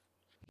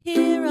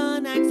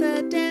on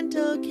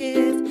Accidental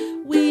Kiss.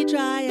 We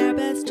try our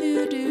best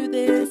to do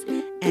this.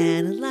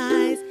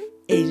 Analyze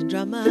Asian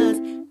dramas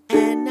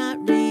and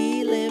not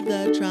relive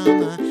the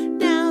trauma.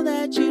 Now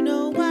that you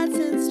know what's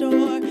in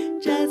store,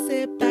 just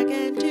sit back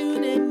and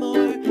tune in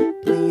more.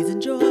 Please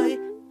enjoy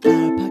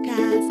our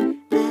podcast,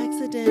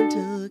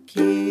 Accidental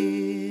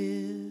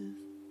Kiss.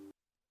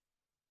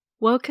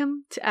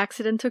 Welcome to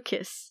Accidental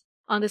Kiss.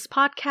 On this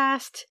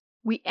podcast,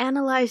 we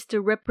analyze the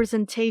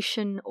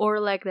representation or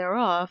lack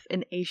thereof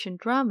in Asian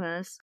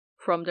dramas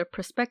from the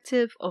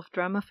perspective of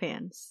drama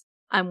fans.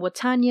 I'm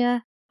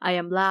Watanya, I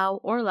am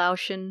Lao or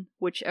Laotian,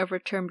 whichever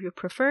term you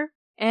prefer,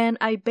 and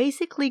I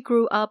basically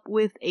grew up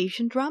with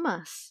Asian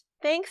dramas.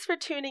 Thanks for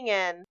tuning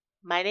in.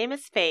 My name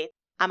is Faith.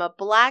 I'm a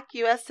Black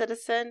U.S.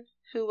 citizen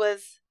who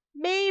was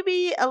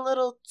maybe a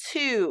little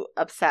too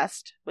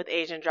obsessed with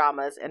Asian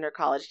dramas in her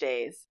college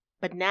days,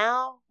 but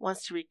now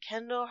wants to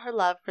rekindle her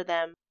love for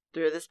them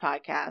through this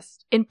podcast.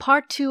 In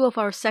part 2 of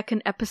our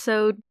second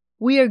episode,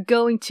 we are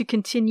going to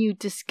continue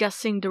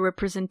discussing the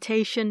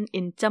representation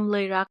in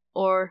Jamlerak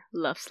or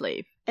Love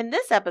Slave. In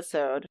this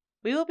episode,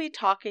 we will be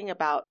talking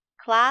about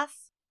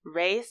class,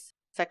 race,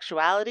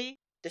 sexuality,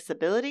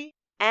 disability,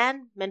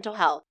 and mental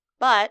health.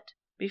 But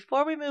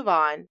before we move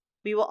on,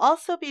 we will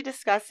also be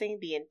discussing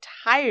the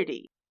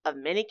entirety of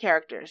many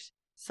characters.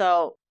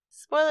 So,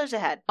 spoilers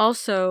ahead.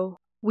 Also,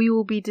 we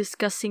will be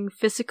discussing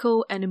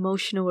physical and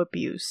emotional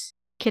abuse,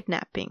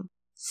 kidnapping,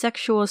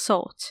 sexual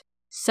assault,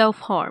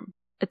 self-harm,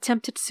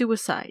 attempted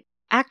suicide,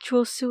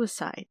 actual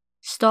suicide,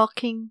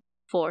 stalking,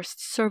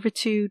 forced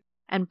servitude,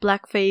 and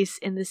blackface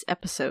in this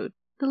episode.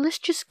 The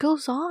list just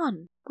goes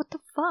on. What the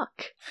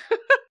fuck?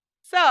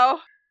 So,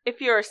 if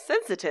you're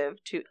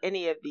sensitive to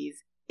any of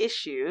these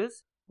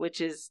issues,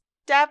 which is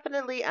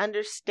definitely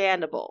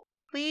understandable,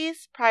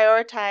 please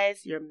prioritize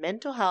your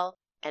mental health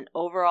and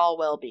overall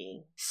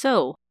well-being.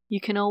 So, you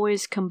can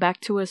always come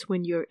back to us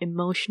when you're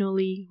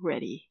emotionally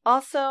ready.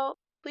 Also,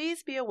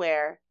 please be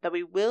aware that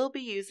we will be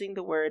using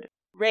the word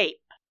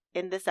rape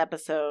in this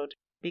episode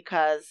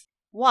because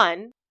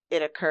 1,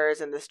 it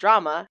occurs in this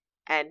drama,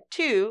 and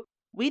 2,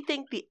 we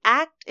think the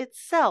act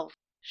itself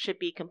should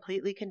be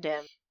completely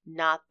condemned,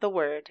 not the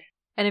word.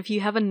 And if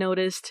you haven't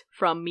noticed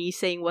from me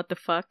saying what the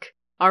fuck,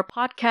 our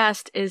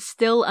podcast is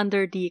still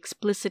under the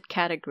explicit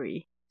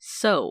category.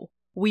 So,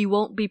 we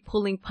won't be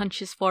pulling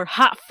punches for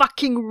hot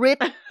fucking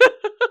rip.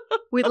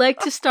 We'd like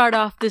to start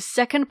off this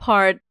second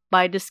part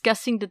by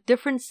discussing the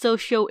different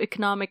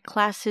socio-economic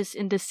classes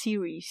in the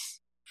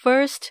series.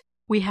 First,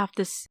 we have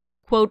this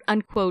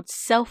quote-unquote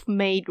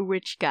self-made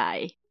rich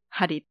guy,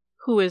 Harit,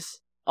 who is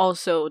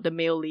also the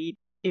male lead,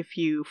 if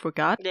you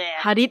forgot. Yeah.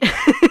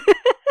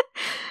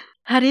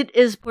 Harit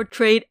is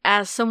portrayed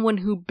as someone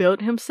who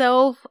built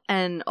himself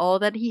and all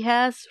that he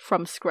has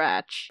from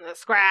scratch.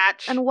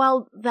 Scratch. And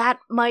while that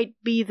might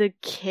be the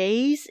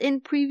case in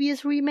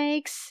previous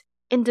remakes,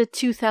 in the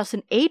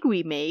 2008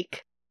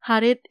 remake,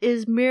 Harit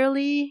is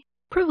merely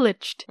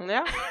privileged.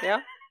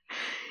 Yeah.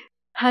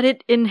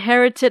 Harit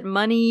inherited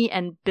money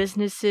and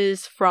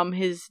businesses from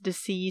his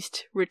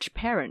deceased rich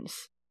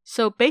parents.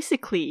 So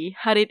basically,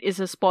 Harit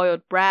is a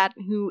spoiled brat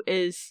who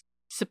is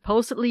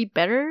supposedly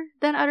better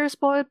than other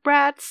spoiled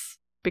brats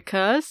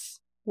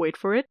because, wait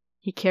for it,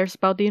 he cares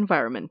about the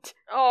environment.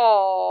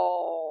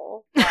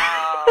 Oh,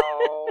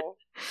 wow.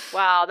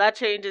 Wow, that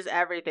changes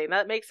everything.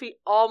 That makes me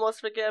almost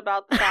forget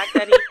about the fact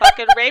that he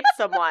fucking raped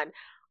someone.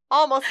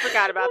 Almost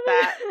forgot about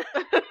that.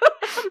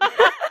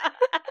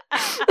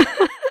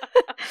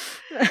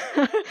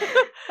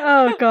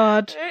 Oh,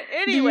 God.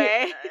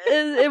 Anyway.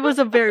 It was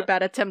a very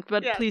bad attempt,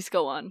 but Yes. Please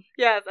go on.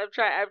 Yes, I'm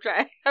trying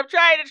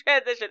to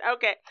transition.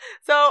 Okay.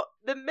 So,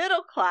 the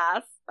middle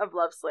class of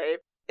Love Slave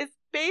is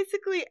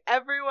basically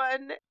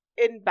everyone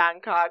in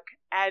Bangkok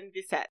and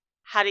Viset,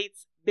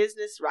 Harit's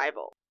business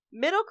rival.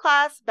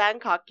 Middle-class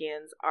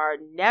Bangkokians are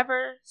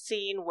never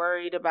seen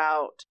worried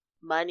about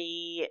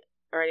money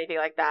or anything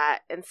like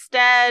that.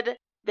 Instead,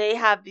 they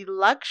have the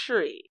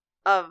luxury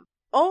of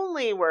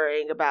only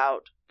worrying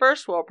about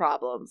first world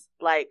problems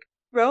like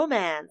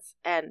romance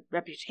and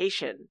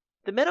reputation.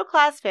 The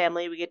middle-class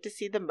family we get to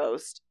see the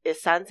most is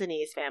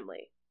Sansani's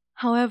family.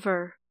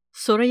 However,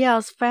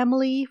 Soraya's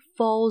family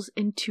falls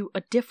into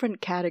a different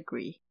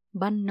category,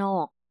 Ban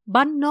Nok.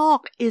 Ban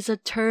Nok is a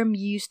term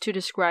used to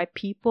describe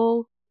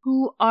people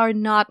who are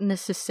not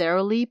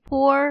necessarily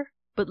poor,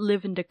 but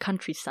live in the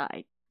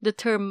countryside. The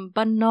term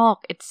Ban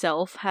Nok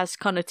itself has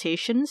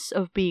connotations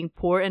of being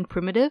poor and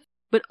primitive,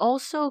 but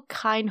also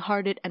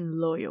kind-hearted and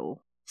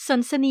loyal.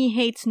 Sansani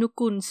hates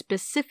Nukun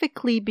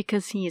specifically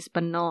because he is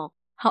Ban Nok.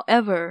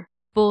 However,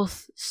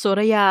 both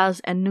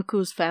Soraya's and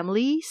Nuku's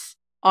families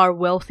are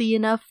wealthy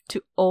enough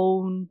to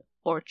own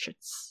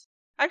orchards.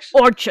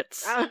 Actually,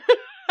 Orchards!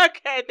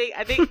 Okay,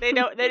 I think they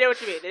know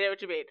what you mean. They know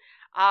what you mean.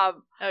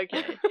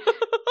 Okay.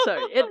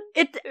 Sorry.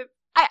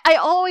 I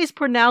always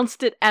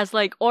pronounced it as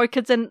like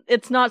orchids, and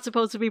it's not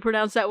supposed to be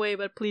pronounced that way,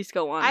 but please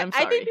go on. I'm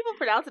sorry. I think people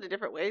pronounce it in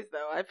different ways,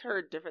 though. I've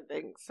heard different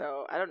things,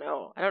 so I don't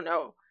know.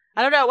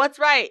 What's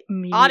right?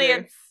 Me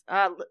Audience,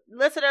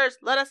 listeners,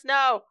 let us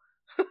know.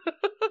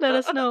 Let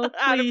us know,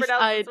 How to please.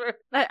 pronounce this word.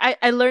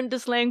 I learned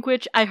this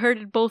language. I heard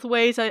it both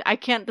ways. I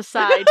can't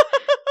decide.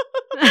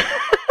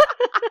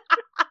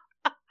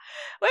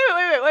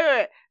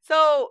 Wait.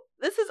 So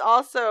this is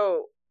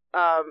also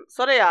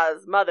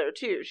Soreya's mother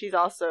too. She's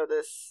also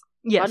this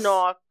Yes.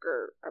 Banok,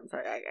 or I'm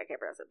sorry, I can't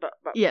pronounce it, but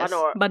Yes,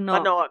 Banok.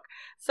 Banok.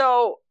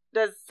 So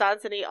does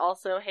Sansani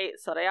also hate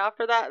Soreya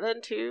for that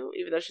then too,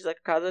 even though she's like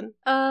a cousin?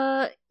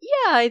 Yeah,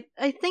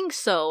 I think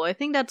so. I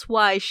think that's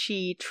why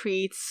she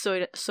treats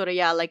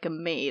Soreya like a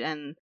maid,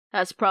 and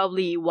that's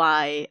probably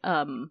why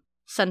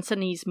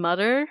Sansani's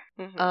mother,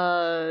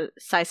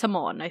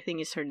 Saisamon, I think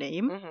is her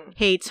name,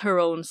 hates her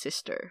own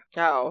sister.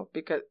 Oh,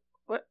 because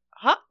what?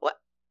 Huh? What?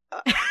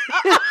 What?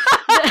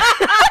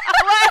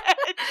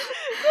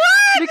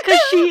 Because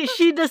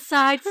she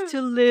decides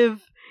to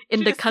live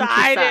in the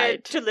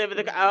countryside. To live in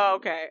the. Oh,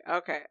 okay.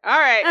 All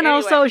right. And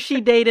anyway. also, she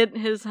dated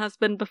his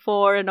husband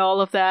before, and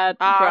all of that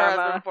Her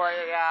drama. husband before,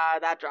 yeah,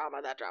 that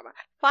drama.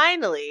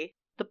 Finally,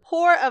 the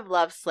poor of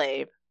Love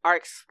Slave are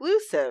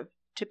exclusive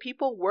to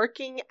people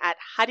working at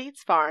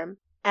Harit's farm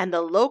and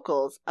the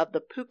locals of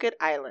the Phuket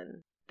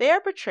Island. They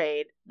are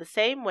portrayed the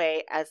same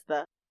way as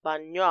the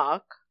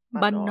Banok.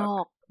 Okay.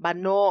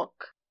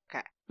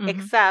 Mhm.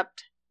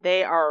 Except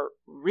they are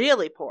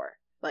really poor.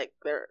 Like,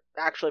 they're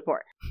actually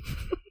poor.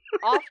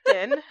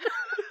 Often.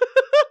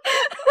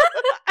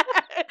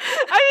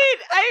 I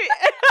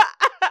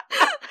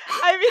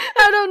mean,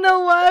 I don't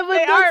know why, but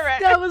They are,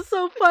 right? that was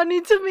so funny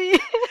to me.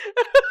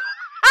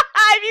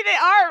 they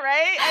are,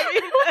 right? I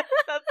mean,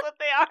 that's what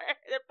they are.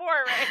 They're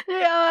poor, right?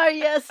 They are,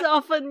 yes,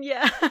 often,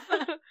 yeah.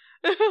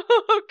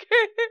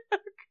 Okay.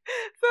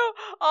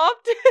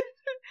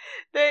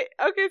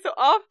 So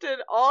often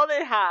all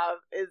they have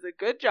is a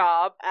good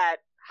job at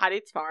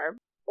Harit's farm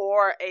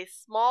or a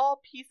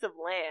small piece of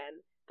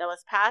land that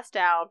was passed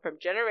down from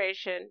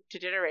generation to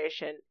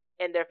generation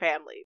in their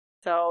family.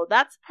 So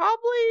that's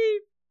probably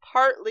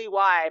partly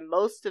why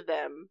most of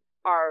them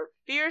are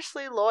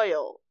fiercely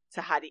loyal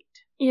to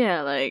Harit.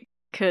 Yeah, like,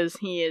 because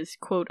he is,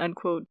 quote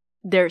unquote,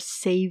 their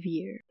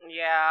savior.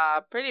 Yeah,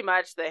 pretty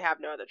much they have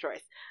no other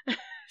choice.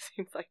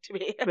 Seems like to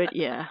me. But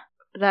yeah,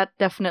 that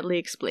definitely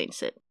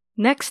explains it.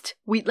 Next,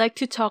 we'd like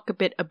to talk a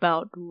bit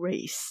about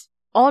race.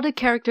 All the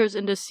characters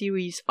in the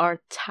series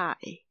are Thai.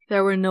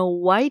 There were no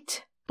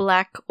white,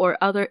 black, or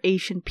other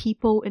Asian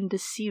people in the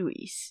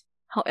series.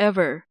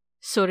 However,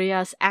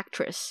 Soreya's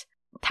actress,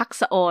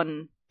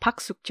 Taksaon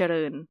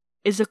Paksukcharan,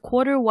 is a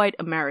quarter white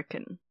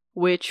American,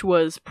 which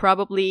was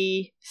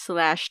probably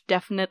 /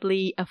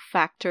 definitely a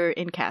factor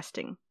in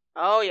casting.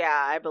 Oh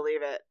yeah, I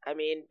believe it. I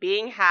mean,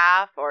 being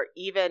half or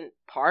even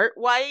part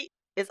white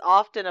is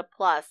often a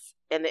plus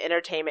in the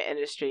entertainment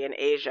industry in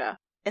Asia,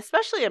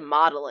 especially in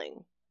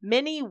modeling.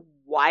 Many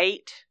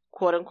white,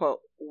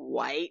 quote-unquote,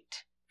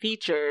 white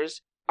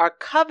features are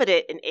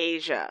coveted in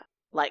Asia,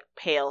 like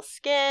pale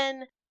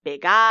skin,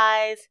 big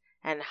eyes,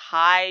 and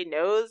high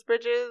nose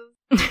bridges.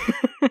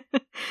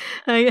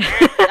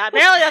 Apparently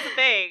that's a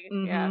thing.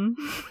 Mm-hmm. Yeah.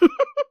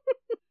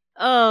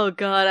 Oh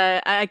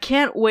god, I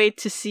can't wait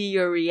to see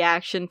your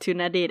reaction to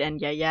Nadine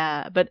and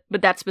Yaya, but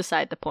that's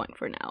beside the point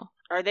for now.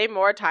 Are they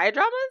more Thai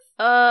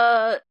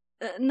dramas?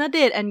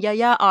 Nadine and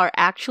Yaya are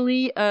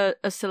actually a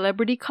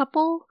celebrity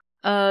couple.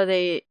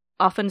 They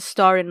often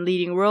star in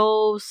leading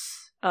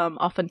roles,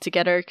 often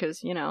together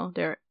because, you know,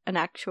 they're an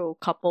actual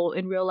couple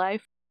in real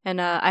life. And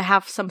I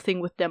have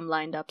something with them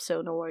lined up,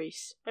 so no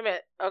worries. Wait a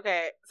minute.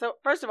 Okay, so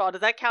first of all,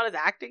 does that count as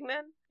acting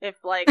then? If,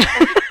 like,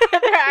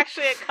 they're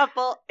actually a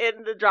couple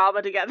in the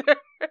drama together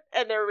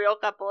and they're a real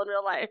couple in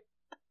real life?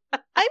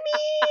 I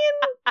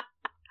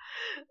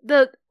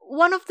mean,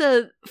 one of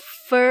the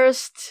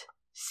first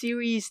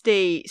series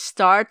they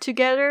starred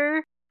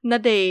together,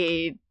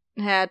 Nadine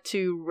had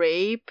to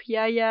rape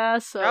Yaya,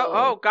 so...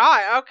 Oh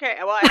God, okay.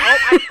 Well,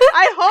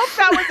 I hope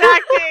that was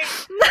acting.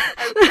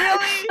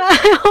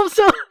 I hope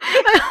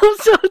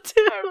so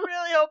too. I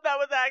really hope that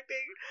was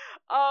acting.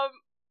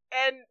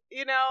 And,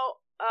 you know,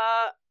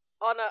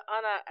 on a,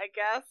 I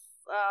guess,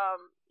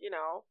 you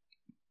know,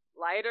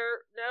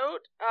 lighter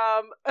note,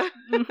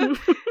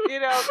 you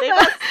know, they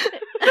must...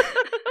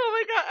 Oh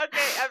my God,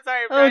 okay, I'm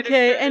sorry.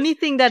 Okay,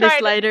 anything that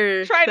is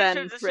lighter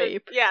than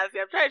rape. Yes,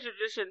 I'm trying to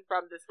transition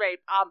from this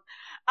rape. On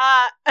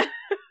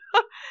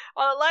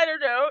a lighter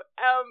note,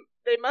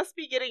 they must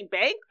be getting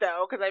banked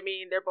though, because I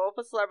mean, they're both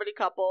a celebrity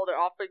couple. They're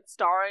often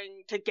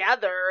starring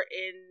together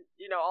in,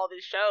 you know, all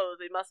these shows.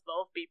 They must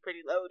both be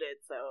pretty loaded.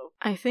 So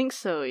I think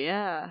so.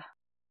 Yeah.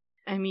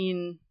 I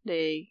mean,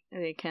 they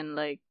can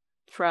like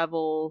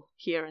travel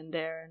here and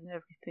there and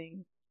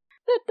everything.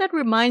 That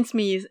reminds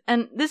me,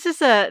 and this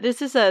is a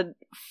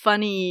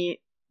funny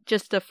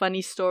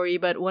story,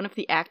 but one of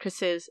the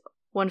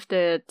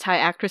Thai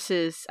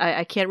actresses,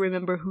 I can't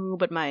remember who,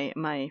 but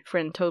my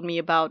friend told me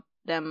about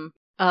them.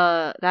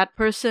 That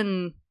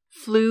person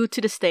flew to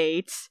the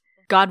States,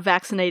 got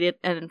vaccinated,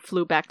 and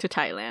flew back to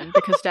Thailand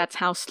because that's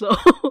how slow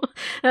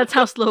That's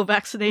how slow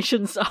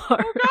vaccinations are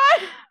Oh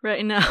God!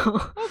 right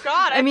now. Oh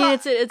God! I mean,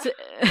 thought, it's and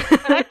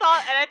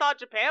I thought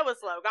Japan was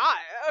slow. God!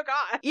 Oh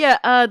God!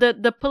 yeah.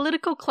 The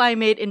political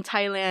climate in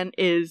Thailand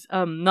is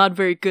not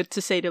very good,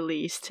 to say the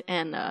least,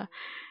 and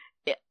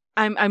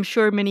I'm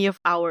sure many of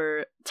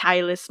our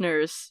Thai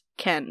listeners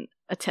can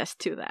attest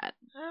to that.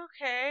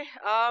 Okay.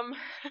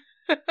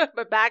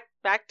 But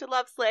back to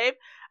Love Slave.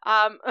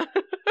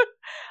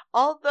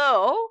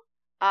 Although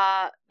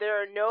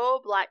there are no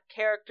black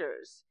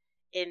characters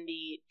in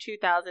the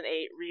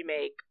 2008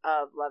 remake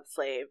of Love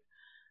Slave,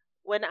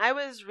 when I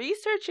was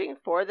researching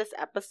for this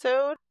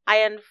episode, I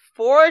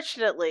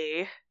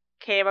unfortunately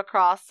came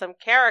across some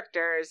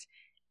characters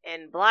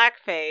in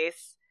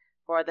blackface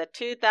for the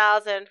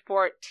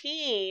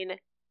 2014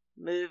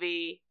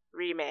 movie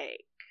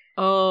remake.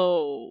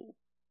 Oh,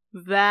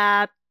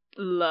 that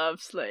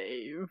Love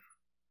Slave.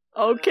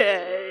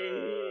 Okay.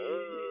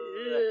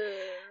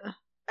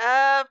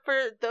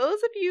 For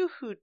those of you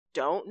who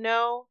don't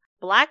know,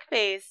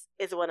 blackface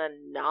is when a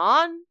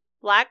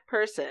non-black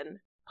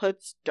person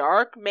puts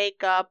dark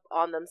makeup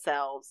on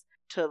themselves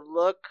to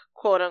look,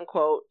 quote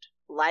unquote,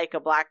 like a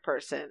black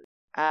person.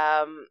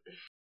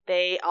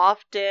 They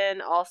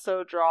often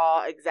also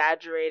draw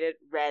exaggerated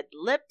red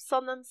lips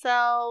on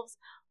themselves,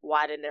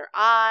 widen their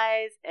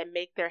eyes, and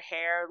make their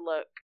hair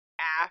look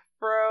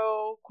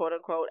afro, quote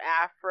unquote,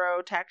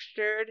 afro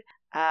textured.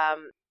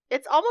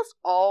 It's almost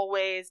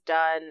always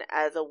done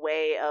as a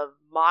way of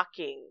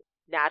mocking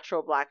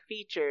natural black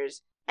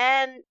features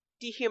and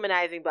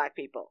dehumanizing black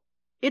people.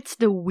 It's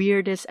the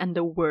weirdest and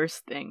the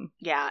worst thing.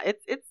 Yeah,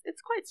 it's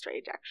quite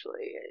strange,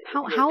 actually.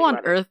 How on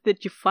earth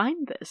did you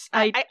find this?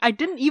 I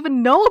didn't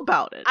even know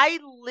about it. I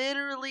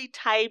literally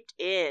typed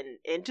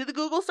into the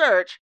Google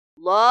search,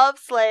 Love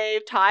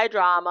Slave Thai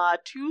Drama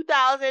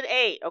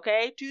 2008,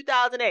 okay?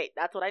 2008.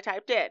 That's what I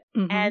typed in.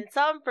 Mm-hmm. And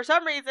for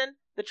some reason,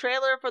 the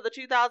trailer for the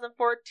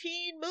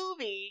 2014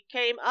 movie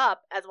came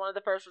up as one of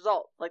the first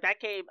results. Like, that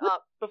came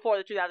up before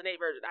the 2008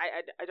 version.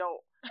 I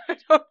don't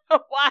know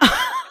why.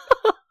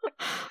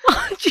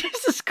 Oh,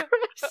 Jesus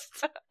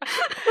Christ.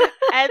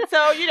 And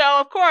so,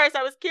 of course,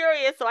 I was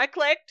curious, so I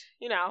clicked,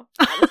 I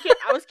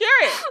was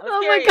curious.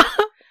 My God.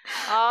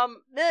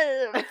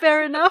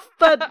 Fair enough,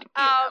 but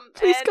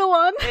please go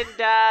on. And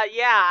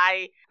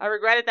I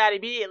regretted that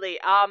immediately.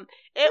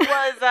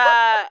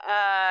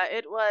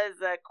 It was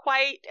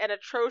quite an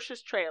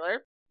atrocious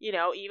trailer,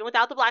 even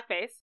without the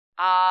blackface.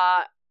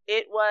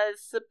 It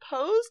was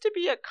supposed to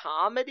be a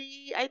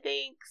comedy, I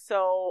think,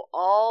 so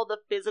all the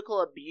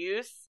physical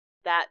abuse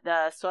that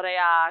the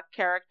Soraya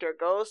character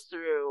goes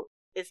through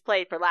is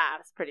played for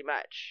laughs, pretty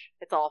much.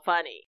 It's all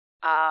funny.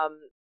 And,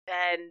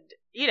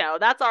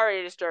 that's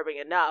already disturbing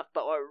enough,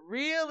 but what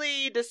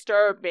really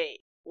disturbed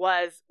me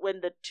was when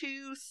the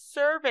two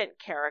servant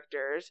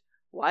characters,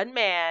 one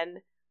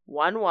man,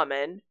 one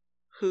woman,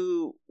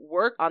 who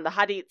work on the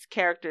Hadith's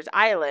character's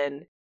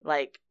island,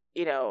 when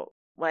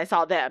I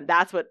saw them,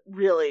 that's what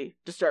really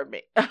disturbed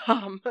me.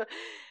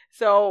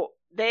 So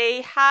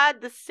they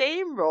had the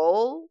same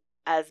role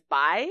as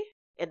Bai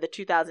in the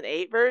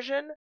 2008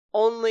 version,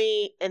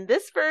 only in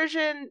this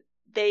version,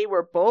 they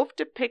were both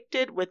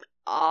depicted with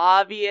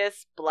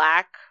obvious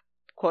black,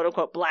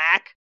 quote-unquote,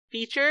 black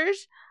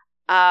features.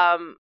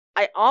 I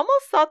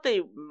almost thought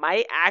they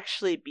might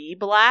actually be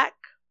black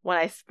when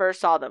I first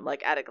saw them,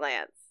 at a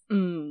glance.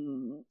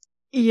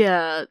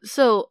 Yeah,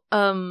 so,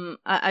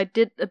 I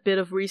did a bit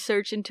of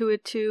research into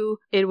it too.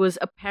 It was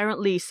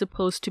apparently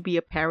supposed to be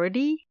a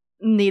parody.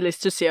 Needless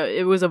to say,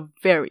 it was a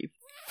very,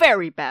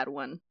 very bad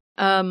one.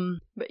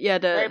 But yeah,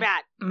 very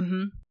bad.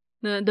 Mm-hmm.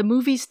 The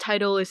movie's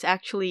title is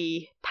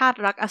actually Tat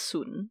Rak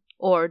Asun,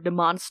 or The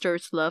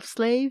Monster's Love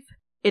Slave.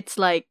 It's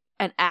like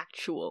an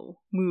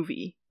actual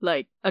movie,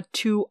 like a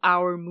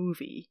 2-hour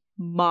movie,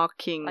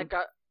 mocking... Like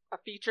a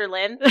feature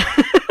length?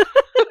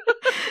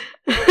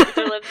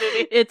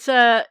 Movie.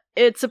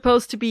 It's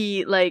supposed to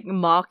be like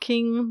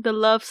mocking the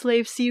Love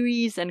Slave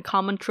series and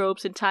common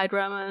tropes in Thai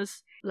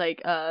dramas,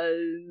 like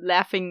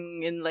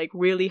laughing in like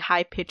really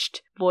high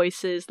pitched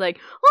voices, like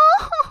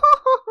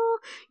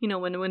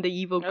when the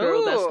evil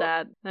girl does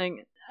that.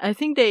 Like, I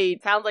think they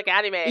sounds like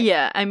anime.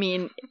 Yeah, I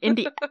mean, in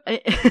the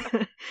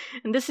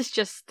and this is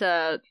just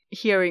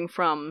hearing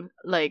from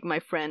like my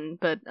friend,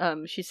 but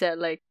she said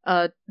like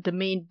the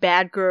main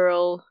bad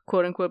girl,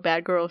 quote unquote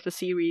bad girl of the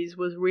series,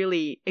 was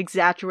really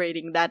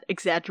exaggerating that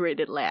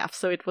exaggerated laugh,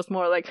 so it was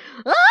more like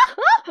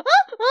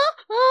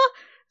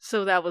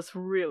so that was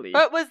really.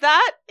 But was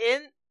that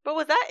in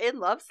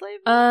Love Slave?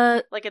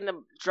 Like in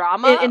the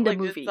drama, in the like,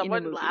 movie, did someone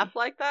in the movie. laugh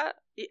like that?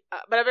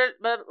 But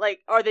like,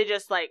 are they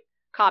just like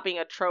copying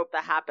a trope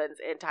that happens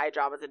in Thai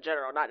dramas in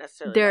general, not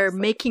necessarily. They're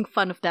making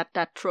fun of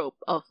that trope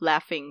of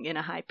laughing in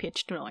a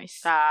high-pitched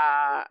noise.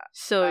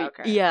 So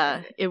okay.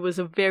 Yeah, it was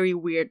a very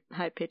weird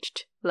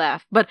high-pitched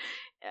laugh. But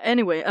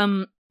anyway,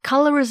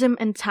 colorism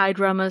in Thai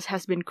dramas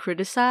has been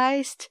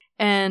criticized,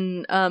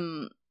 and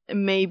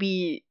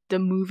maybe the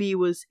movie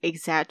was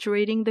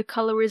exaggerating the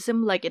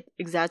colorism, like it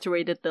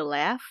exaggerated the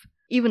laugh.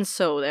 Even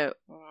so, there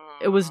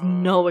was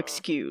no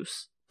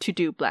excuse to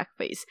do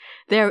blackface.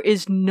 There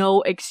is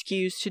no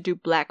excuse to do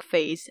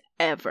blackface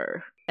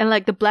ever. And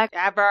like the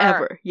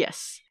ever,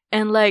 yes.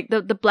 And like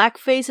the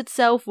blackface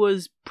itself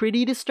was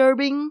pretty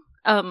disturbing.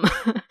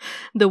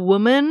 The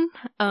woman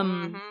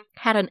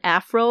had an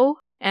afro,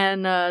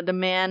 and the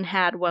man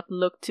had what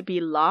looked to be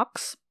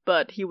locks,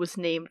 but he was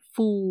named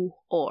Fu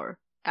or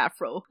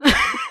Afro.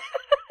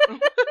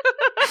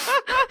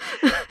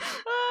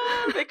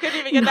 They couldn't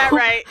even get that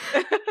right.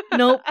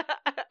 Nope.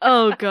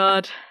 Oh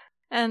god.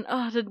 And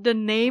the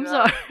names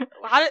are.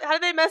 How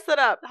did they mess it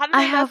up? How did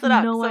they mess it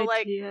up? No so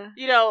idea.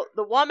 like,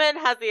 the woman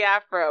has the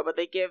afro, but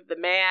they give the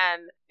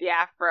man the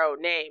afro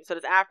name. So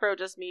does afro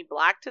just mean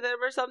black to them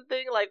or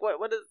something? Like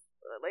what is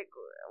like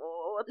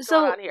what's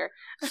going on here?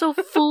 So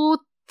Fu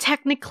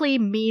technically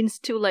means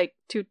to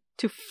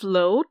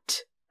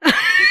float. I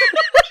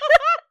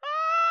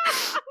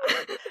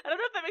don't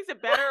know if that makes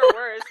it better or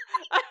worse.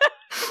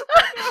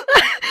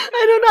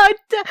 I don't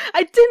know.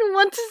 I didn't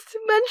want to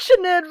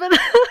mention it, but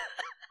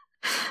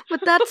but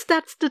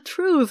that's the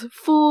truth.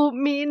 Fu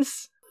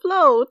means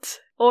float,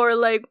 or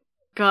like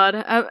God.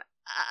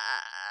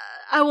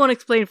 I won't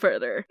explain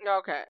further.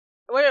 Okay.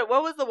 Wait,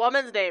 what was the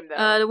woman's name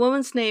though? The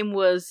woman's name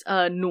was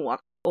Nuak,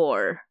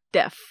 or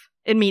deaf.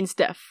 It means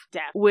deaf.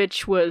 Deaf.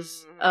 Which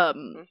was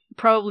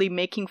probably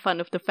making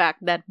fun of the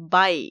fact that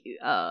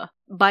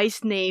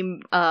Bai's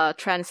name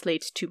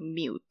translates to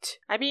mute.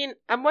 I mean,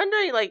 I'm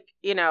wondering, like,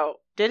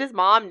 did his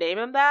mom name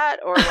him that?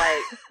 Or,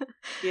 like,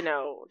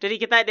 did he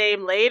get that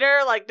name later?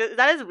 Like, is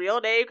that his real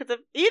name? Because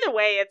either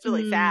way, it's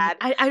really sad.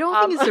 I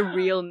don't think it's a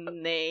real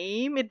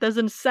name. It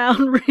doesn't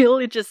sound real.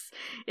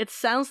 It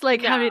sounds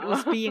like how it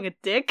was being a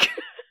dick.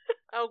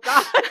 Oh,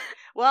 God.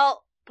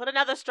 Well, put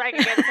another strike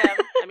against him.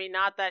 I mean,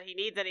 not that he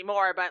needs any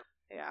more, but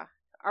yeah.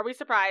 Are we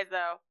surprised,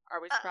 though? Are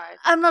we surprised?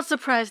 I'm not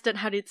surprised that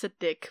Hadid's a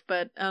dick,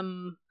 but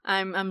I'm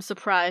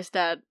surprised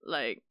that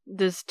like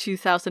this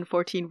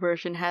 2014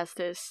 version has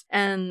this,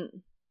 and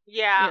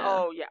yeah.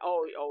 Oh yeah.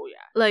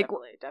 Like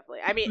definitely.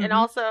 I mean, and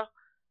also,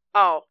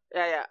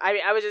 yeah. I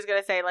mean, I was just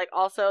gonna say, like,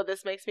 also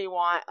this makes me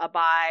want a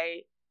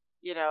Bai,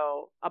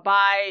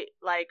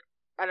 like,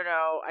 I don't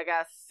know, I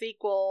guess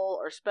sequel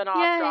or spinoff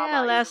drama.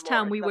 Yeah, last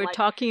time we were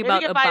talking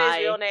about a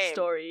Bai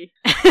story.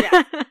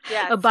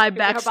 Yes. A Bai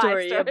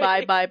backstory. A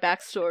Bai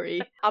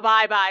backstory. A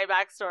Bai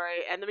backstory,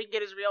 and then we can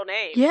get his real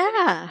name.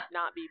 Yeah.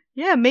 Not be.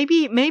 Yeah,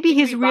 maybe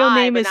his real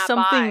name is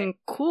something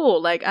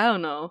cool. Like, I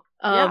don't know.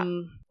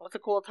 What's a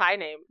cool Thai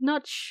name?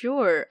 Not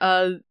sure.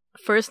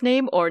 First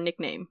name or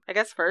nickname? I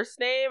guess first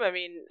name. I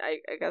mean,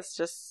 I guess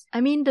just.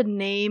 I mean, the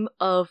name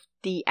of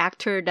the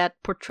actor that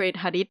portrayed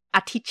Hadid,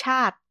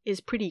 Atichat, is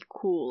pretty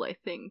cool, I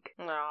think.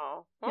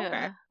 No. Okay.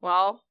 Yeah.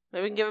 Well,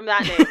 maybe we can give him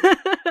that name.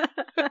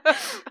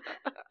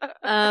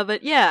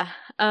 But yeah.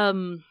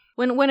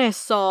 When I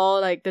saw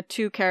like the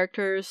two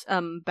characters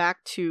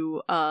back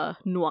to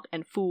Nuak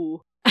and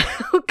Fu.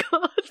 Oh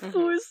god,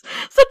 Fu is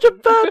such a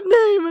bad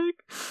name.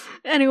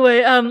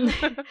 Anyway,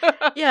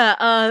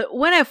 yeah,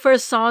 when I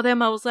first saw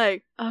them I was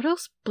like, are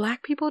those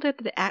black people? Did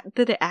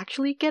they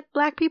actually get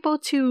black people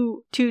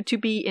to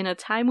be in a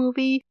Thai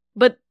movie?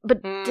 But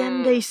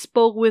then they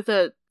spoke with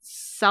a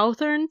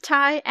Southern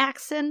Thai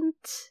accent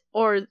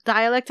or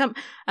dialect.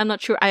 I'm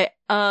not sure.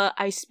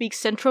 I speak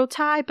Central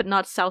Thai but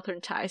not Southern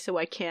Thai, so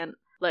I can't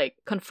like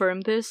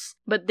confirm this.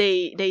 But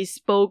they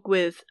spoke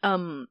with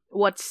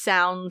what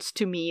sounds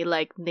to me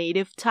like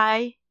native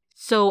Thai.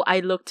 So I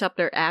looked up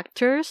their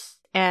actors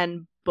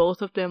and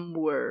both of them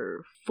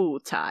were full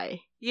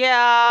Thai.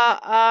 Yeah,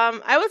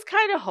 I was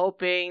kind of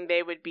hoping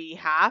they would be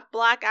half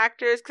black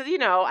actors, because,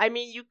 I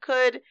mean, you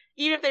could,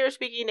 even if they were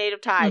speaking native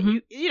Thai,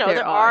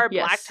 there are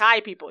black Thai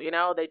people,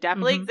 they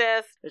definitely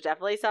exist. There's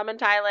definitely some in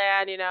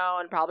Thailand,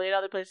 and probably in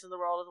other places in the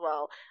world as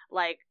well.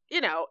 Like,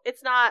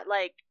 it's not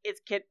like it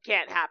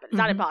can't happen. It's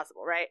not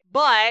impossible, right?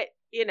 But,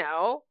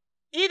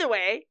 either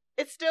way,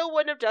 it still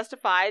wouldn't have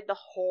justified the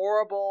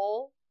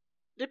horrible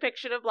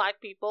depiction of black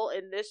people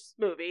in this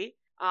movie.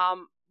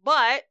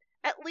 But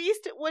at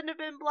least it wouldn't have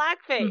been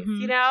blackface,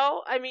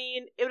 I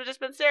mean, it would have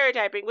just been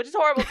stereotyping, which is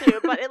horrible too,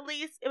 but at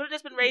least it would have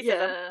just been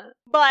racism. Yeah.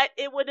 But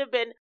it would have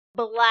been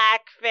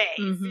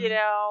blackface,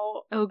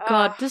 Oh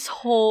god, this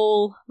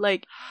whole,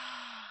 like,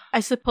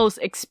 I suppose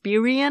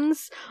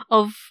experience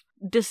of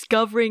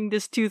discovering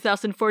this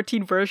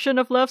 2014 version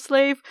of Love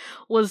Slave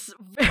was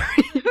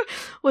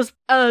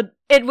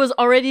it was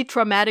already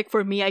traumatic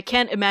for me. I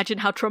can't imagine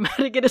how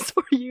traumatic it is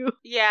for you.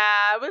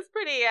 Yeah, it was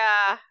pretty,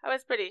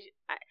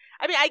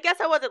 I mean, I guess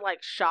I wasn't,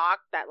 like,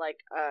 shocked that, like,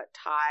 a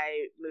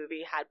Thai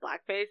movie had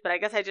blackface, but I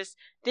guess I just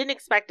didn't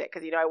expect it,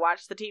 because, I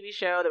watched the TV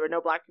show, there were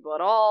no black people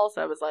at all,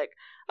 so I was like,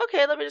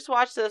 okay, let me just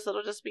watch this,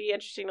 it'll just be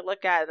interesting to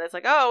look at, and it's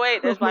like, oh,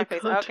 wait, there's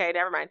blackface, okay,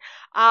 never mind.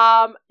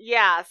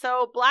 Yeah,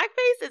 so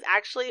blackface is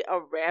actually a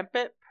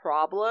rampant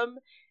problem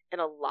in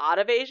a lot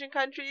of Asian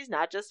countries,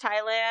 not just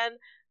Thailand,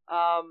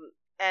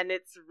 and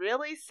it's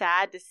really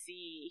sad to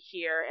see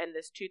here in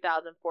this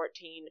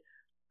 2014,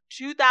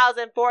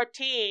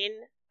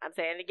 I'm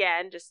saying it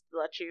again, just to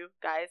let you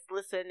guys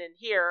listen and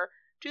hear,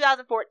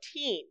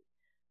 2014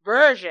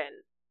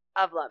 version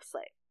of Love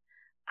Slave.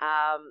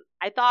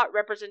 I thought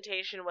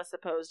representation was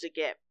supposed to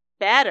get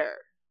better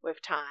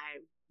with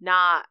time,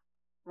 not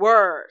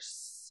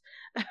worse.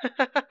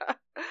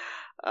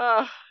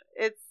 But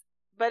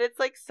it's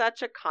like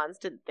such a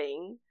constant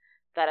thing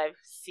that I've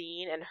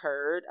seen and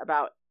heard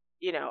about,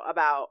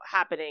 about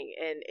happening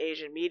in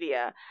Asian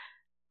media.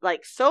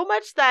 Like, so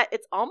much that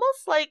it's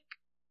almost like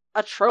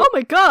a trope. Oh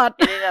my god.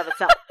 In and of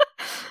itself.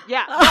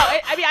 Yeah. No,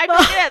 I mean, I feel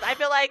like it is. I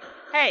feel like,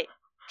 hey,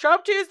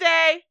 Trope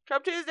Tuesday,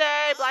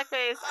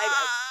 blackface.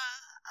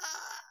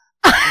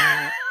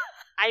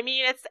 I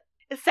mean, it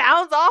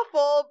sounds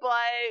awful, but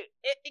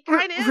it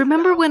kind of is.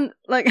 Remember when,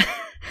 like,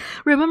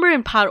 remember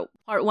in part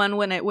one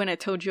when I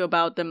told you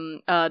about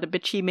the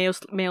bitchy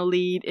male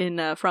lead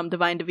in from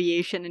Divine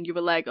Deviation, and you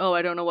were like, oh,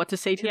 I don't know what to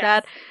say to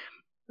that.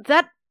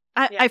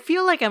 I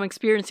feel like I'm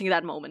experiencing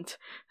that moment.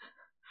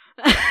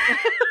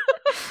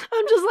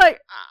 I'm just like.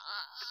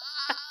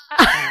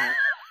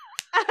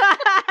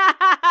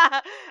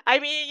 I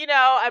mean,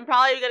 I'm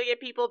probably gonna get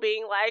people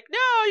being like,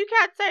 no, you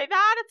can't say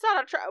that, it's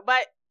not a trope.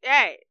 But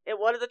hey,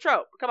 what is a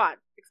trope? Come on,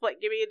 explain,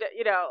 give me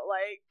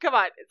come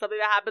on, it's something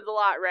that happens a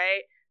lot,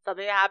 right?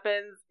 Something that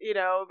happens,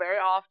 very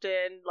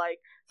often, like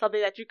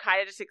something that you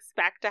kind of just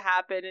expect to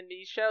happen in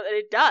these shows, and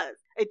it does.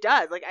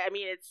 Like, I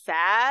mean, it's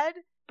sad,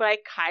 but I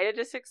kind of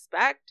just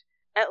expect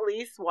at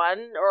least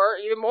one or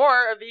even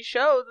more of these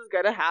shows is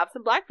going to have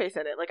some blackface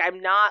in it. Like,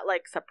 I'm not,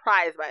 like,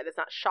 surprised by it. It's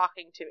not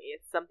shocking to me.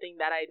 It's something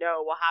that I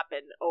know will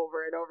happen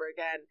over and over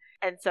again.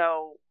 And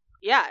so,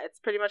 yeah, it's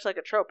pretty much like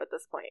a trope at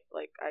this point.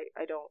 Like,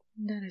 I don't...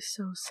 That is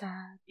so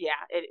sad.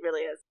 Yeah, it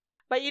really is.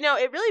 But,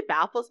 it really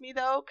baffles me,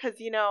 though,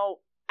 because,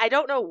 I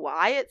don't know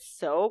why it's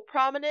so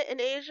prominent in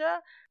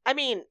Asia. I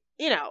mean,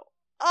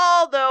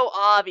 although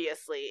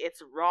obviously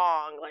it's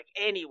wrong, like,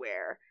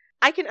 anywhere,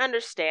 I can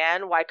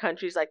understand why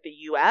countries like the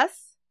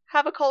US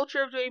have a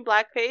culture of doing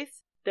blackface.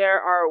 There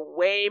are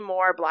way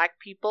more black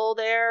people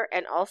there,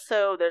 and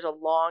also there's a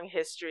long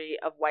history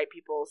of white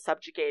people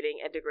subjugating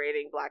and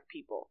degrading black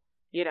people,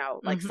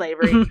 like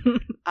slavery.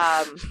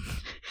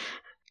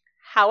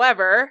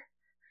 However,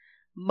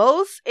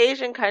 most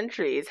Asian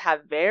countries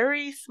have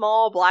very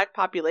small black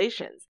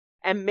populations,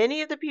 and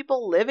many of the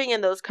people living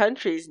in those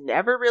countries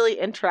never really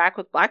interact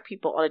with black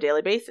people on a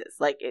daily basis.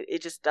 Like,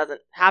 it just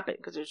doesn't happen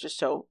because there's just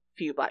so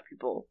few black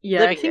people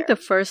living I think there.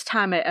 The first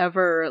time I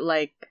ever,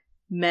 like,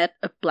 met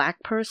a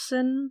black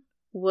person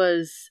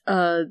was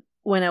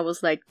when I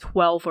was, like,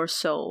 12 or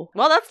so.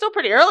 Well, that's still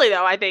pretty early,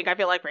 though, I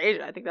feel like, for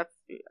Asia. I think that's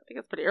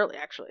pretty early,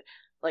 actually.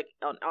 Like,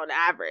 on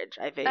average,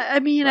 I think. I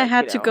mean, like, I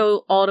had to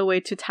go all the way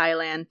to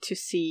Thailand to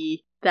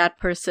see that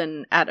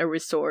person at a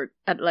resort,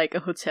 at, like,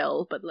 a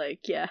hotel, but, like,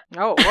 yeah.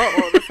 Oh,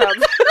 whoa, that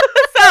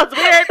sounds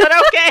weird, but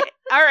okay.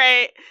 All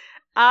right.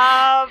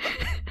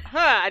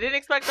 I didn't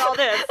expect all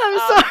this. I'm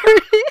sorry.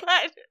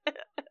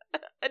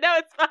 But, no,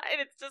 it's fine.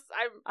 It's just,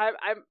 I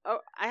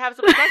have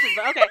some questions,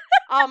 but okay.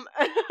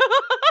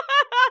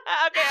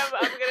 Okay,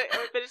 I'm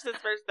gonna finish this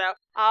first, though.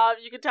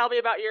 You can tell me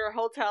about your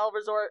hotel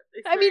resort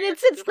experience. I mean,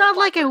 it's not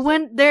like I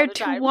went there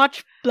to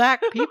watch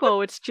black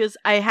people. It's just,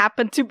 I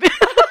happened to be...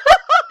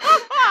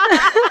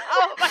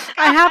 Oh my God.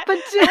 I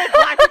happened to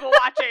black people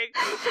watching.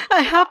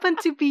 I happened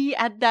to be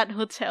at that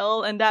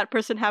hotel, and that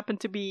person happened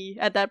to be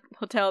at that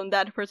hotel, and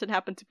that person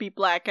happened to be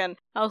black, and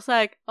I was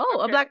like, oh,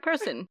 okay. A black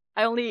person.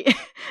 I only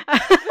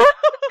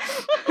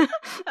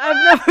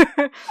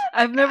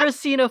I've never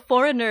seen a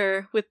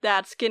foreigner with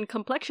that skin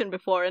complexion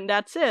before, and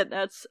that's it.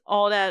 That's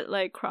all that,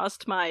 like,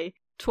 crossed my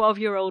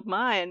 12-year-old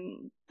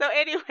mind. So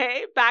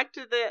anyway, back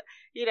to the,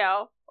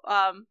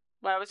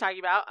 what I was talking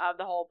about,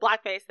 the whole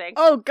blackface thing.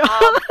 Oh,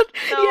 God.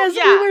 Yes,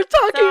 we were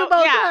talking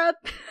about that.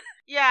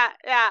 Yeah.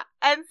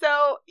 And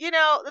so,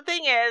 the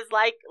thing is,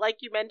 like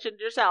you mentioned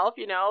yourself,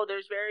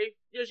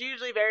 there's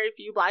usually very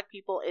few black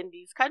people in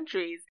these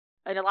countries.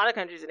 In a lot of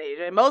countries in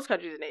Asia, in most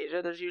countries in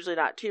Asia, there's usually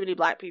not too many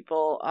black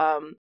people.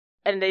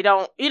 And they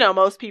don't,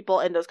 most people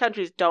in those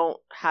countries don't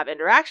have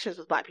interactions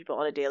with black people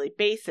on a daily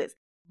basis.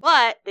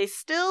 But they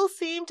still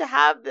seem to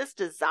have this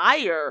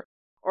desire,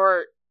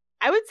 or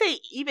I would say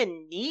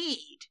even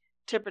need,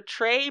 to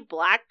portray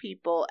black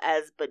people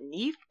as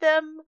beneath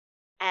them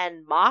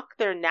and mock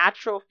their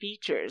natural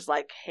features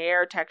like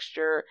hair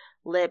texture,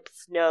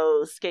 lips,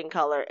 nose, skin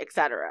color,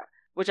 etc.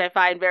 Which I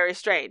find very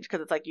strange,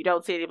 because it's like you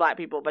don't see any black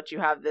people, but you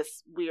have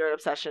this weird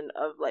obsession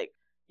of, like,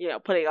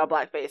 putting on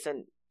blackface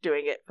and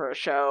doing it for a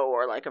show,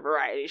 or like a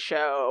variety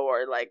show,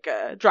 or like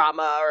a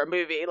drama or a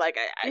movie. Like,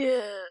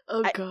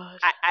 God,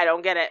 I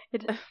don't get it.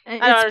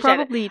 It's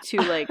probably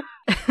to, like,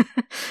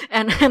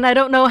 and I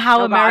don't know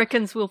how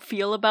Americans will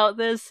feel about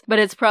this, but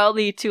it's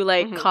probably to,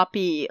 like,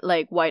 copy,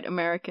 like, white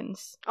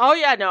Americans. Oh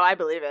yeah, no, I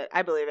believe it.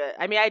 I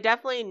mean, I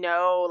definitely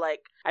know, like,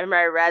 I remember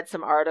I read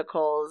some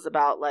articles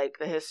about, like,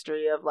 the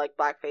history of, like,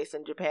 blackface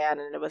in Japan,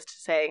 and it was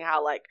saying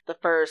how, like, the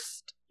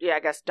first,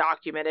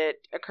 documented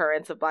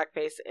occurrence of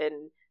blackface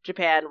in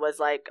Japan was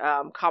like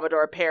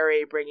Commodore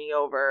Perry bringing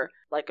over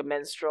like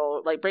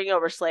bringing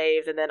over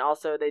slaves, and then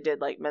also they did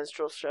like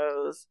minstrel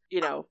shows,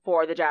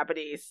 for the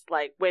Japanese,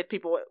 like with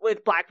people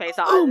with blackface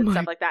on and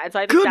stuff like that. And so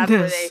I think that's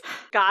where they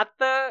got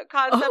the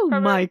concept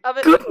of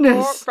it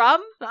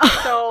from.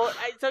 So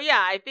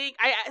yeah, I think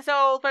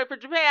for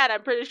Japan,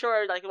 I'm pretty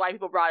sure like the white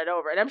people brought it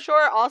over, and I'm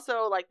sure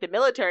also like the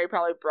military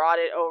probably brought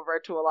it over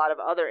to a lot of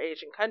other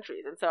Asian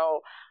countries, and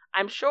so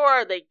I'm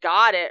sure they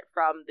got it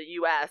from the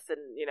U.S. and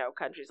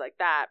countries like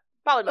that.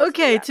 Probably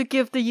okay, to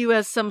give the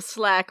U.S. some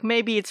slack,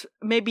 maybe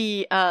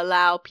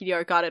Lao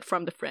PDR got it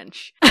from the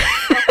French.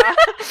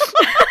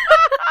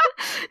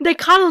 They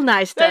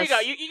colonized there us.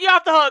 There you go. You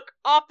off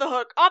the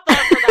hook for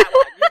that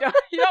one.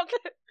 You don't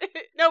get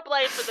no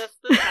blame for this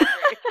country.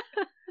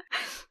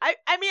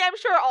 I mean, I'm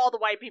sure all the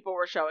white people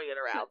were showing it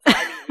around. So,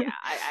 I mean, yeah,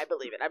 I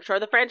believe it. I'm sure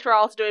the French were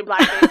also doing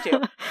blackface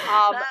too.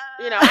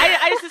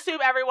 I just assume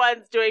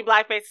everyone's doing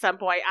blackface at some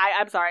point.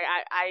 I'm sorry.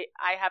 I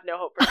have no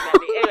hope for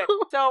humanity. Anyway,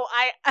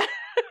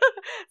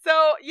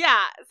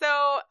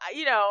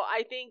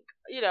 I think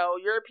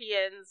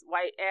Europeans,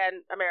 white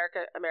and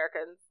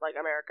Americans, like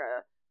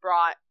America,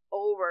 brought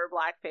over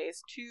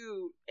blackface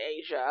to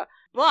Asia,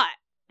 but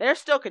they're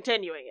still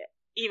continuing it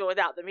even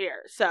without them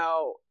here.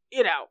 So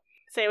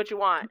say what you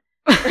want.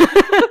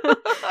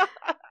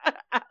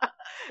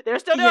 They're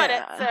still doing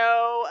it.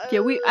 So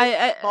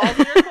balls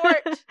in your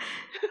court.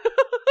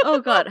 Oh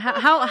God,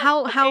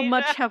 how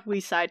much have we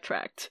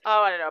sidetracked?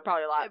 Oh, I don't know,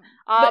 probably a lot.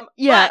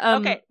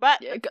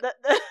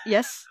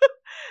 Yes.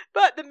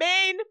 But the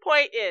main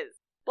point is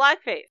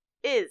blackface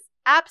is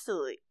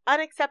absolutely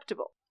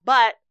unacceptable.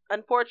 But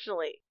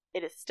unfortunately,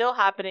 it is still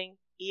happening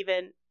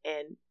even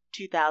in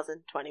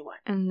 2021.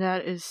 And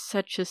that is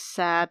such a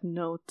sad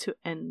note to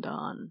end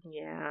on.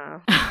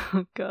 Yeah.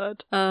 Oh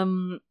God.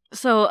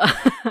 So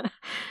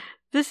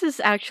this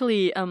is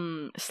actually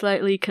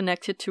slightly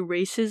connected to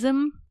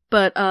racism,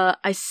 but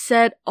I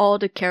said all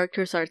the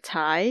characters are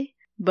Thai,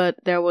 but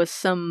there was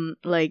some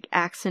like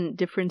accent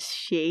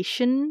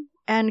differentiation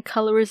and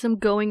colorism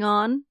going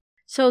on.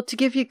 So to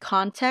give you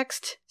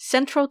context,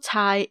 Central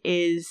Thai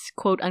is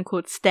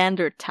quote-unquote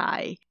standard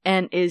Thai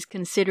and is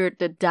considered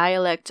the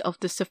dialect of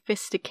the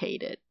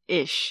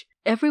sophisticated-ish.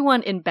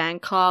 Everyone in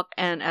Bangkok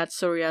and at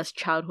Surya's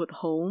childhood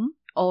home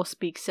all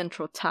speak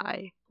Central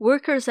Thai.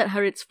 Workers at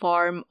Harit's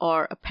farm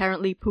are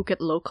apparently Phuket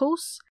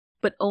locals,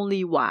 but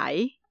only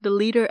Y, the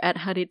leader at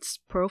Harit's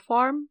pearl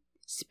farm,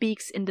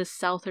 speaks in the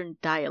southern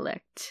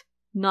dialect.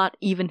 Not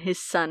even his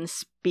son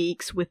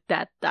speaks with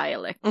that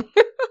dialect.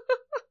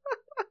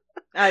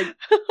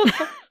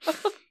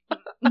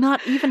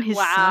 Not even his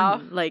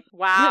son. Like,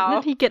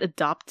 didn't he get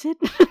adopted?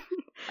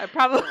 I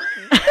probably.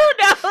 Who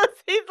knows?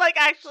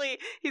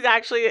 He's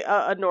actually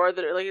a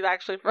northerner. Like, he's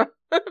actually from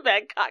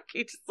Bangkok.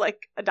 He just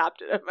like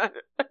adopted him.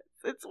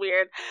 It's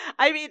weird.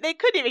 I mean, they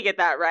couldn't even get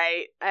that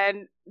right.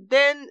 And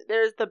then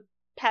there's the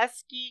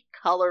pesky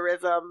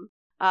colorism.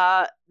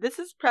 This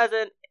is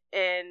present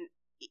in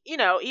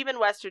even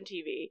Western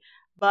TV.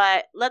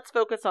 But let's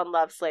focus on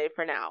Love Slave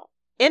for now.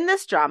 In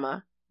this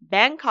drama,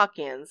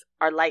 Bangkokians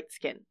are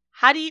light-skinned.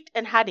 Harit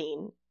and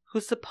Harin, who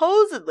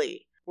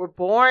supposedly were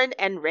born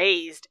and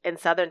raised in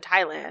southern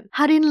Thailand.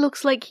 Harin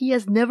looks like he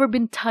has never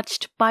been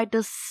touched by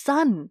the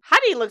sun.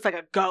 Harin looks like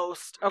a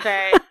ghost,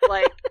 okay?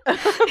 Like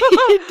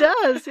he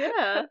does,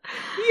 yeah.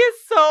 He is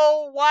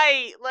so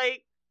white.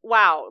 Like,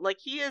 wow. Like,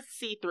 he is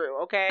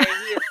see-through, okay?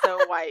 He is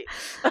so white.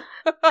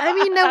 I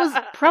mean, there was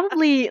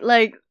probably,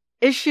 like,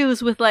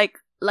 issues with, like,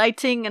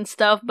 lighting and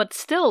stuff, but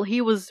still, he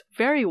was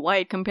very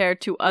white compared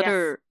to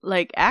other,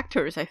 like,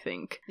 actors, I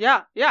think.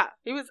 Yeah.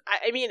 He was,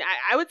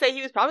 I would say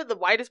he was probably the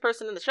whitest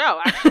person in the show,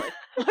 actually.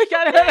 Like,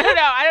 I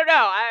don't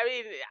know. I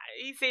mean,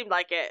 he seemed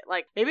like it.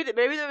 Like, maybe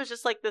there was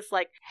just, like, this,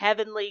 like,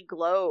 heavenly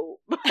glow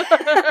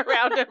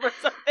around him or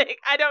something.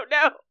 I don't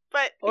know.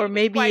 But or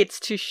maybe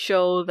it's to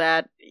show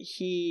that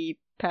he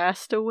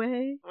passed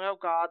away. Oh,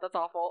 God, that's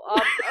awful.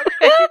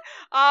 Okay.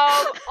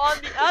 On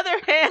the other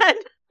hand,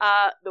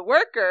 the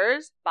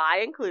workers, Bai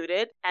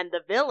included, and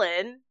the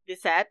villain,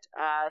 Visette,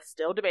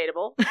 still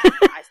debatable.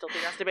 I still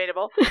think that's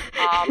debatable,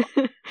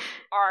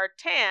 are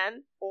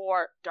tan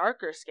or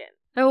darker skin.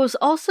 There was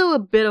also a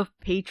bit of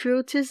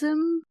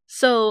patriotism.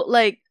 So,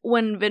 like,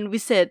 when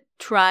Visette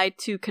tried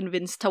to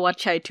convince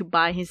Tawachai to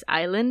buy his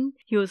island,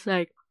 he was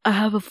like, I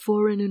have a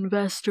foreign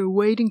investor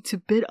waiting to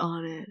bid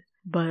on it,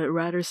 but I'd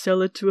rather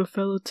sell it to a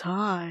fellow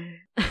Thai.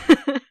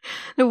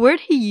 The word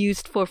he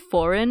used for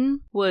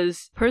foreign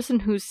was person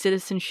whose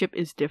citizenship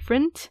is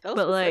different. So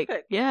but specific.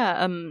 Like,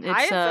 yeah,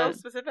 it's so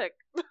specific.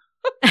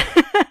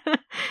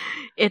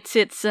 It's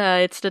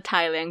the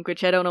Thai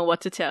language. I don't know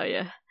what to tell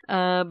you.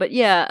 But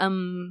yeah,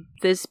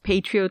 this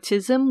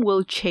patriotism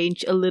will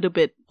change a little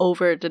bit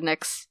over the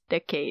next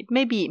decade.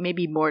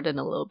 Maybe more than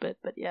a little bit,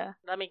 but yeah.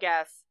 Let me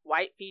guess.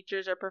 White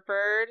features are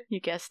preferred? You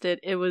guessed it.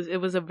 It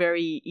was a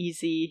very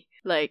easy,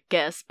 like,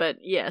 guess, but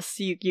yes,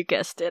 you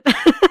guessed it.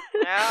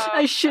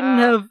 I shouldn't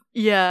have.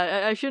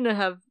 Yeah, I shouldn't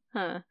have.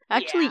 Huh.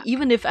 Actually, yeah.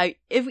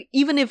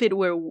 even if it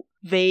were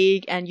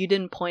vague and you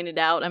didn't point it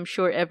out, I'm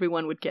sure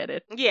everyone would get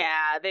it.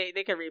 Yeah, they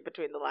can read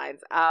between the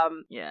lines.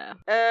 Yeah.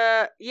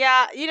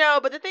 Yeah,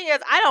 but the thing is,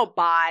 I don't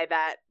buy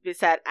that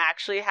Visette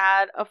actually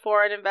had a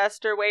foreign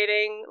investor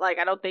waiting. Like,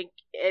 I don't think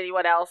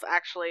anyone else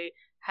actually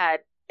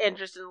had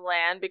interest in the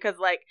land, because,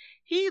 like,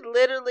 he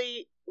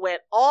literally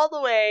went all the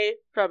way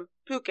from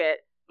Phuket,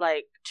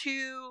 like,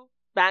 to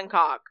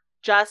Bangkok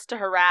just to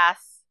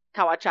harass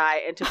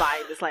Tawachai into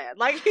buying this land.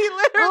 Like, he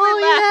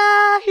literally left.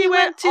 Yeah, he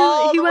went to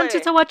way.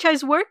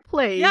 Tawachai's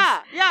workplace.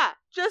 Yeah,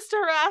 just to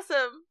harass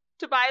him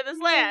to buy this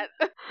land.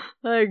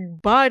 Like,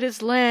 buy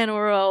this land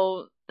or I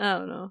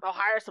don't know. I'll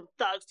hire some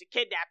thugs to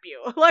kidnap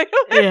you. Like,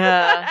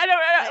 yeah.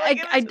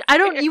 I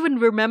don't even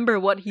remember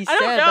what he said,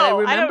 but I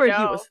remember he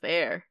was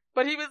there.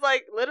 But he was,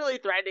 like, literally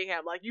threatening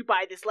him, like, you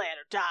buy this land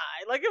or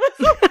die. Like, it was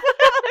like,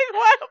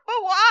 what?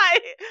 But why?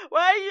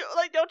 Why are you,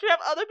 like, don't you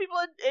have other people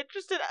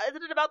interested?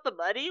 Isn't it about the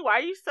money? Why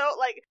are you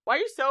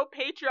so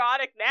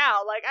patriotic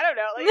now? Like, I don't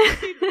know. Like, it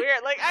seems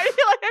weird. Like, I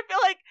feel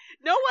like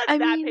no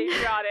one's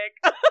patriotic.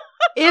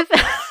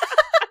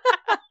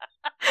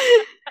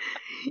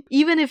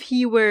 Even if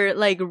he were,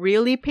 like,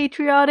 really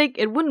patriotic,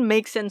 it wouldn't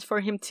make sense for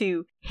him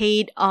to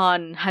hate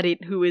on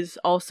Harit, who is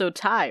also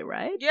Thai,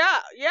 right? Yeah.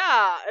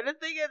 And the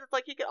thing is, it's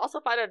like he could also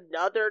find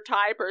another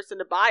Thai person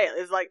to buy it.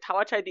 Is, like,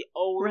 Tawachai the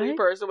only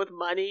person with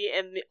money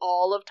in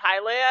all of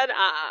Thailand?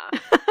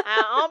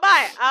 I'll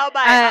buy it.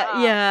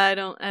 Yeah,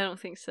 I don't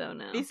think so,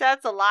 no.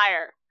 Visette's a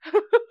liar.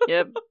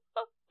 Yep.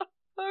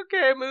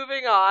 Okay,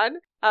 moving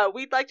on.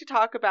 We'd like to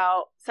talk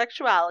about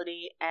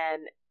sexuality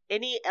and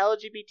any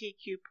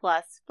LGBTQ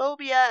plus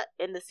phobia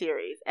in the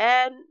series,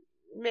 and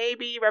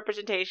maybe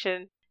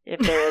representation if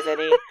there is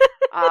any.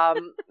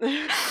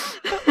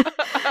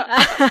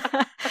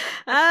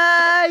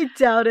 I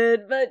doubt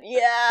it, but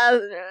yeah,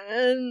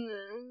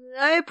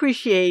 I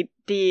appreciate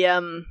the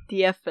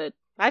effort.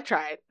 I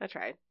tried.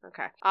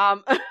 Okay.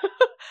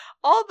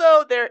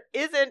 Although there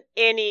isn't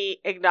any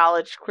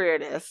acknowledged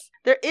queerness,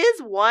 there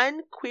is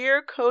one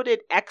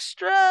queer-coded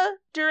extra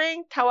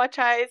during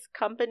Tawachai's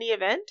company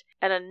event,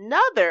 and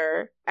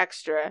another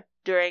extra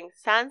during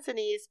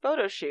Sansani's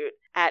photo shoot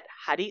at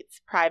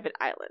Harit's private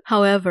island.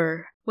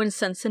 However, when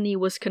Sansani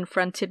was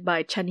confronted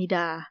by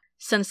Chanida,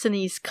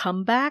 Sansani's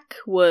comeback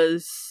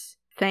was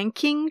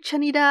thanking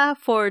Chanida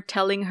for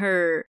telling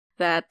her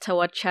that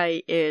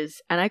Tawachai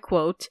is, and I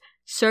quote,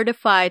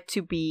 certified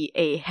to be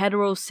a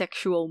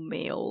heterosexual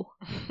male.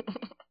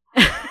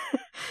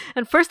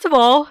 And first of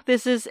all,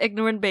 this is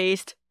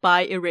ignorant-based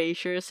by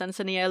erasure.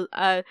 Sansani,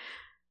 I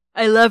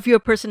love your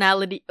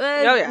personality.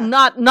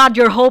 Not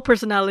your whole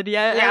personality.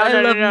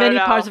 I love many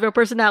parts of your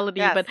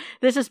personality, but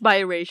this is by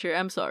erasure.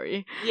 I'm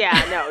sorry.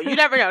 Yeah, no, you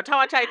never know.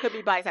 Tawachai could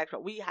be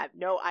bisexual. We have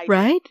no idea.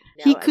 Right?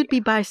 He could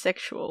be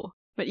bisexual.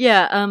 But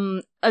yeah,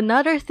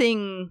 another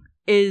thing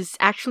is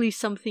actually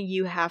something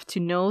you have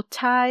to know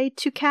Thai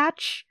to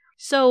catch.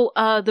 So,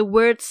 the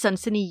word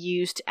Sansani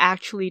used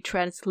actually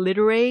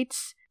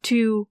transliterates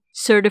to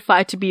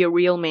certified to be a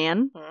real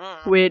man,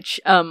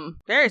 which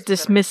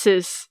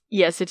dismisses.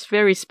 Yes, it's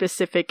very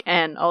specific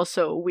and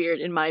also weird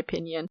in my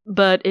opinion.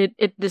 But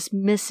it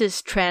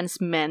dismisses trans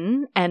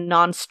men and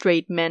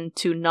non-straight men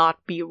to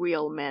not be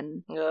real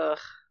men. Ugh,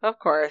 of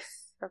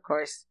course.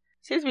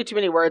 Seems to be too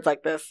many words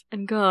like this.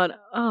 And God,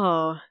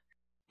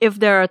 if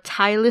there are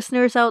Thai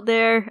listeners out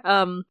there,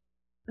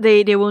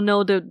 they will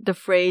know the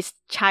phrase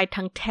chai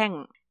tang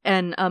tang.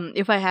 And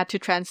if I had to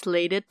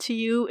translate it to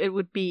you, it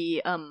would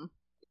be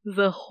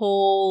the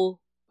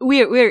whole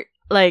we're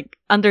like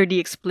under the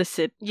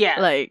explicit. Yeah.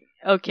 Like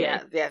okay.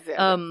 Yes.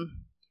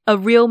 A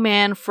real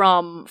man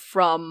from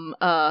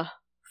oh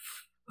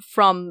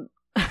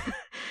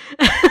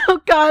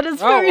God,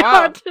 it's very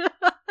hard.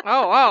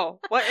 Oh,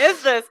 what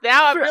is this?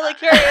 Now I'm really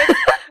curious.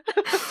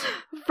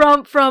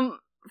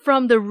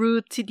 From the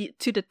root to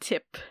the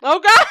tip. Oh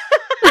God.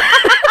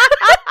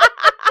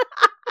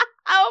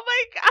 Oh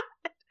my God.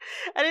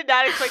 I did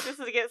not expect this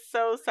to get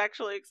so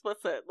sexually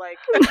explicit. Like,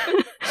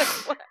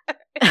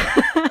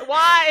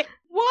 why?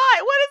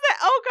 What is it?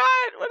 Oh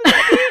God! What does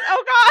that mean?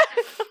 Oh God!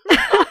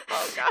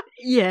 Oh God!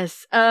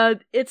 Yes.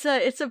 It's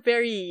a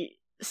very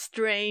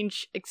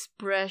strange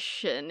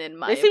expression in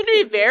my. They seem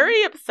to be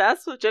very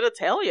obsessed with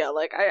genitalia.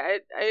 Like, I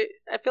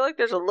feel like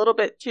there's a little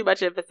bit too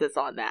much emphasis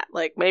on that.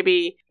 Like,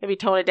 maybe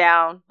tone it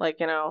down. Like,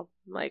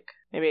 like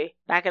maybe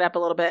back it up a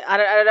little bit. I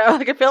don't know.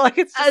 Like, I feel like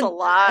it's just a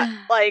lot.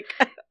 Like.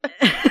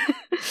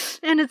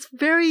 And it's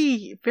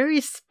very, very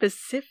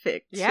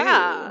specific, too.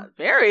 Yeah,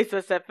 very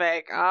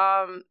specific. Okay.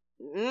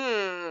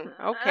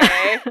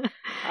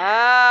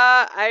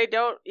 I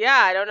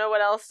don't know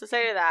what else to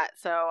say to that.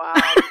 So,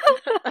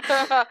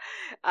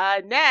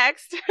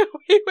 next,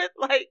 we would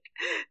like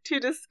to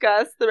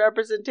discuss the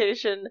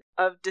representation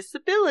of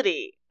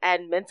disability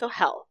and mental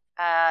health.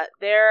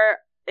 There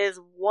is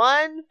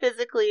one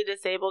physically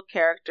disabled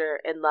character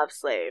in Love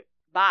Slave,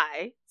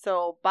 Bai.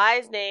 So,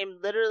 Bai's name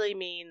literally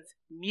means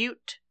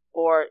mute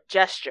or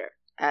gesture,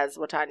 as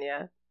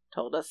Watanya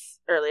told us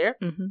earlier.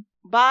 Mm-hmm.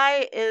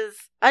 Bai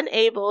is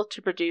unable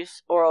to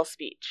produce oral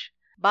speech,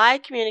 Bai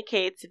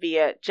communicates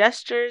via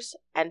gestures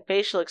and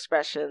facial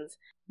expressions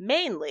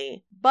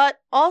mainly, but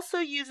also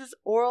uses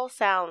oral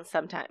sounds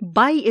sometimes.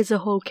 Bai is a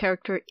whole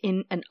character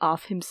in and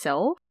of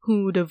himself,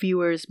 who the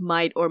viewers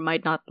might or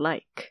might not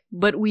like.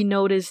 But we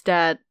notice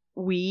that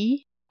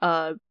we,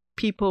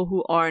 people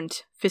who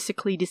aren't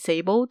physically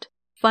disabled,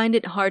 find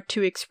it hard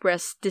to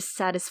express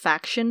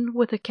dissatisfaction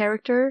with a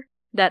character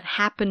that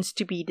happens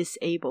to be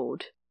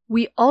disabled.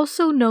 We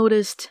also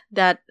noticed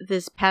that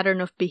this pattern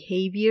of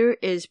behavior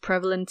is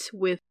prevalent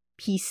with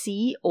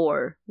PC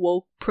or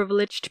woke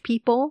privileged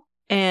people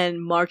and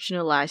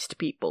marginalized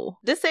people.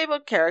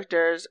 Disabled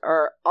characters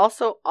are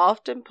also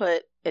often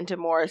put into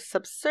more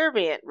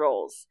subservient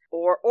roles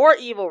or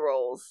evil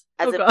roles,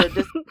 as if they're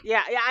just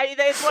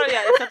it's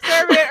subservient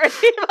or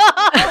evil.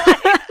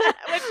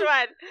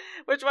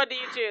 Which one do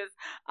you choose?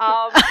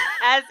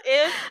 As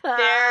if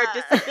their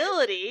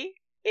disability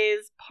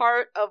is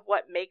part of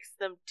what makes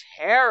them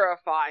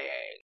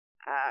terrifying.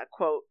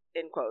 Quote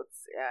in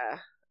quotes.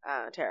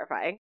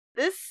 Terrifying.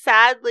 This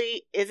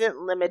sadly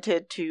isn't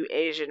limited to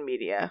Asian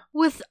media.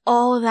 With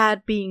all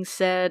that being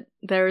said,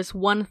 there's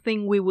one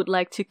thing we would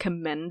like to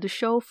commend the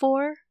show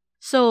for.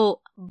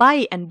 So,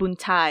 Bai and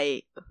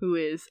Buntai, who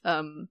is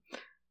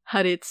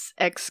Harit's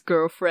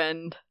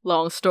ex-girlfriend,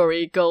 long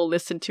story, go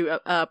listen to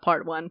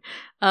part 1.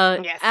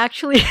 Yes.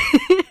 Actually,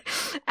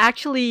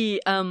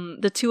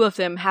 the two of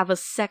them have a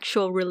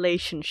sexual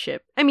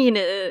relationship. I mean,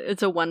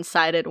 it's a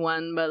one-sided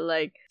one, but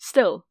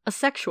still, a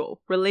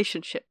sexual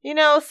relationship. You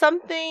know,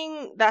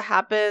 something that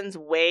happens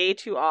way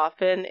too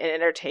often in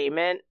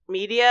entertainment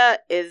media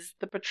is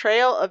the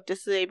portrayal of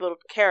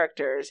disabled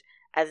characters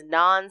as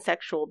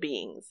non-sexual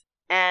beings.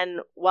 And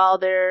while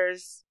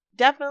there's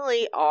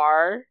definitely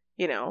are,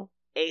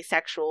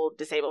 asexual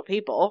disabled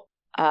people,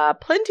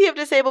 plenty of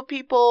disabled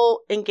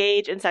people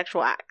engage in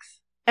sexual acts.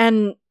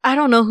 And I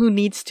don't know who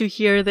needs to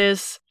hear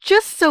this.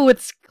 Just so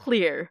it's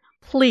clear,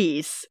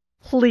 please,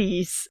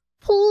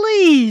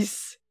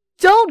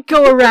 don't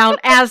go around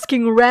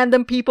asking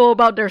random people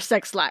about their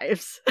sex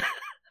lives.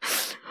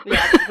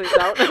 Yeah, please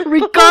don't.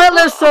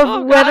 Regardless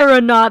of whether or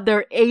not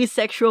they're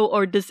asexual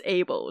or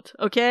disabled,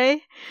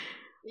 okay?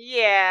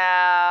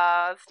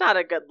 Yeah, it's not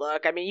a good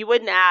look. I mean, you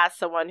wouldn't ask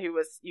someone who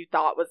you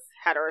thought was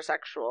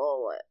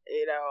heterosexual,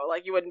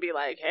 you wouldn't be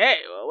like, hey,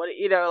 what,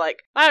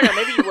 I don't know,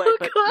 maybe you would,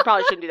 but you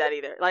probably shouldn't do that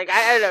either. I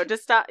don't know,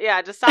 just stop doing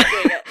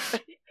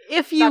it.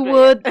 If you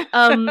would,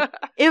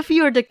 if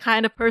you're the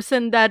kind of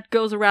person that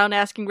goes around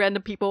asking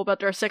random people about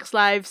their sex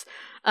lives,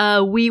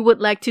 we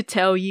would like to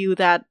tell you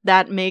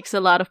that makes a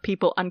lot of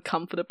people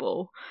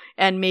uncomfortable,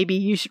 and maybe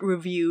you should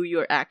review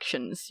your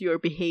actions, your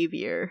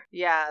behavior.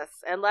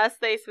 Yes, unless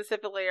they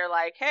specifically are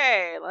like,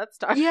 hey, let's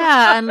talk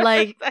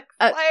about sex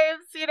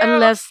lives,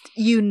 Unless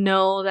you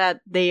know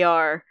that they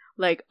are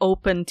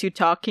open to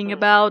talking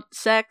about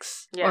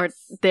sex or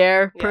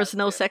their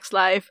personal sex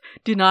life,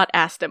 do not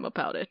ask them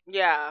about it.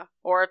 Yeah.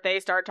 Or if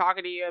they start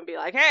talking to you and be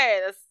like,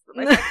 hey,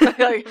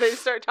 they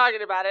start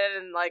talking about it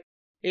and then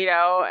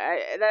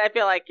I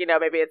feel like,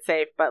 maybe it's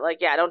safe, but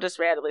don't just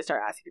randomly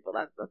start asking people.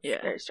 That's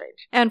very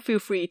strange. And feel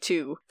free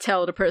to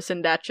tell the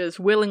person that just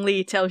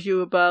willingly tells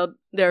you about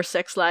their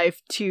sex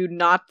life to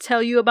not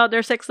tell you about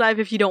their sex life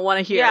if you don't want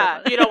to hear it.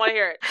 Yeah, you don't want to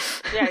hear it.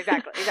 Yeah,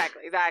 exactly.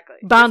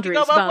 Boundaries.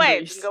 You can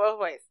go both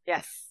ways.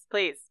 Yes,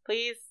 please.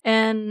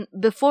 And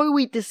before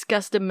we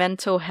discuss the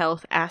mental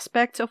health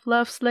aspect of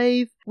Love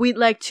Slave, we'd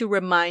like to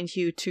remind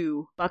you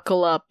to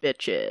buckle up,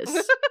 bitches.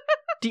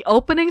 The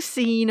opening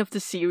scene of the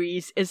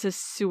series is a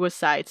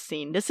suicide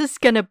scene. This is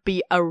gonna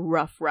be a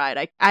rough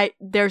ride.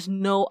 There's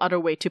no other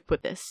way to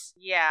put this.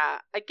 Yeah.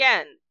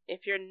 Again,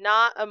 if you're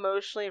not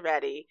emotionally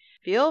ready,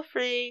 feel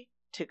free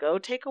to go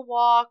take a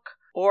walk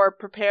or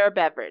prepare a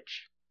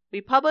beverage.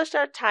 We published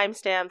our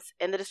timestamps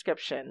in the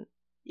description.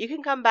 You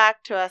can come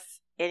back to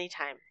us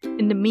anytime.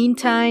 In the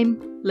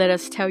meantime, let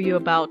us tell you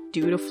about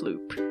Doodle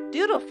Floop.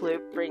 Doodle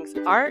Floop brings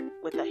art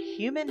with a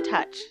human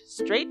touch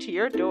straight to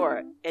your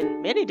door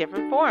in many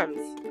different forms.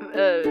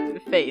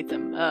 Faith,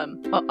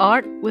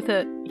 art with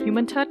a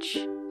human touch?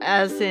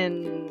 As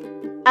in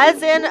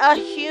a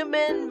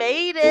human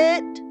made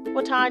it.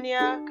 Well,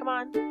 Tanya, come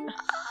on.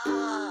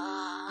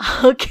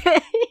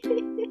 Okay.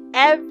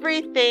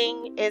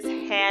 Everything is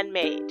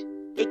handmade.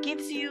 It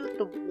gives you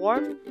the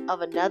warmth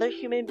of another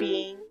human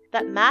being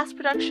that mass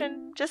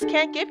production just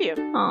can't give you.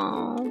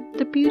 Aww,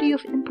 the beauty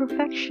of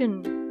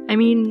imperfection. I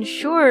mean,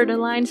 sure, the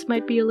lines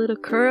might be a little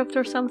curved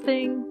or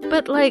something,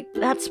 but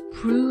that's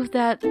proof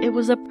that it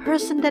was a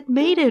person that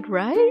made it,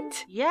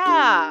 right?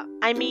 Yeah,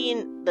 I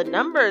mean, the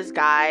numbers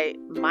guy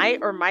might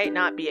or might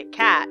not be a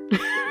cat,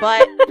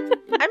 but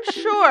I'm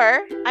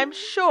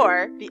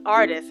sure the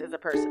artist is a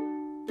person.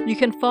 You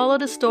can follow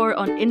the store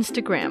on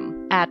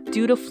Instagram at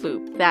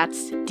DoodleFloop.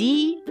 That's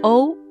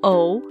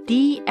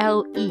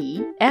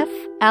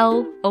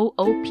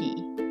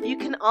DOODLEFLOOP. You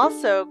can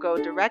also go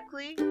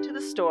directly to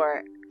the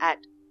store at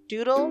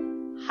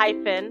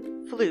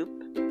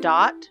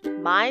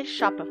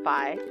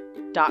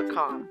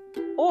doodle-floop.myshopify.com.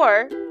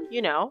 Or,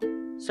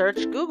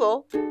 search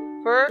Google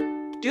for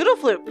Doodle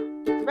Floop.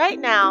 Right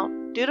now,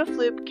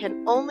 Doodlefloop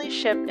can only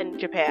ship in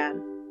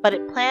Japan, but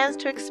it plans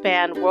to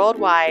expand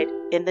worldwide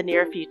in the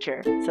near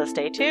future. So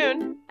stay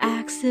tuned.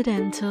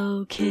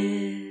 Accidental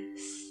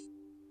kiss.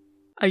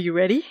 Are you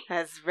ready?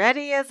 As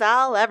ready as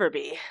I'll ever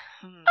be.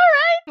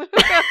 All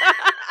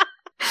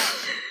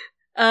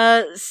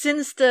right.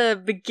 Since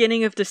the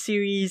beginning of the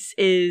series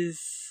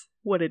is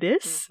what it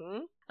is,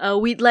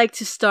 we'd like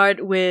to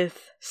start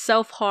with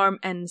self-harm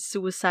and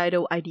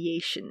suicidal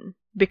ideation.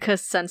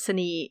 Because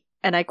Sansani,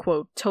 and I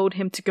quote, told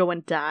him to go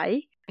and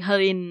die,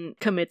 Harin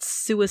commits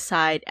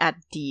suicide at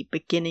the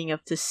beginning of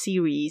the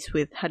series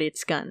with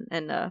Harit's gun.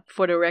 And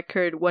for the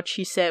record, what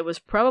she said was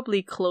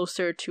probably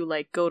closer to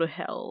like go to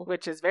hell.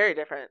 Which is very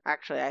different,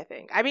 actually, I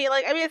think. I mean,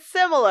 it's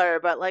similar,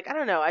 but like, I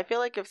don't know. I feel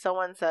like if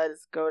someone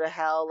says go to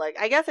hell, like,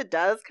 I guess it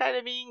does kind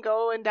of mean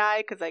go and die,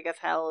 because I guess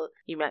hell,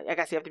 I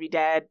guess you have to be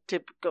dead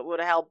to go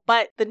to hell,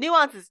 but the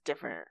nuance is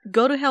different.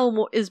 Go to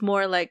hell is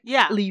more like,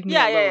 leave me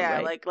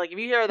alone, right? Like if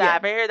you hear that,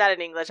 if I hear that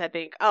in English, I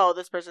think, oh,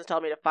 this person's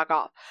telling me to fuck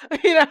off.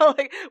 You know,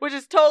 like, which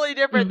is totally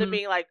different than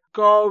being like,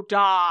 go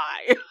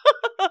die.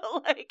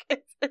 Like,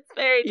 it's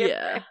very different.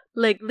 Yeah.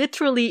 Like,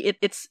 literally,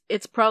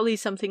 it's probably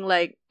something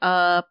like,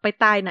 ไป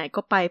ตายไหน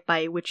ก็ไป,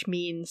 which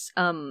means,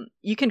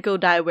 you can go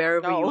die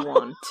wherever you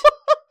want.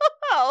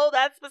 Oh,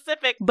 that's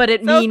specific. But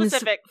it means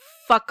specific.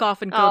 Fuck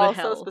off and go to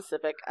hell. Oh, so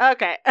specific.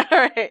 Okay, all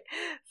right.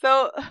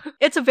 So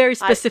it's a very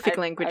specific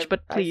language,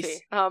 but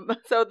please.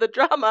 So the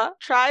drama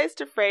tries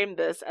to frame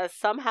this as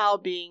somehow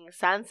being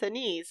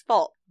Sansani's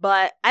fault.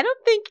 But I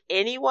don't think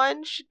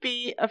anyone should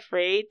be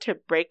afraid to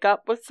break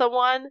up with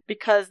someone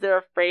because they're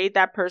afraid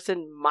that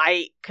person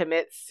might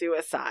commit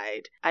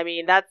suicide. I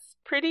mean, that's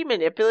pretty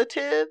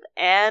manipulative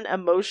and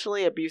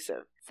emotionally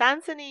abusive.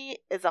 Sansani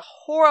is a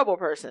horrible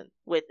person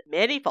with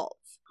many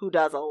faults who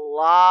does a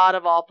lot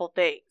of awful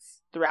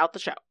things throughout the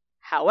show.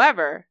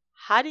 However,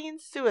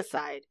 Harin's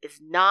suicide is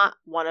not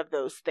one of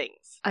those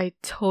things. I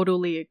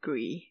totally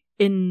agree.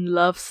 In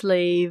Love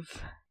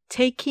Slave,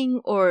 taking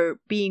or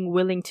being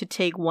willing to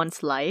take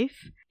one's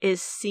life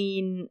is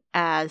seen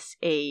as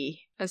a,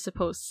 I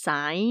suppose,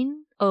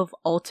 sign of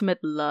ultimate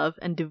love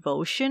and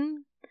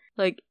devotion.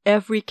 Like,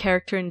 every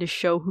character in the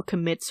show who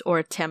commits or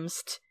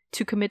attempts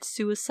to commit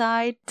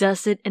suicide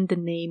does it in the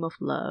name of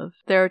love.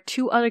 There are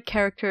two other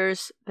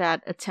characters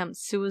that attempt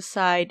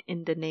suicide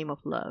in the name of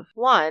love.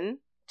 One,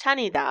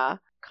 Chanida,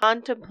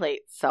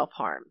 contemplates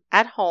self-harm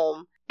at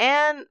home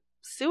and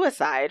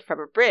suicide from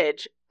a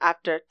bridge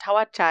after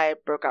Tawachai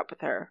broke up with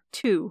her.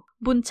 2,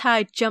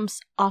 Buntai jumps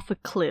off a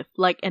cliff,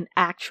 like an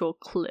actual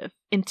cliff,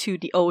 into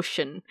the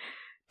ocean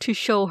to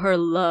show her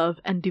love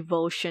and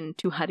devotion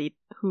to Harit,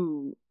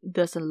 who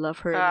doesn't love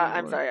her anymore.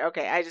 I'm sorry.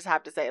 Okay, I just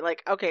have to say,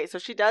 like, okay, so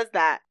she does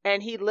that,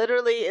 and he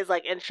literally is,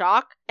 like, in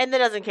shock, and then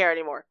doesn't care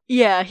anymore.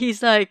 Yeah,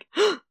 he's like,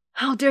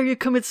 how dare you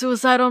commit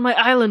suicide on my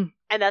island?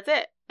 And that's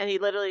it. And he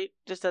literally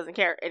just doesn't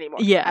care anymore.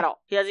 Yeah. At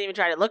all. He doesn't even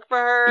try to look for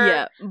her.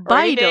 Yeah.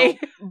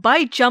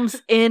 Bai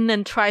jumps in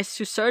and tries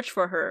to search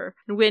for her.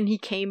 And when he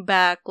came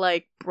back,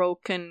 like,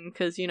 broken,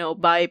 because, you know,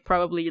 Bai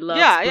probably loves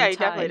Buntai he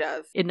definitely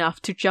does.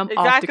 Enough to jump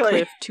off the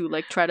cliff to,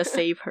 like, try to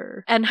save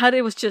her. And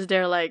Harit was just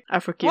there like, I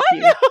forgive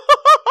you. What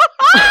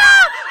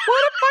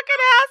a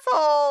fucking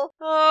asshole.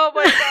 Oh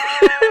my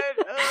god.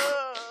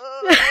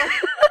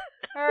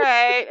 All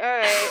right.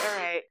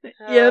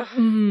 Yep.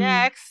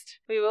 Next,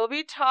 we will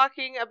be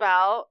talking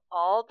about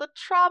all the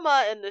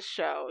trauma in the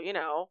show. You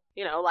know,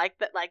 like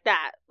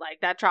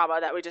that trauma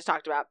that we just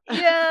talked about.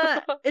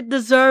 Yeah, it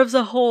deserves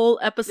a whole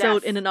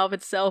episode in and of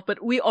itself,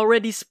 but we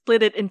already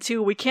split it in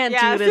two. We can't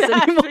do this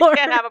anymore. We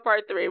can't have a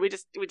part 3. We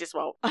just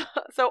won't.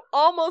 So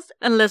almost,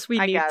 unless we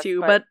need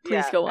to, but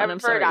please go on. I'm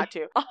sorry. Not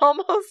to.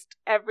 Almost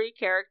every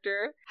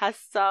character has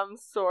some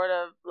sort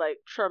of like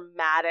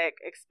traumatic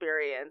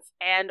experience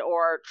and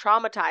or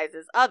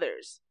traumatizes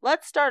others.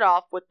 Let's start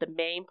off with the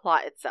main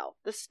plot itself.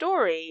 The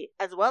story,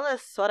 as well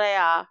as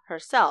Soraya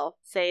herself,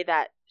 say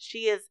that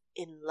she is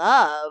in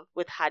love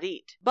with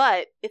Harit,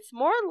 but it's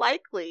more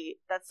likely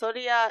that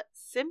Soraya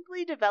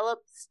simply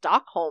developed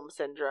Stockholm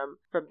Syndrome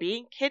from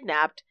being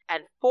kidnapped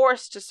and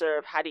forced to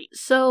serve Harit.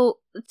 So,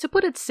 to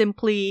put it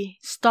simply,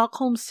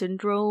 Stockholm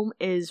Syndrome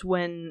is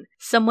when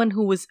someone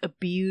who was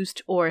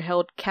abused or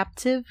held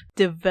captive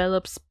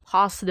develops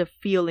positive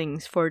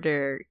feelings for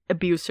their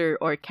abuser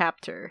or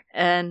captor.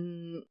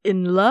 And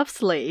in Love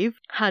Slave,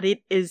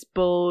 Harit is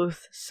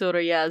both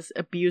Soraya's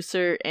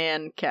abuser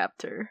and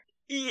captor.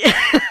 Yeah.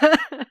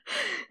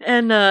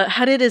 And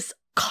Harit is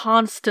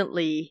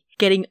constantly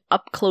getting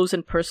up close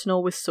and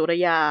personal with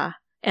Soraya,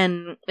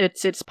 and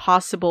it's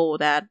possible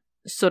that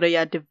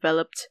Soraya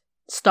developed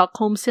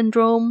Stockholm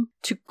Syndrome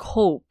to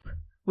cope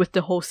with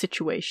the whole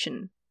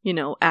situation, you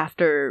know,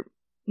 after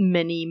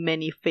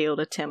many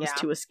failed attempts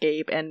to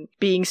escape and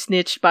being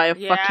snitched by a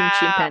fucking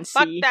chimpanzee.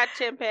 Fuck that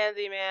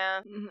chimpanzee,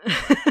 man.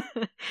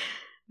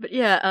 But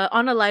yeah,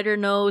 on a lighter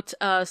note,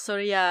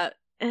 Soraya,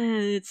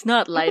 it's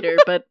not lighter,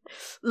 but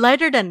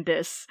lighter than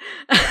this.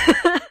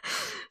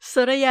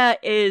 Soraya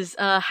is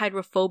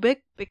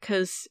hydrophobic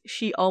because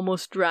she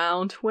almost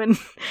drowned when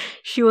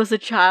she was a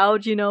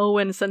child, you know,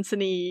 when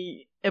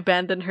Sansani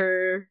abandon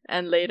her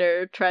and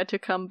later try to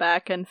come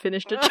back and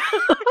finish the job.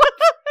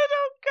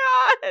 Oh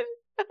God.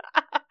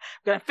 I'm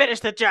gonna finish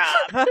the job.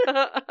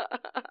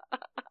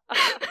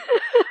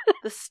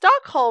 The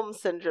Stockholm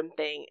Syndrome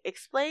thing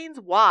explains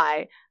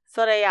why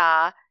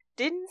Soraya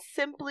didn't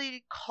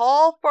simply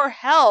call for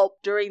help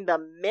during the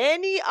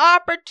many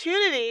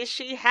opportunities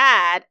she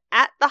had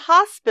at the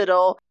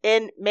hospital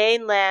in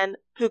mainland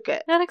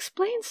Phuket. That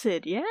explains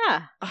it,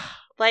 yeah.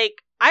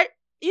 Like, I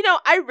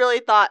really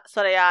thought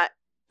Soraya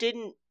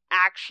didn't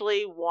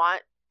actually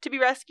want to be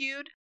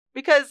rescued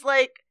because,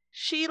 like,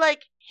 she,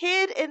 like,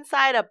 hid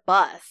inside a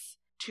bus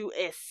to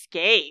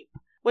escape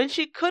when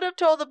she could have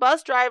told the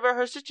bus driver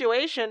her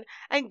situation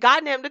and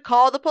gotten him to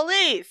call the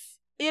police.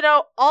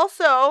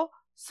 Also,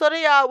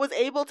 Soraya was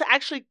able to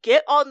actually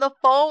get on the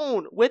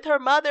phone with her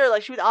mother.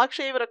 Like, she was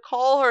actually able to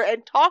call her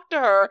and talk to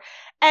her,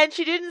 and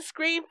she didn't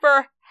scream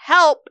for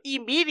help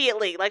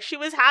immediately. Like, she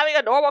was having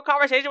a normal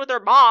conversation with her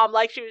mom.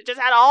 Like, she was just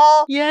had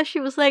all... Yeah, she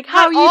was like,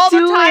 how are you all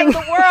doing? the time in the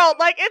world.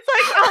 Like, it's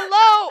like,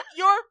 hello,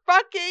 your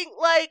fucking,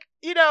 like,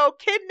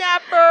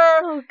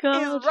 kidnapper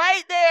is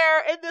right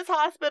there in this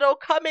hospital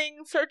coming,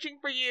 searching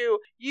for you.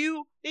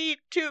 You need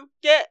to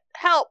get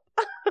help.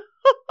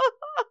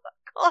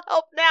 Call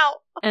help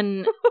now.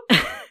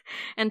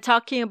 And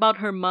talking about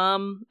her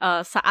mom,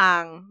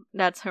 Saang,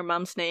 that's her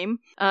mom's name.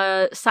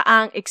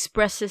 Saang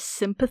expresses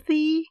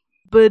sympathy,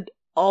 but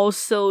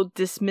also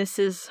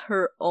dismisses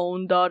her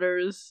own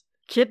daughter's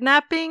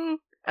kidnapping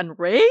and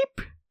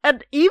rape,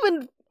 and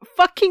even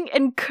fucking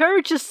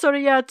encourages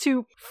Soraya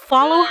to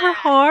follow her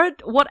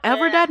heart,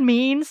 whatever that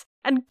means,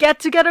 and get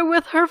together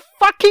with her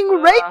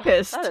fucking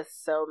rapist. That is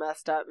so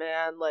messed up,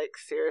 man. Like,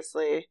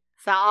 seriously.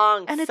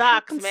 Saang and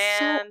sucks, it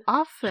man. So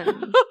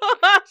often.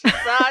 She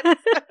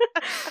sucks.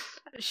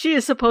 She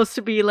is supposed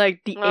to be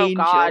like the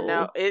angel. Oh God,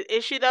 no.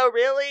 Is she though?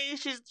 Really?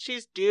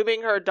 She's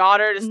dooming her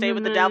daughter to stay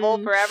with the devil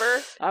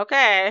forever?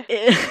 Okay.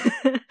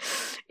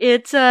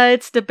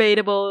 It's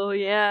debatable.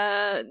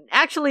 Yeah.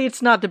 Actually,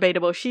 it's not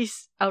debatable.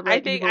 She's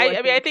outright evil,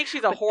 I think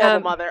she's a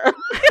horrible mother. I'm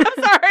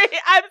sorry,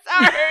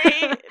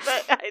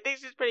 but I think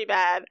she's pretty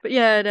bad. But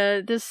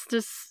yeah,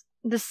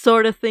 this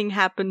sort of thing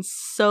happens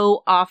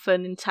so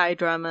often in Thai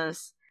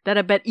dramas that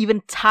I bet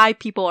even Thai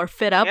people are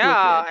fed up with it.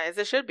 Yeah, as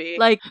it should be.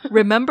 Like,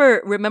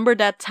 remember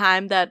that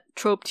time that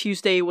Trope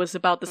Tuesday was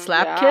about the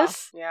slap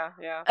kiss? Yeah.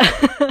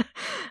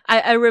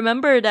 I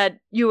remember that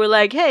you were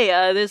like,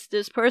 hey,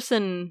 this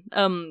person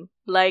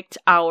liked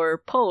our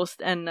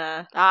post, and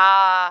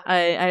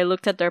I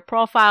looked at their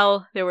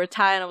profile. They were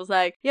Thai, and I was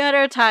like, yeah,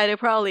 they're Thai. They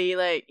probably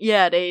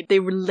they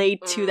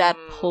relate to that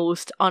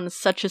post on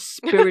such a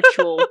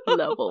spiritual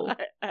level.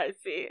 I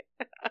see.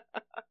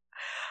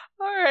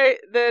 All right,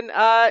 then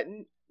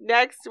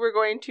next we're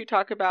going to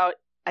talk about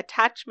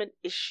attachment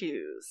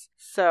issues.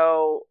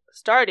 So,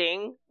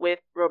 starting with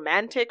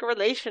romantic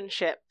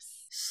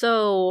relationships.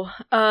 So,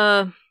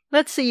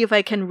 let's see if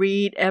I can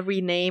read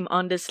every name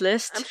on this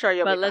list. I'm sure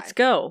you'll be fine. But let's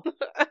go.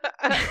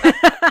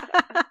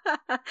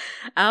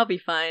 I'll be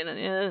fine.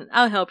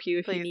 I'll help you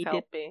if Please you need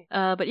help it. Me.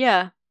 But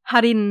yeah,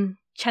 Harin,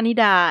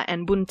 Chanida,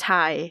 and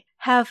Buntai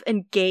have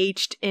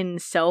engaged in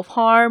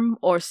self-harm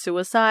or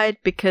suicide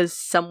because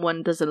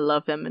someone doesn't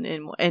love them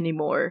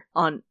anymore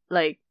on,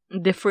 like,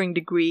 differing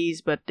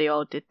degrees, but they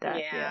all did that.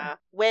 Yeah.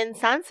 When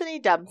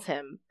Sansani dumps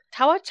him,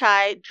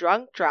 Tawachai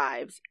drunk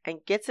drives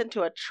and gets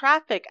into a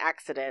traffic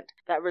accident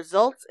that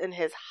results in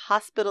his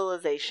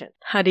hospitalization.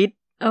 Harit,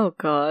 oh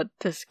god,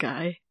 this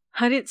guy.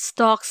 Harit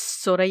stalks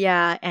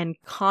Soraya and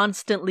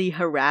constantly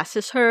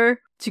harasses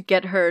her to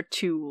get her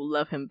to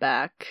love him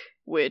back,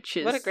 which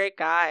is... What a great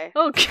guy.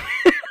 Okay.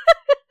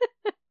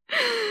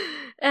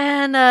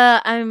 And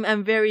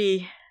I'm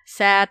very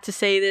sad to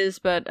say this,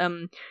 but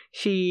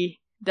she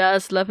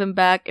does love him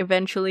back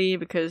eventually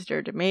because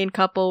they're the main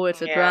couple.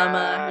 It's a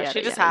drama.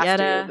 She just has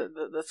to.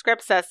 The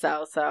script says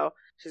so. So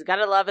she's got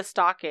to love his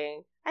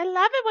stalking. I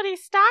love it when he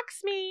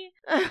stalks me.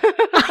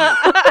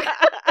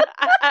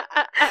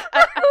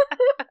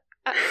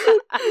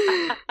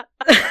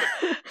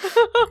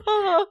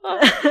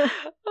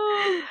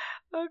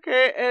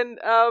 Okay, and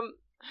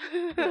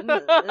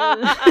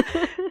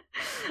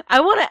I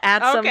want to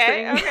add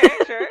something. Okay,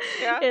 sure.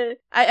 Yeah.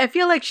 I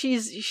feel like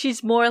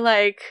she's more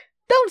like,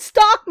 don't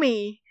stalk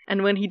me.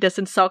 And when he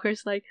doesn't stalk her,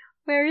 it's like,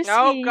 where is he?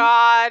 Oh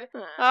God.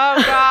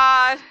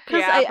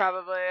 Yeah,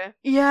 probably.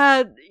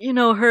 Yeah,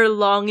 her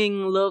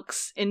longing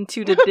looks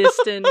into the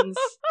distance.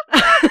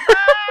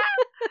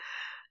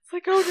 It's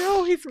like, oh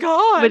no, he's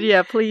gone. But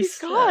yeah, please.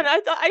 He's gone.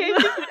 I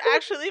didn't think he would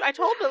actually leave. I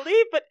told him to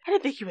leave, but I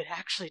didn't think he would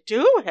actually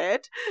do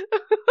it.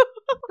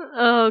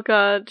 Oh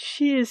God,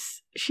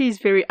 she's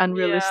very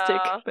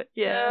unrealistic. Yeah. But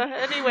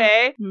yeah.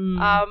 Anyway,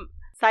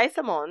 Sai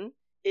Samon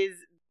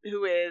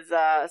who is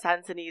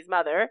Sansani's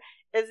mother,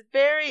 is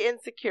very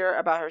insecure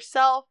about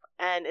herself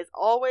and is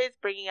always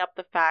bringing up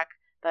the fact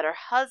that her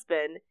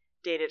husband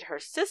dated her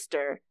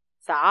sister,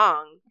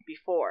 Saang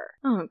before.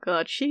 Oh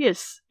god, she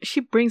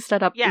brings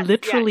that up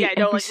literally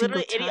every like single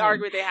literally time. any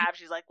argument they have,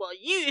 she's like, well,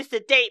 you used to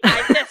date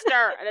my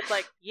sister. And it's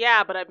like,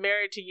 yeah, but I'm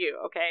married to you,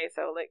 okay?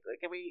 So like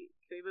can we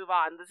move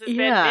on? This has been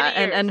many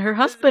years. and her This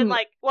has husband, been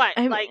like what?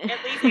 Like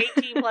at least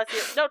 18 plus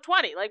years. No,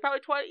 20. Like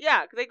probably 20.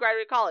 Yeah, because they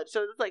graduated college.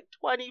 So it's like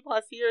 20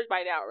 plus years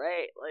by now,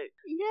 right? Like,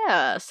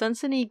 yeah,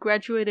 Sansani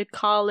graduated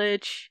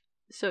college.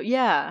 So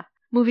yeah.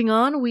 Moving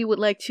on, we would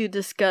like to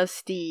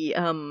discuss the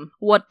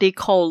what they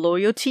call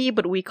loyalty,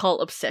 but we call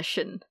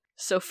obsession.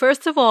 So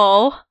first of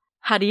all,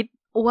 Harit,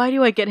 why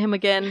do I get him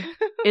again,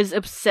 is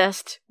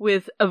obsessed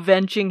with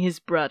avenging his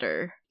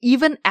brother.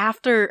 Even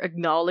after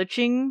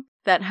acknowledging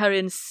that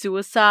Harin's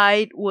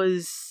suicide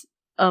was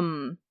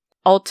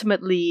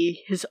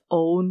ultimately his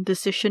own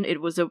decision. It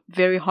was a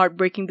very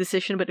heartbreaking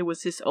decision, but it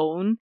was his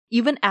own.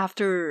 Even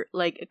after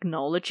like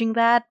acknowledging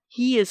that,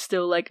 he is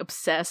still like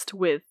obsessed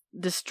with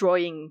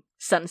destroying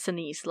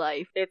Sansani's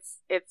life. It's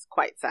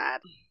quite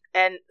sad.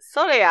 And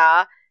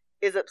Soraya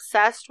is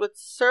obsessed with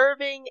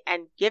serving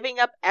and giving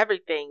up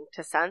everything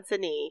to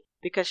Sansani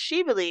because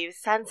she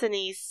believes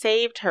Sansani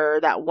saved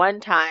her that one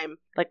time,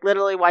 like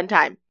literally one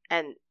time,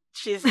 and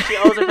she owes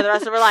her for the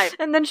rest of her life.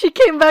 And then she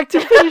came back to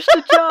finish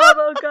the job.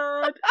 Oh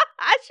god.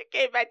 She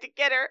came back to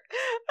get her.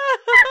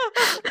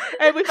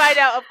 And we find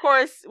out, of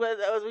course,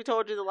 as we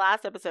told you the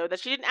last episode, that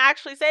she didn't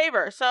actually save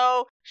her.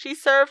 So she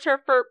served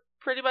her for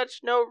pretty much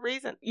no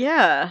reason.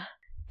 Yeah.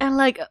 And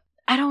like,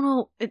 I don't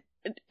know,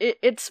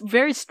 it's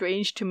very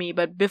strange to me,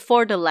 but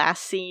before the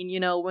last scene,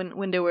 you know,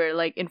 when they were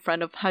like in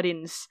front of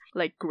Harin's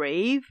like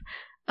grave,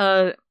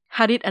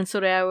 Harit and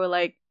Soraya were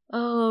like,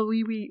 oh,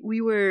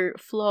 we were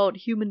flawed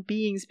human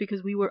beings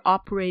because we were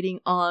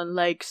operating on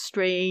like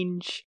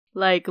strange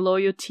like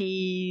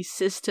loyalty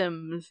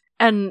systems.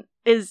 And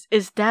is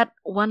that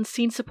one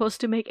scene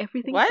supposed to make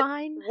everything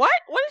fine? What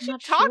is she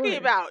talking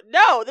about?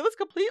 No, that was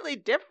completely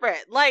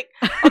different. Like,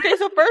 okay,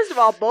 so first of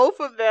all, both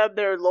of them,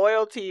 their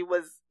loyalty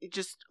was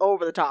just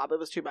over the top. It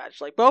was too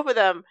much. Like, both of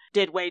them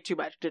did way too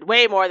much, did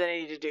way more than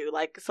they needed to do.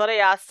 Like,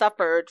 Soraya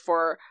suffered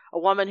for a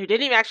woman who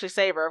didn't even actually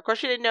save her. Of course,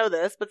 she didn't know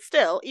this, but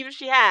still, even if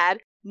she had,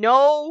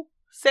 no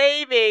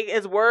saving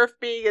is worth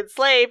being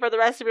enslaved for the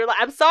rest of your life.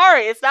 I'm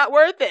sorry, it's not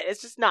worth it.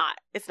 It's just not.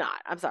 It's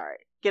not. I'm sorry.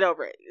 Get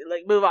over it.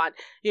 Like, move on.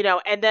 You know,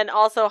 and then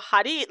also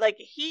Harit, like,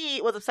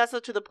 he was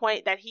obsessive to the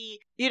point that he,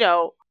 you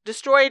know,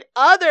 destroyed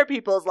other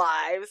people's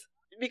lives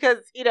because,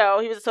 you know,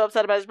 he was so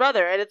upset about his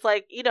brother. And it's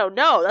like, you know,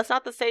 no, that's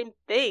not the same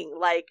thing.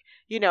 Like,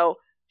 you know,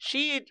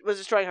 she was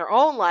destroying her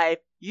own life.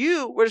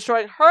 You were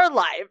destroying her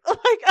life.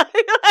 Like,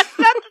 that's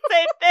not the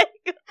same thing.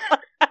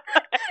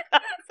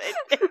 Same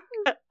thing.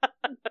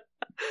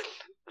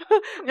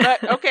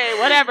 But okay,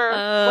 whatever.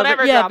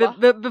 Whatever. Yeah,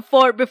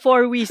 but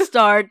before we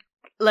start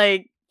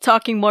like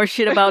talking more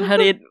shit about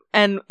Harit,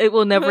 and it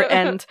will never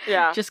end.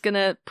 Yeah. Just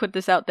gonna put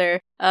this out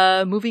there.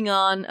 Moving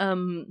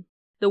on.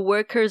 The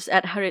workers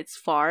at Harit's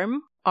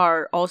farm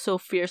are also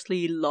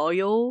fiercely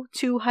loyal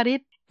to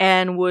Harit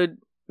and would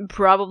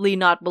probably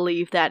not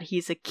believe that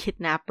he's a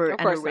kidnapper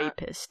and a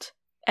rapist.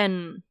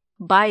 And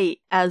Bai,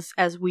 as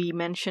we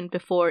mentioned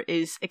before,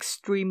 is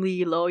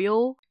extremely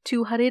loyal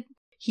to Harit.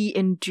 He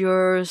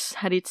endures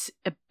Harit's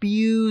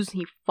abuse.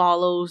 He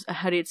follows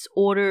Harit's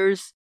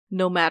orders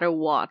no matter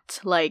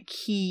what. Like,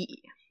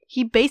 he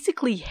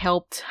basically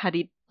helped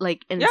Harit,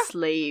 like,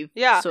 enslave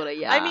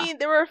Soraya. I mean,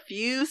 there were a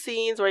few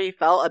scenes where he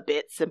felt a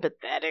bit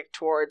sympathetic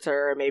towards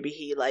her. Maybe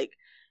he, like,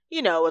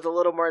 you know, was a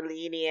little more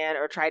lenient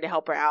or tried to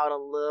help her out a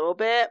little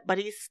bit. But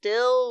he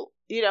still,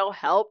 you know,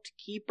 helped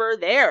keep her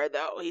there,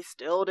 though. He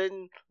still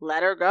didn't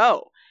let her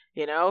go.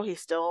 You know, he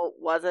still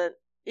wasn't,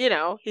 you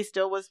know, he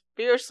still was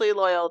fiercely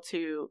loyal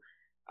to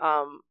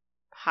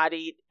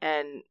Harit,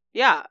 and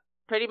yeah,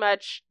 pretty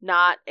much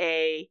not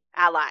a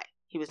ally.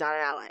 He was not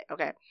an ally.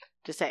 Okay,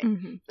 just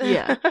saying.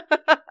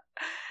 Mm-hmm.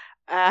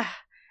 Yeah.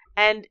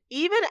 And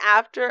even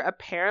after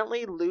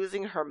apparently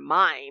losing her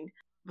mind,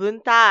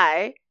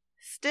 Buntai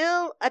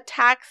still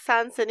attacks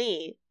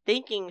Sansani,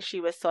 thinking she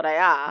was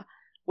Soraya,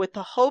 with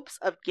the hopes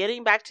of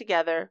getting back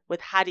together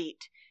with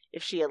Harit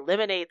if she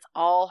eliminates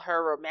all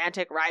her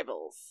romantic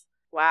rivals.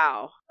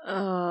 Wow.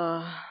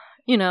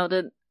 You know,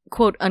 the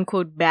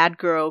quote-unquote bad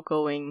girl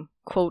going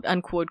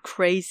quote-unquote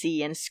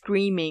crazy and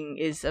screaming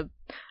is a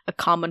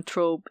common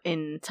trope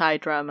in Thai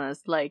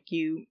dramas. Like,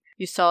 you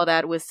saw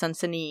that with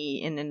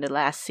Sansani in the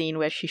last scene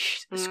where she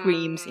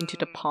screams into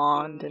the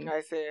pond. And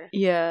I see.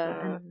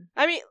 Yeah.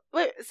 I mean,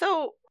 wait,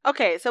 so,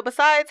 okay, so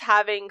besides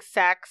having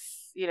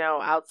sex, you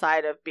know,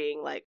 outside of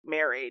being, like,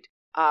 married,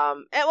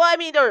 and, well, I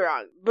mean, don't get me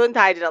wrong,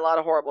 Buntai did a lot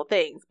of horrible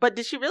things, but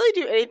did she really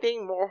do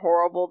anything more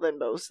horrible than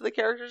most of the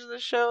characters of the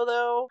show,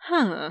 though?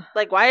 Huh.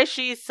 Like, why is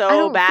she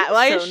so bad?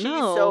 Why is she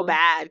so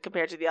bad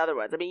compared to the other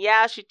ones? I mean,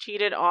 yeah, she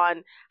cheated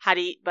on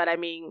Harit, but I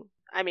mean,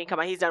 come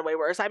on, he's done way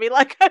worse. Yeah, she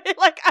cheated on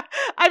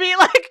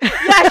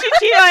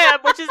him,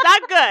 which is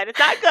not good. It's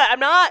not good. I'm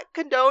not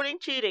condoning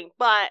cheating,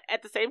 but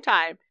at the same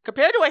time,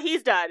 compared to what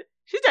he's done,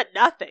 she's done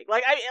nothing.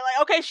 Like, I mean,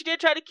 like, okay, she did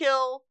try to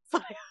kill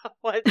Soraya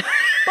once.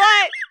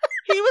 But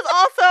he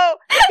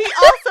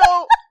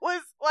also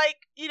was like,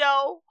 you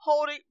know,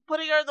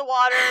 putting her in the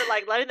water,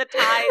 like letting the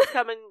tides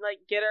come and like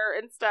get her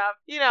and stuff.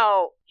 You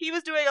know, he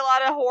was doing a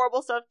lot of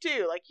horrible stuff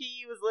too. Like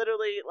he was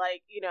literally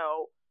like, you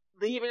know,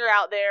 leaving her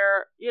out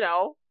there, you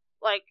know,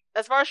 like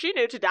as far as she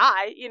knew to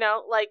die, you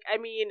know, like, I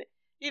mean,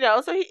 you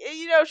know, so he,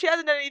 you know, she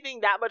hasn't done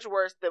anything that much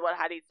worse than what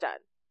Hadid's done.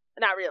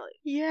 Not really.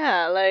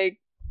 Yeah, like,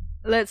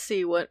 let's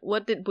see,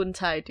 what did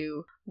Buntai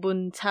do?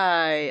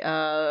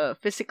 Buntai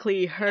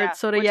physically hurt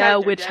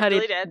Soraya, which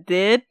Hadid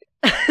did.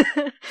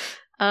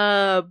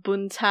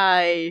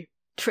 Buntai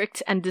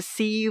tricked and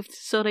deceived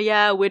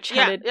Soraya, which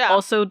Hadid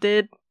also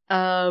did.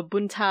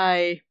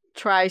 Buntai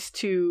tries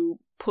to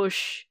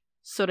push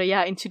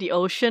Soraya into the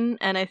ocean,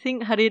 and I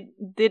think Hadid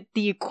did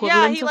the equivalent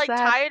of that. Yeah, he like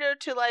tied her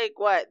to like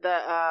what the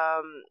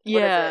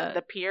what is it?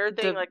 The pier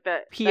thing, like the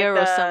pier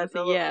like or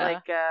something.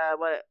 Like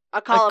what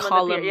a column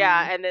on the pier,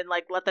 yeah, and then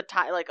like let the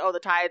tide, like, oh, the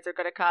tides are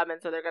gonna come,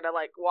 and so they're gonna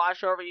like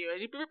wash over you, and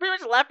he pretty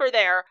much left her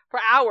there for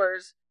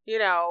hours, you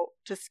know,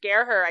 to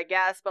scare her, I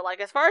guess. But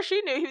like as far as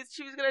she knew,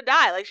 she was gonna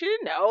die. Like she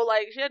didn't know,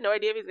 like she had no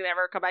idea if he was gonna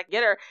ever come back and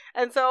get her.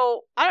 And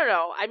so I don't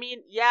know. I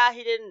mean, yeah,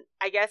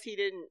 I guess he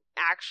didn't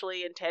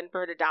actually intend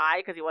for her to die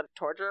because he wanted to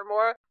torture her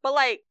more. But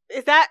like,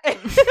 is that but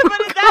is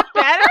that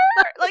better?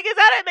 Like, is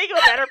that make him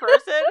a better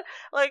person?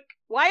 Like,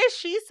 why is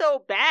she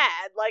so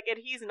bad? Like, and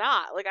he's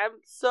not. Like,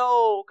 I'm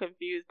so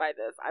confused by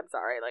this. I'm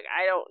sorry. Like,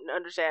 I don't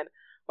understand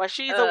why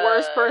she's the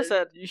worst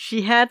person.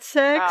 She had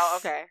sex. Oh,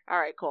 okay. All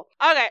right, cool.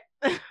 Okay.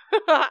 Like,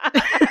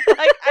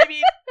 I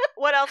mean,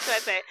 what else can I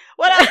say?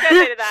 What else can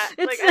I say to that?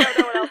 Like, I don't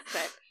know what else to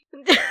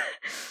say.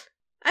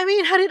 I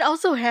mean, Hadid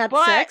also had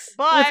sex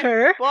with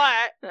her.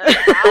 But he's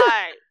a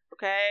guy,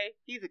 okay?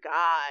 He's a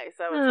guy,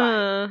 so it's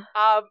fine.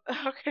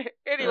 Okay,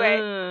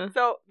 anyway,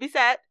 so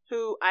Bisette,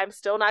 who I'm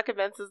still not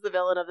convinced is the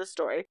villain of this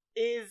story,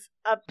 is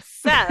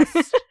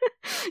obsessed.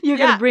 You're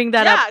gonna bring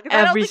that up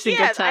every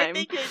single time. I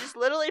think they just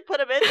literally put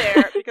him in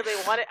there because they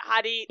wanted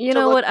Hadid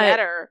to look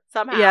better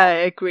somehow. Yeah,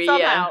 I agree.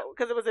 Somehow,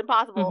 because it was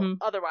impossible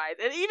otherwise.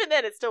 And even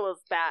then, it still was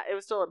bad. It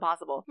was still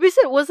impossible.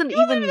 Bisette wasn't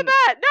even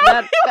bad.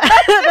 No,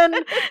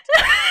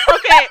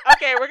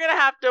 Okay, we're gonna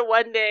have to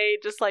one day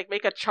just like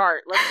make a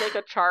chart. Let's make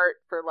a chart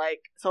for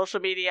like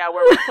social media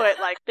where we put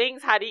like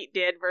things Hadid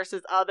did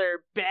versus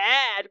other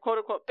bad, quote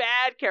unquote,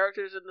 bad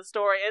characters in the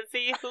story and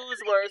see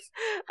who's worse.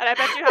 And I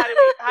bet you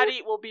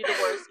Hadid will be the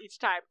worst each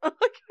time.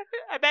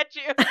 I bet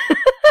you.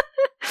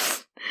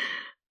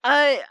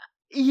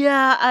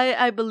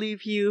 I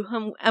believe you.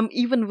 I'm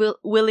even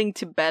willing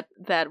to bet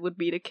that would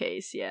be the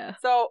case. Yeah.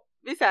 So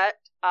Bisette,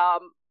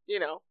 you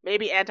know,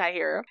 maybe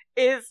anti-hero,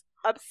 is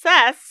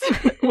obsessed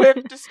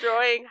with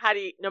destroying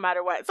Hadid no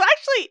matter what. So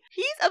actually,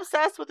 he's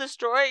obsessed with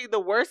destroying the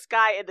worst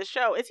guy in the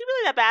show. Is he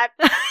really that bad?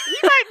 He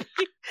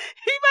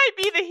might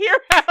be the hero.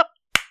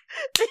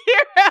 The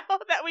hero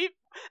that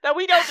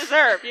we don't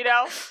deserve, you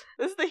know?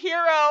 This is the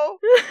hero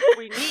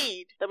we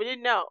need that we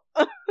didn't know.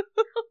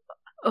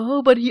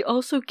 Oh, but he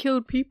also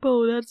killed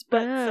people. That's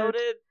bad. But so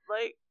did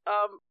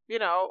you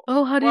know.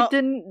 Oh,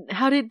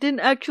 Hadid didn't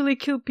actually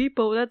kill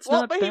people. That's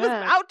not bad. Well, but he was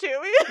about to.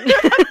 He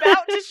was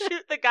about to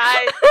shoot the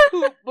guy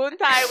who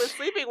Buntai was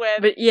sleeping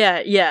with. But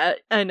yeah,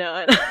 I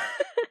know.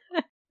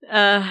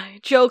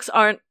 Jokes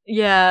aren't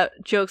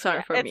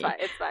for me.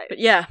 It's fine. But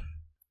yeah.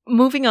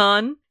 Moving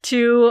on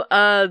to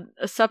a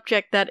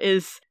subject that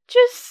is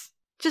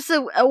just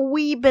a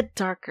wee bit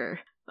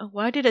darker.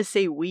 Why did I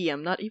say we?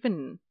 I'm not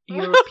even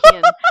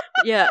European.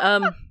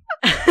 Yeah,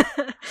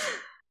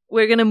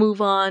 we're gonna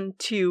move on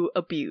to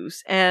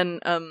abuse.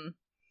 And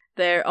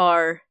there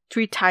are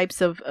 3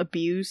 types of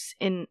abuse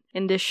in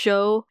this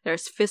show.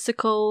 There's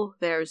physical,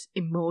 there's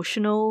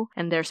emotional,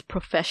 and there's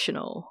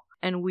professional.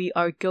 And we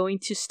are going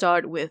to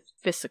start with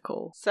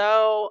physical.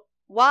 So,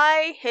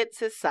 Y hits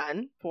his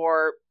son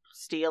for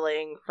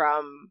stealing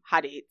from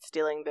Hadid,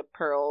 stealing the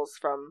pearls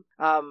from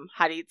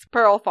Hadid's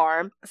pearl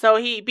farm. So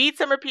he beats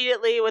him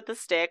repeatedly with a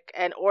stick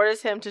and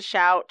orders him to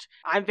shout,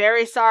 "I'm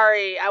very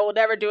sorry, I will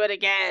never do it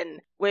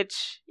again,"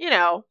 which, you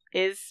know,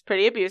 is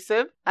pretty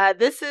abusive.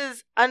 This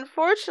is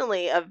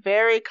unfortunately a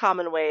very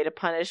common way to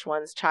punish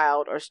one's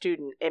child or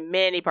student in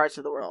many parts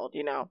of the world.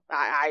 You know,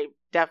 I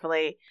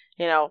definitely,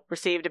 you know,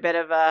 received a bit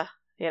of a,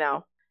 you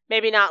know,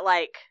 maybe not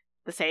like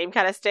the same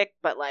kind of stick,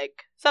 but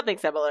like something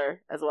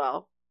similar as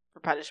well. For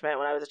punishment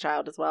when I was a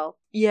child as well.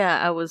 Yeah,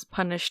 I was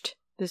punished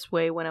this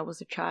way when I was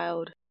a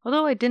child.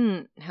 Although I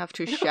didn't have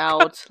to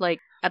shout,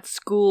 like, at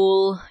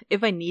school,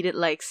 if I needed,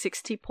 like,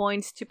 60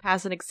 points to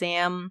pass an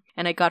exam,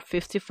 and I got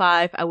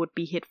 55, I would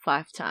be hit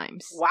 5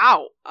 times.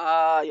 Wow.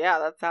 Yeah,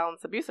 that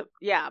sounds abusive.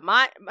 Yeah,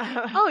 mine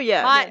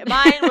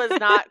was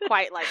not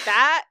quite like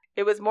that.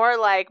 It was more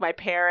like my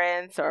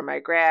parents or my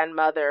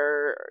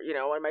grandmother, you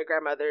know, one of my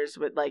grandmothers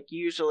would, like,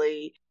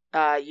 usually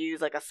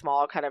use, like, a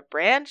small kind of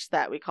branch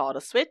that we called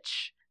a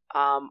switch.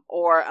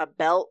 Or a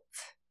belt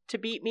to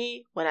beat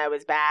me when I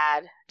was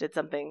bad, did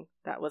something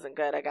that wasn't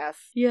good, I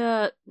guess.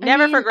 Yeah.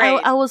 Never for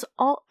grades. I was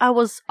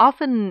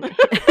often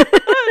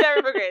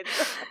never for grades.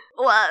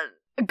 Well,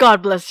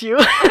 God bless you.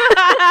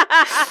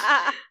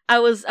 I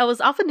was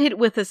often hit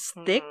with a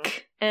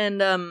stick,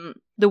 and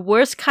the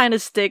worst kind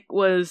of stick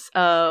was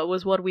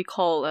what we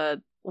call a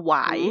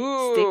Y stick.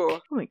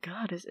 Oh my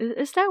god,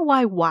 is that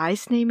why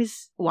Y's name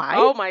is Y?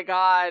 Oh my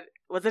god.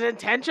 Was it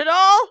intentional?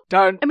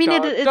 Dun, I mean,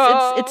 dun,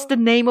 it's the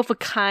name of a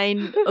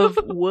kind of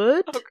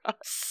wood. Oh god.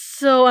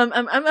 So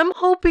I'm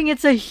hoping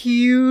it's a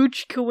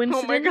huge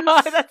coincidence. Oh my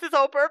god, that's his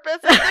whole purpose.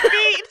 It's the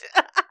beat.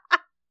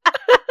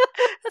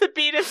 The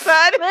beat is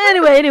fun.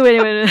 Anyway.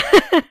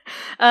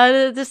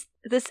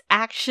 This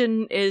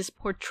action is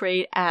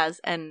portrayed as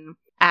an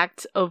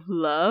act of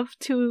love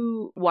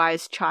to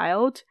Y's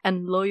child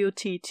and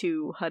loyalty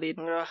to Harit,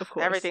 of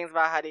course. Everything's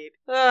about Harit.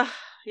 Ugh,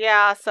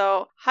 yeah,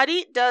 so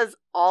Harit does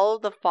all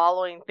of the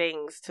following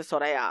things to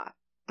Soraya.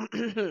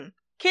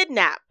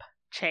 Kidnap,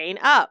 chain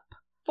up,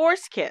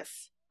 force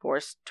kiss,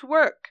 force to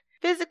work,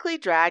 physically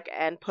drag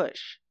and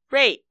push,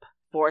 rape,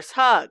 force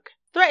hug,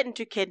 threaten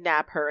to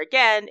kidnap her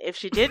again if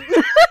she didn't...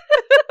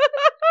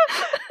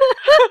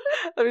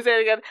 Let me say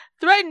it again.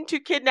 Threatened to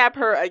kidnap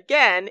her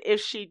again if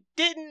she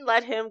didn't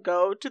let him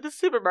go to the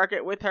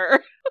supermarket with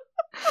her.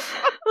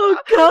 Oh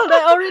god,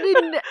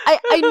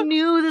 I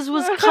knew this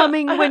was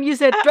coming when you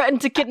said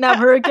threatened to kidnap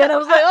her again. I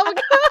was like, oh my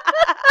god.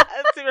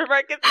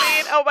 Supermarket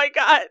scene. Oh my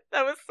god.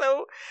 That was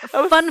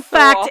Fun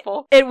fact,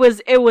 awful. it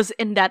was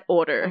in that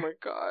order. Oh my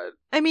god.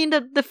 I mean,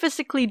 the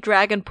physically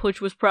drag and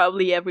push was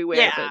probably everywhere.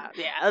 Yeah,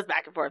 it was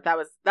back and forth. That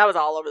was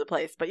all over the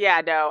place. But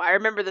yeah, no, I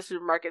remember the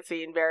supermarket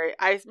scene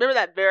I remember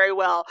that very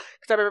well,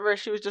 because I remember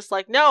she was just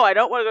like, no, I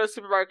don't want to go to the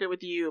supermarket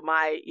with you,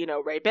 my,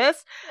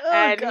 rapist. Oh,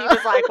 and God. he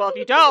was like, well, if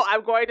you don't,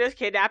 I'm going to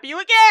kidnap you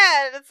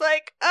again. It's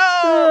like,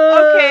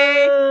 oh,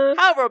 okay.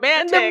 How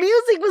romantic. And the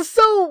music was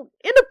so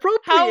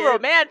inappropriate. How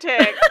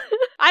romantic.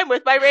 I'm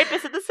with my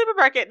rapist in the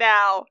supermarket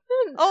now.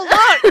 Oh,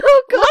 look.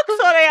 Oh, God. Look,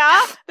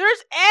 Soraya.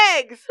 There's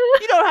eggs.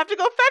 You don't have to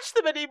go fetch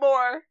them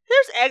anymore.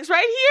 There's eggs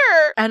right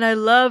here. And I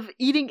love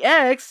eating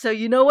eggs, so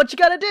you know what you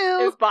gotta do.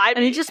 Is buy And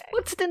me he just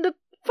puts it in the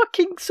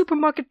fucking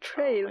supermarket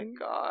tray. Oh my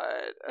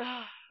god.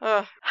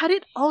 Ugh.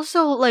 Harit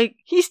also,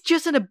 he's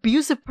just an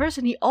abusive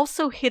person. He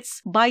also hits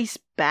Bai's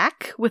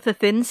back with a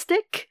thin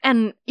stick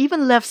and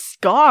even left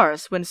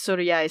scars when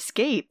Soraya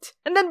escaped.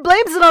 And then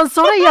blames it on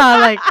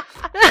Soraya,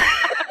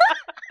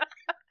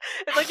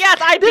 It's like, yes,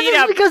 I beat this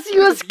him. is because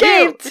you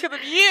escaped. Because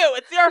of you.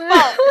 It's your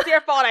fault. It's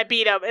your fault I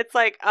beat him. It's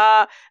like,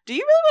 do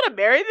you really want to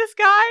marry this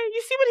guy?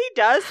 You see what he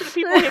does to the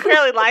people he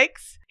apparently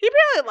likes? He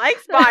apparently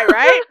likes Bai,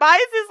 right? Bai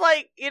is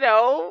his,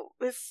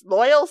 his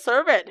loyal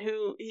servant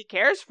who he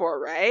cares for,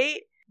 right?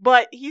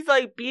 But he's,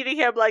 beating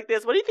him like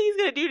this. What do you think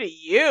he's going to do to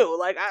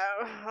you?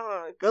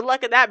 Good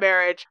luck in that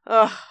marriage.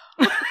 Ugh.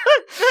 Good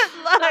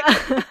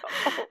luck.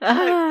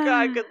 Oh, my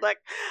God. Good luck.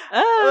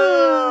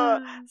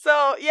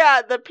 So,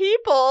 yeah, the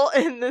people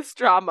in this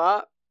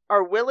drama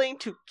are willing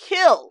to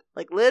kill,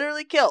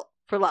 literally kill,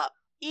 for love.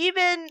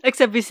 Even...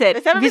 Except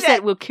Visette.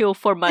 Visette will kill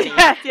for money.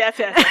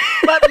 Yes.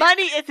 But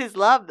money is his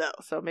love, though.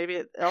 So maybe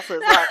it also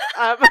is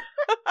love.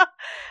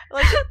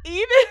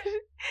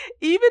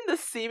 Even the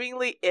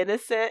seemingly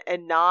innocent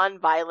and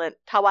non-violent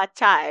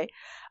Tawachai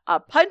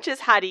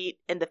punches Harit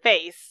in the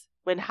face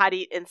when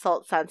Harit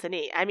insults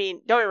Sansani. I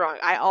mean, don't get me wrong.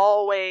 I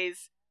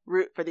always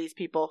root for these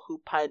people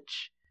who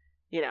punch,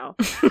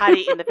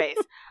 Harit in the face.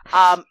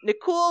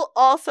 Nikul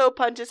also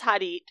punches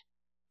Harit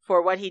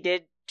for what he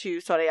did to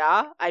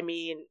Soraya. I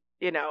mean,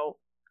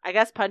 I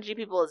guess punching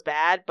people is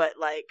bad, but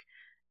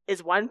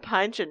is one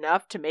punch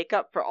enough to make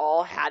up for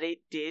all Harit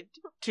did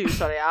to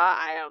Soraya?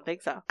 I don't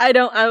think so. I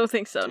don't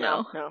think so.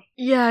 No.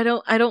 Yeah,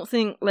 I don't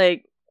think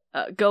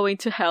going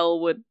to hell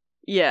would.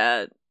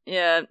 Yeah.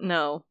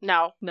 No.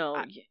 No. No.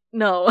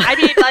 I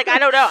mean, I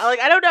don't know.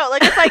 I don't know.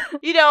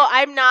 It's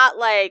I'm not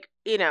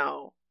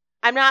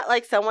I'm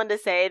not someone to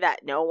say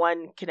that no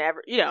one can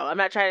ever, I'm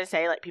not trying to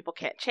say people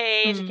can't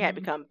change, and can't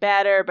become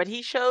better, but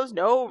he shows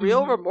no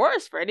real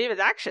remorse for any of his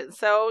actions.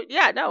 So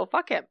yeah, no,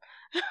 fuck him.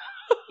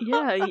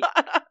 Yeah,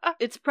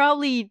 it's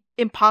probably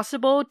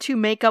impossible to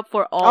make up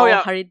for all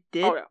Harit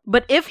did. Oh, yeah.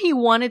 But if he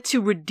wanted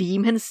to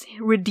redeem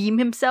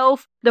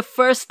himself, the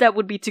first step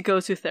would be to go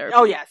to therapy.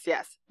 Oh yes.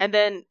 And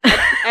then,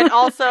 and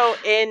also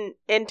in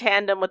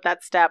tandem with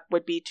that step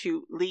would be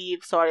to leave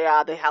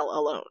Soraya the hell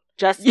alone.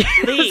 Just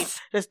leave.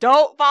 Just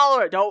don't follow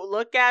her. Don't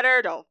look at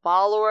her. Don't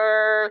follow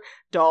her.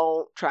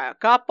 Don't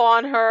track up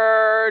on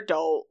her.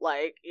 Don't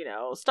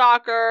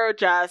stalk her.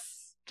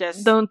 Just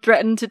don't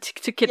threaten to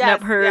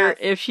kidnap her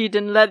if she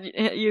didn't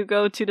let you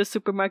go to the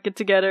supermarket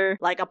together.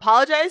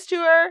 Apologize to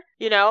her,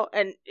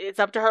 and it's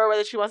up to her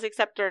whether she wants to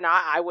accept it or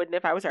not. I wouldn't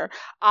if I was her.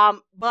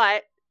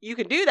 But you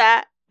can do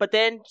that, but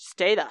then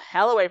stay the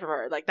hell away from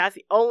her. That's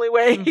the only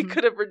way he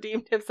could have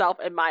redeemed himself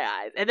in my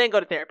eyes. And then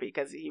go to therapy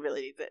because he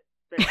really needs it.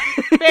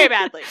 Very, very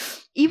badly.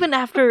 Even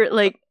after,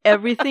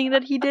 everything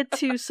that he did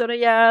to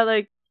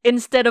Soraya,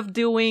 instead of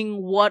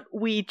doing what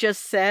we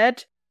just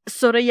said,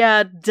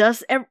 Soraya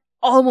does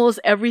almost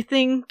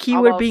everything,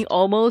 keyword being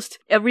almost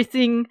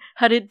everything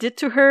Harit did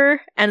to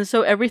her, and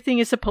so everything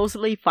is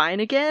supposedly fine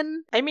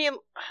again. I mean,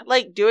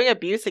 like, doing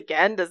abuse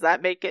again, does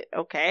that make it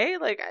okay?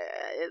 Like,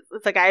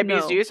 it's like I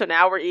abused you, so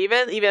now we're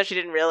even though she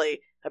didn't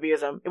really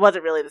abuse him. It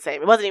wasn't really the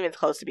same. It wasn't even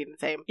close to being the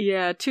same.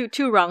 Yeah, two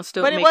wrongs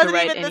don't but make a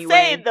right anyway. But it wasn't even the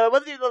same, though. It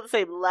wasn't even on the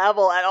same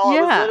level at all. Yeah.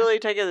 It was literally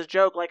taken as a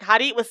joke. Like,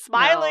 Harit was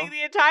smiling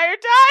the entire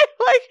time.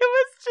 Like, it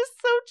was just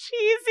so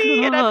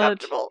cheesy and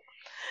uncomfortable.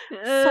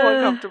 So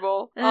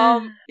uncomfortable.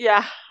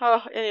 Yeah.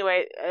 Oh,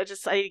 anyway, I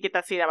need to get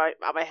that scene out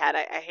of my head.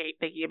 I hate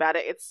thinking about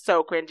it. It's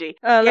so cringy.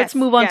 Let's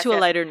move on to a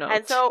lighter note.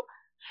 And so,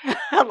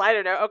 a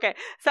lighter note. Okay.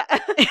 So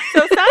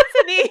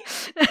Sansani.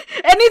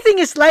 Anything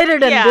is lighter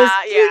than this.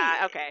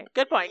 Yeah. Okay.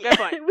 Good point.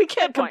 We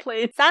can't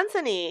complain.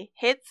 Sansani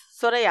hits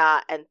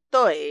Soraya and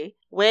Toi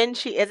when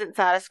she isn't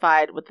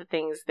satisfied with the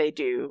things they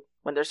do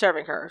when they're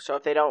serving her. So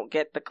if they don't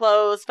get the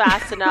clothes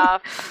fast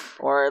enough,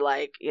 or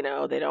like, they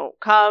don't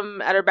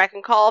come at her beck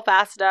and call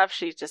fast enough,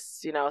 she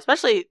just,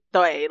 especially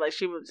Toi, like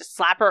she would just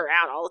slap her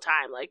around all the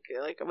time. Like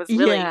it was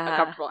really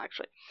uncomfortable,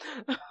 actually.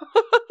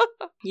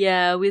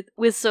 Yeah, with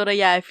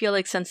Soraya, I feel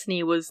like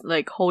Sansani was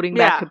like holding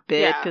back a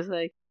bit because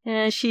like,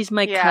 she's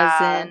my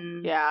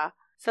cousin. Yeah,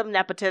 some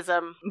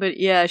nepotism. But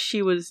yeah,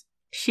 she was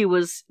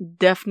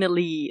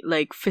definitely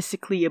like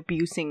physically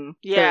abusing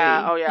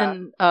Faye.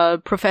 And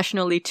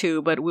professionally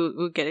too, but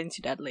we'll get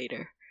into that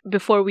later.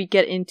 Before we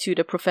get into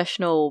the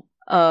professional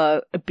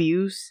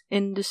abuse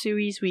in the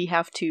series, we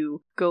have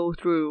to go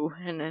through,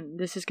 and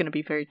this is going to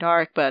be very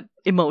dark, but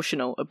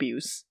emotional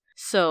abuse.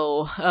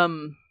 So,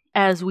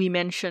 as we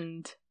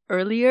mentioned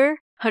earlier,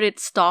 Harit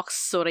stalks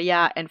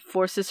Soraya and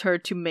forces her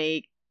to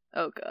make,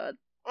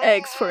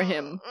 eggs for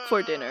him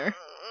for dinner.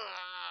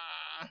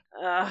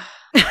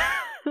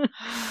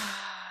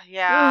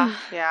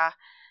 Yeah.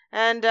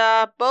 And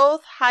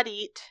both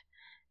Harit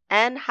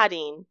and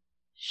Harin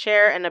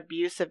share an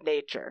abusive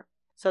nature.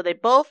 So they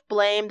both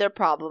blame their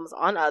problems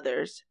on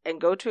others and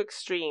go to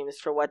extremes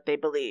for what they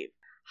believe.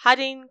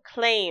 Harin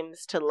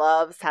claims to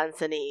love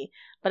Sansani,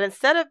 but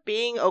instead of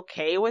being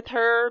okay with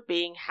her,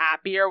 being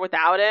happier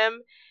without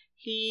him,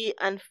 he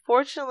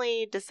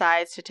unfortunately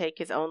decides to take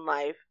his own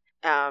life.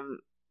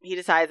 He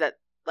decides that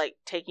like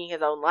taking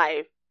his own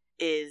life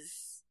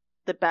is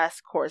the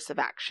best course of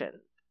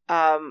action.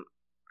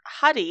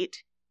 Harit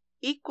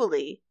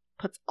equally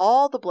puts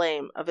all the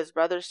blame of his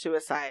brother's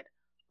suicide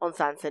on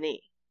Sansani.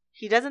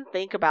 He doesn't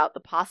think about the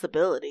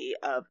possibility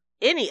of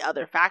any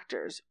other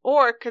factors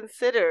or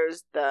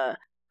considers the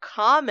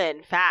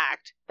common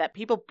fact that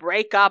people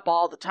break up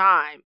all the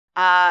time.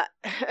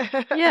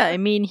 Yeah, I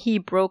mean, he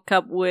broke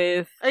up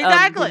with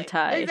Exactly.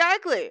 Buntai.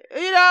 Like,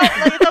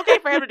 it's okay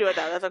for him to do it,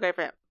 though. That's okay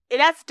for him. And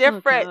that's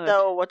different,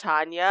 though,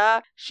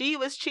 Watanya. She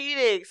was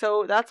cheating,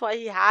 so that's why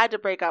he had to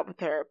break up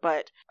with her.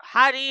 But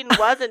Harin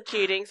wasn't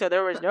cheating, so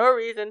there was no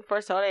reason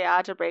for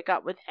Soraya to break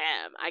up with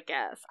him, I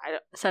guess.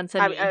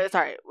 Sansani.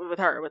 Sorry, with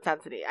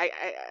Sansani.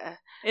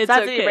 It's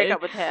Sansani okay. break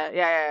up with him.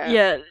 Yeah.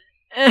 Yeah.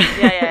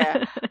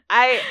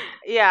 I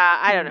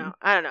don't know.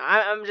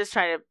 I'm just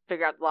trying to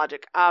figure out the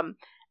logic.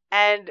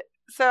 And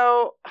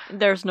so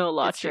there's no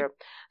logic. It's true.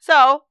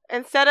 So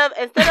instead of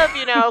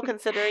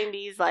considering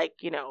these like,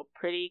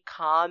 pretty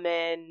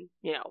common,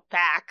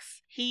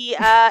 facts, he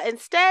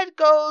instead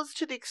goes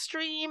to the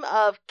extreme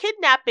of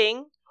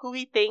kidnapping who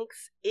he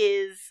thinks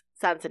is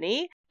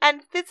Sansani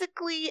and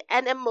physically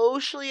and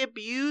emotionally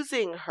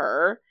abusing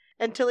her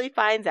until he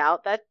finds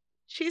out that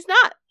she's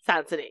not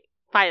Sansani.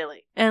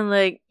 Finally. And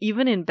like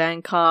even in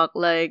Bangkok,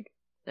 like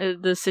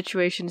the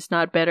situation is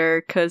not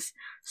better because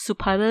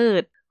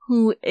Suparat,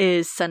 who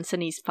is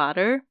Sansani's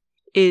father,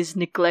 is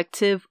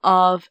neglective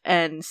of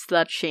and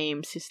slut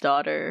shames his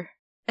daughter.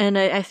 And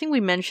I think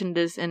we mentioned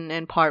this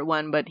in part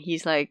 1, but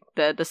he's like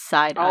the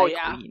side-eye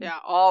queen. Yeah,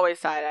 always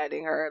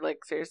side-eyeing her,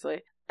 like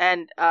seriously.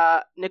 And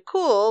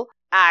Nikul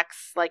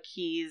acts like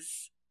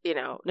he's,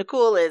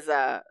 Nikul is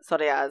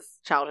Soraya's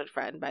childhood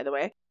friend, by the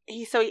way.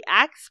 He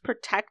acts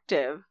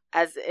protective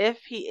as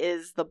if he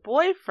is the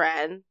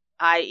boyfriend,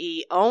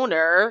 i.e.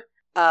 owner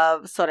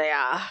of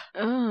Soraya.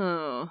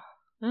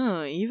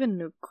 Oh, even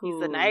Nikul.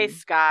 He's a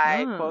nice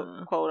guy,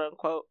 quote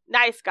unquote.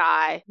 Nice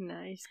guy.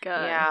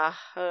 Yeah.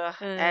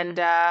 And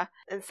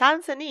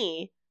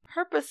Sansani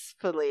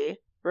purposefully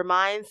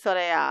reminds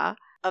Soraya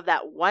of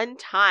that one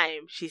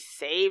time she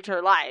saved her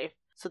life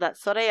so that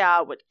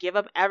Soraya would give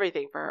up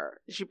everything for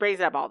her. She brings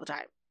it up all the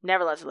time.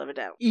 Never lets her live it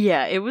down.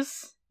 Yeah, it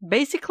was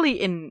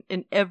basically in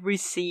every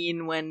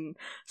scene when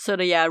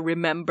Soraya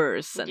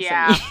remembers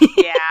Sansani.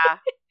 Yeah.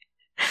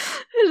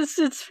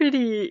 It's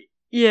pretty...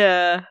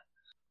 Yeah.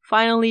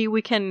 Finally,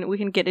 we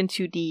can get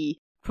into the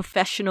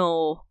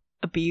professional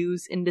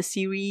abuse in the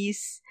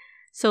series.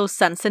 So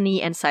Sansani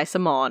and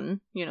Saisamon,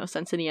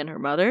 Sansani and her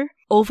mother,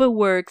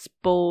 overworks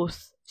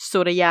both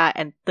Soraya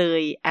and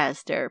Toi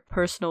as their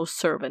personal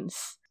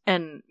servants.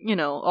 And,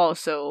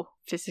 also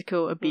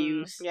physical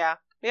abuse. Yeah.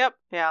 Yep.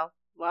 Yeah.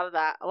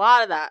 A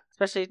lot of that,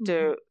 especially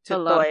to A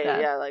lot of Doi.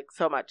 that. Yeah, like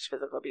so much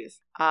physical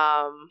abuse.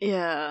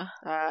 Yeah.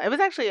 It was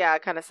actually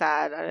kind of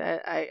sad.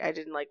 I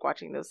didn't like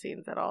watching those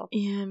scenes at all.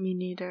 Yeah, me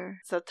neither.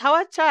 So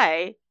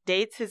Tawachai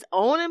dates his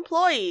own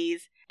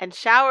employees and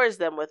showers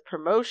them with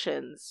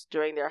promotions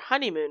during their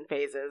honeymoon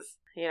phases.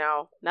 You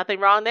know, nothing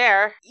wrong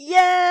there. Yeah.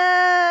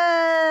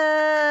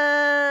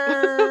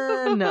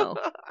 No.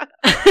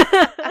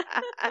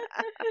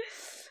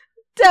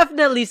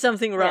 Definitely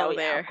something wrong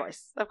there. Of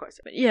course.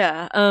 But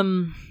yeah,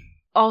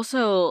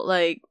 also,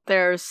 like,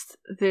 there's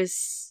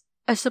this,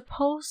 I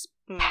suppose,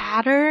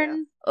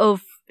 pattern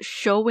of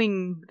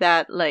showing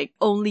that, like,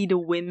 only the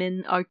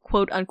women are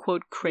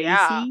quote-unquote crazy.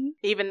 Yeah.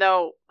 Even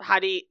though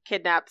Hadi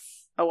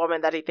kidnaps a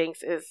woman that he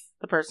thinks is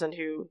the person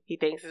who he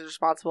thinks is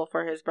responsible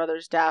for his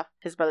brother's death,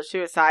 his brother's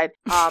suicide,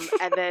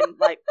 and then,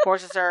 like,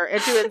 forces her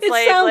into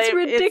enslaves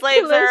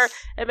her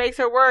and makes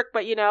her work,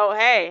 but, you know,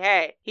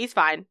 hey, he's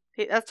fine.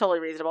 That's totally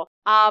reasonable.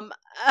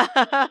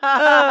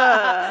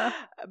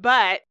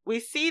 But we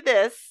see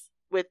this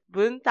with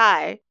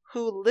Buntai,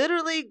 who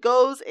literally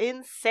goes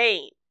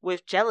insane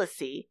with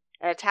jealousy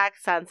and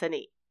attacks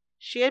Sansani.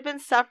 She had been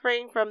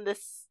suffering from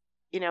this,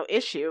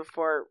 issue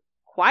for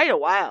quite a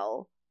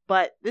while,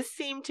 but this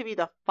seemed to be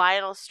the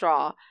final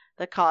straw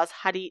that caused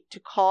Hadi to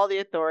call the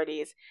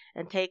authorities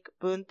and take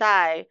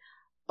Buntai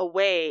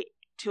away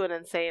to an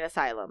insane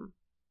asylum.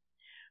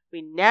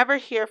 We never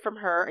hear from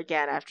her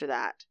again after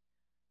that.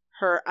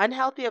 Her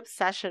unhealthy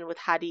obsession with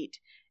Hadith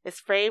is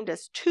framed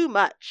as too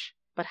much,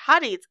 but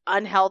Hadith's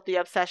unhealthy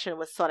obsession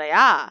with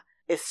Soraya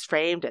is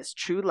framed as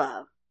true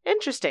love.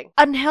 Interesting.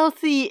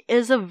 Unhealthy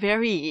is a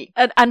very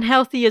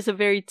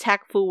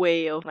tactful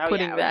way of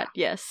putting that,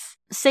 yes.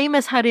 Same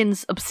as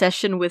Harin's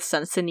obsession with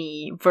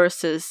Sansani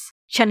versus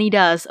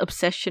Chanida's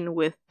obsession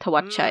with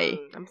Tawachai.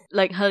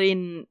 Like,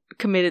 Harin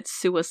committed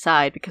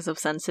suicide because of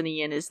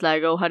Sansani and is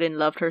like, oh, Harin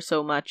loved her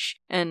so much.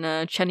 And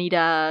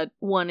Chanida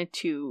wanted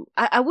to...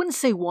 I wouldn't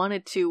say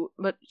wanted to,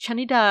 but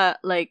Chanida,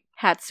 like,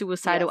 had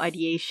suicidal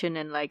ideation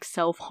and, like,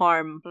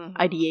 self-harm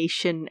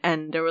ideation.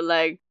 And they were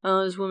like,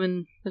 oh, this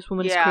woman is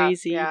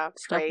crazy. Yeah,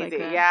 stuff crazy. Like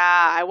that.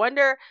 Yeah, I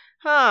wonder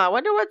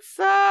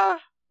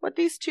what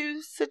these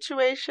two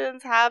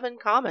situations have in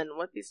common.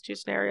 What these two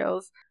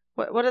scenarios...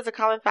 What is a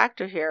common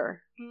factor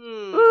here?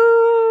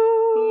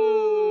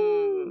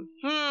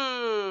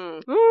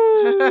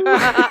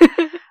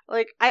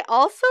 Like, I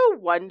also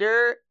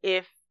wonder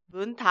if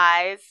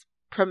Buntai's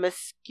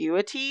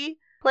promiscuity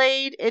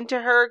played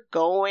into her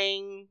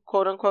going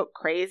quote-unquote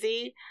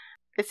crazy.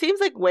 It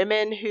seems like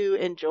women who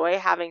enjoy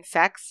having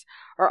sex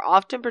are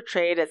often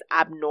portrayed as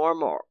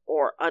abnormal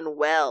or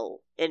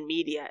unwell in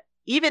media.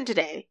 Even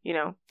today,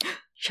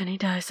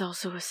 Chanida is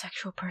also a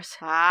sexual person.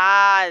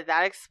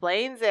 That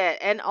explains it.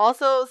 And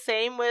also,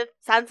 same with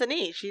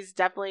Sansani. She's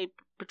definitely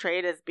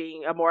portrayed as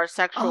being a more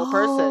sexual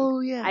person. Oh,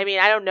 yeah. I mean,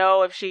 I don't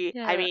know if she...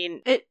 Yeah. I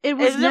mean... It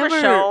was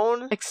never shown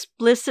that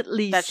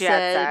explicitly said she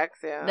had sex,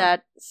 yeah.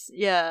 That's...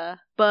 Yeah.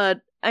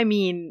 But, I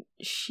mean,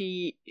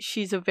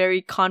 she's a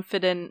very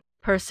confident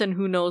person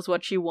who knows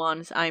what she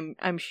wants.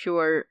 I'm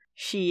sure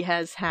she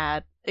has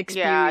had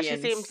experience. Yeah,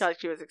 she seemed like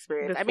she was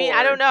experienced. Before. I mean,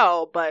 I don't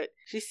know, but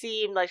she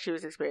seemed like she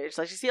was experienced.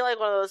 Like, she seemed like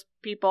one of those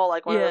people,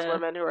 like one of those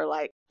women who are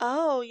like,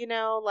 oh,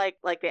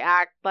 like they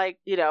act like,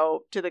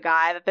 to the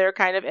guy that they're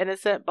kind of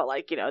innocent, but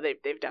like,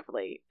 they've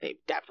definitely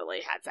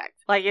had sex.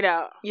 Like,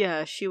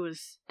 Yeah, she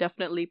was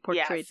definitely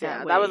portrayed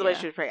that way. That was the way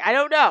she was portrayed. I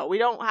don't know.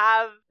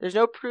 There's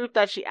no proof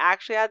that she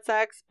actually had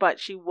sex, but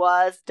she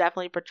was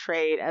definitely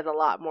portrayed as a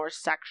lot more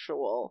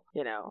sexual,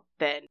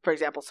 than, for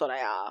example,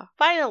 Soraya.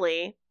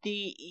 Finally,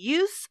 the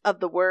use of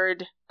the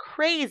word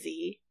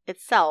crazy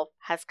itself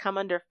has come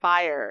under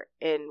fire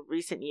in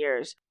recent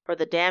years for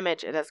the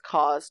damage it has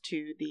caused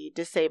to the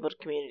disabled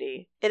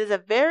community. It is a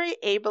very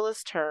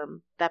ableist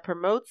term that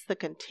promotes the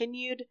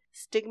continued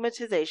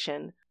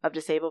stigmatization of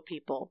disabled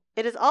people.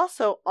 It is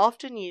also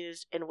often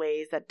used in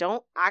ways that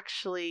don't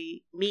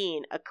actually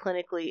mean a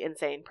clinically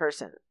insane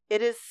person.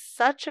 It is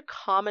such a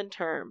common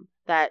term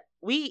that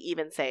we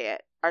even say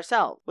it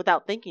ourselves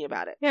without thinking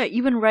about it. Yeah,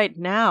 even right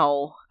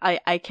now,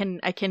 I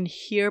can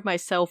hear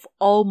myself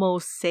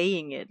almost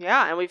saying it.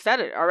 Yeah, and we've said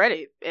it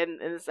already in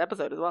this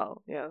episode as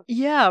well. Yeah.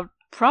 Yeah,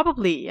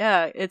 probably.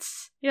 Yeah,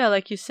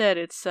 like you said,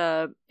 it's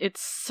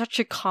such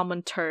a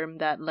common term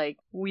that, like,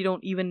 we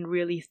don't even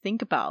really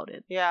think about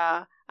it.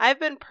 Yeah. I've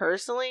been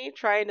personally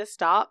trying to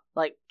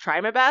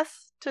try my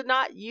best to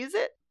not use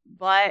it,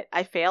 but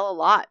I fail a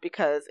lot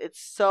because it's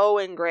so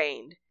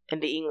ingrained in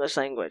the English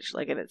language,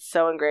 and it's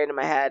so ingrained in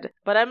my head.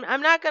 But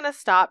I'm not gonna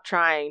stop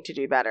trying to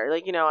do better.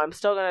 I'm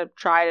still gonna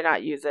try to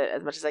not use it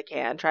as much as I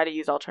can, try to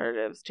use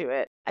alternatives to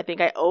it. I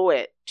think I owe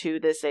it to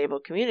the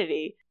disabled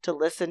community to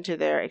listen to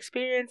their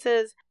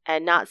experiences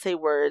and not say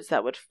words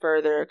that would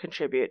further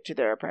contribute to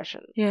their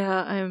oppression.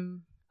 Yeah,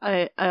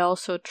 I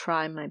also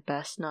try my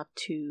best not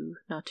to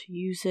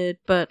use it,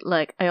 but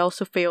like I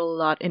also fail a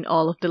lot in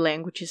all of the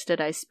languages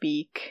that I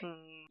speak.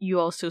 You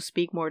also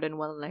speak more than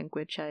one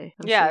language.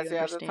 Yes,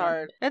 it's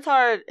hard. It's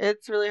hard.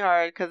 It's really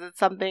hard because it's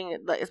something,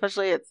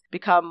 especially it's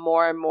become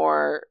more and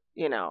more,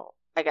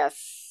 I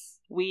guess,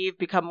 we've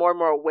become more and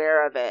more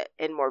aware of it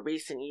in more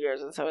recent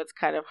years, and so it's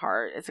kind of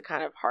hard. It's a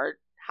kind of hard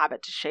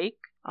habit to shake,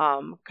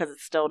 because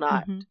it's still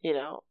not,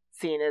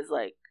 seen as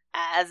like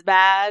as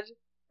bad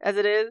as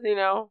it is,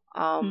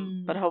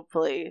 but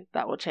hopefully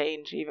that will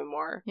change even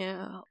more.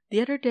 Yeah.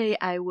 The other day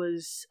I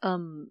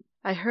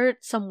heard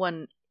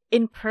someone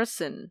in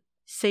person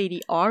say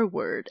the R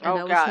word, and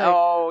I was God. like,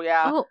 oh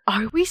yeah, oh,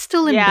 are we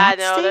still in that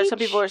stage? There's some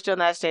people who are still in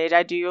that stage.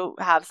 I do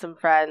have some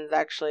friends,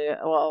 actually,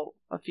 well,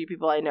 a few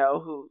people I know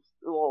who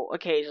will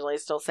occasionally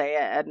still say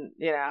it, and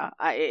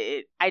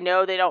I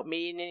know they don't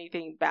mean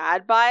anything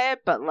bad by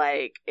it, but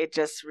like it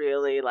just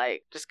really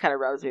like just kind of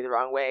rubs me the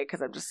wrong way,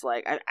 because I'm just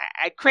like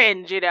I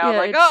cringe, Yeah, I'm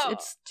like,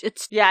 it's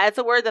it's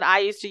a word that I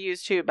used to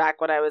use too back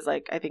when I was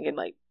like, I think in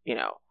like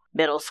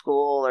middle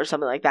school or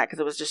something like that, because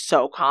it was just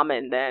so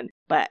common then.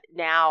 But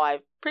now I've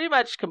pretty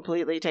much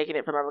completely taken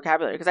it from my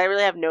vocabulary, because I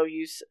really have no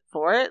use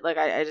for it. Like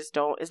I just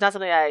don't. It's not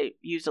something I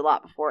used a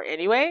lot before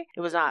anyway.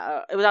 It was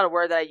not a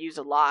word that I used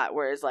a lot.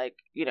 Whereas like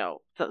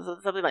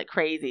something like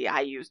crazy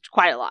I used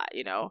quite a lot.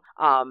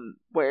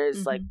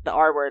 Whereas like the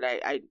R word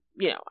I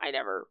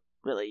never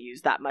really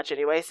used that much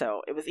anyway,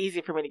 so it was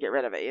easy for me to get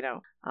rid of it,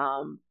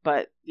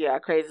 but yeah,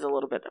 crazy is a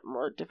little bit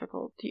more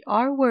difficult. The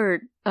R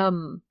word,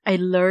 I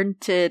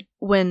learned it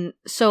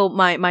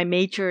my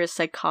major is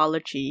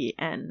psychology,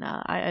 and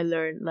I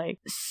learned like,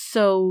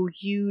 the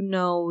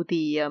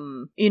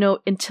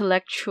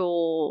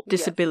intellectual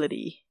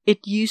disability. Yes.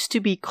 It used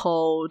to be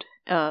called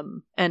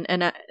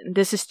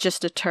this is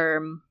just a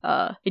term.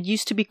 It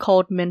used to be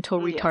called mental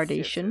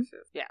retardation.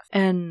 Yes.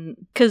 And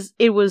because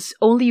it was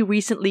only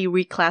recently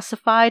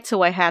reclassified,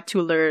 so I had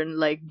to learn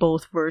like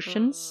both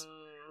versions.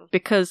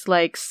 Because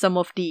like some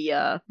of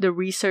the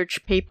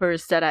research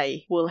papers that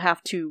I will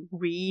have to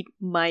read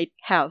might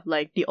have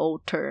like the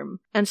old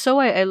term. And so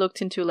I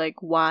looked into like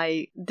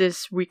why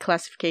this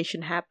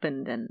reclassification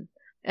happened, and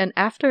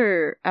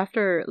after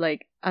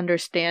like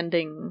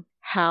understanding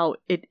how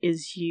it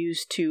is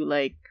used to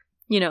like,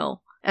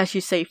 as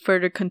you say,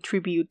 further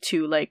contribute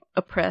to like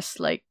oppress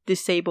like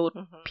disabled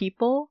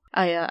people,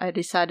 I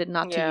decided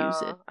not to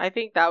use it. I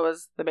think that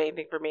was the main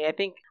thing for me. I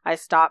think I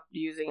stopped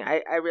using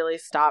I really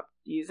stopped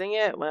using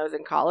it when I was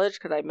in college,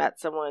 because I met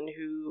someone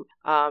who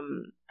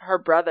her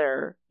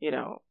brother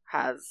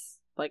has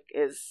like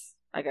is,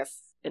 I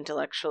guess,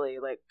 intellectually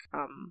like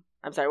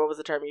I'm sorry, what was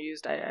the term you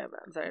used? I'm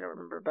sorry, I don't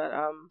remember. But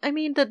I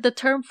mean, the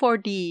term for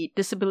the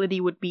disability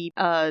would be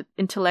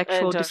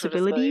intellectual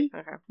disability.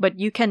 Okay. But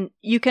you can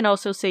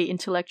also say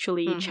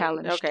intellectually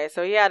challenged. Okay,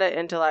 so he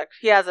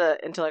has an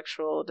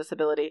intellectual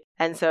disability,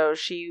 and so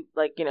she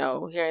like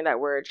hearing that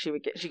word, she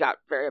got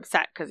very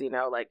upset, because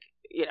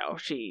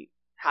she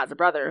has a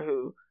brother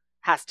who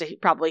has to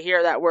probably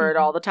hear that word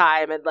all the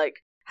time, and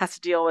like has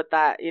to deal with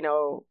that,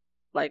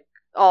 like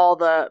all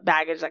the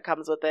baggage that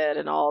comes with it,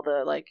 and all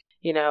the like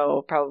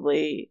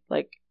probably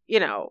like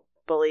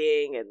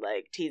bullying and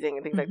like teasing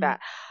and things like that.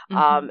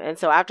 And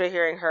so after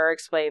hearing her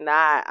explain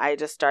that, I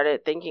just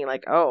started thinking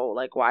like, oh,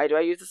 like why do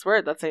I use this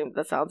word? That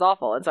sounds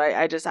awful. And so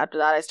I just after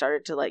that I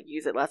started to like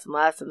use it less and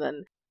less, and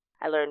then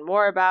I learned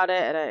more about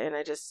it, and I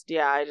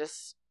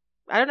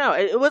don't know.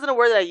 It wasn't a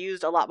word that I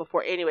used a lot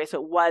before anyway,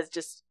 so it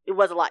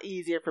was a lot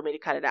easier for me to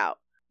cut it out,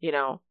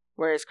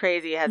 whereas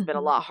crazy has been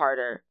a lot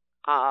harder.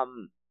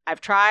 I've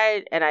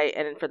tried,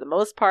 and for the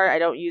most part, I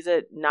don't use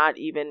it, not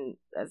even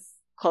as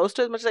close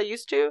to as much as I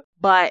used to,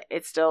 but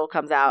it still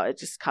comes out. It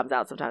just comes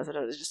out sometimes.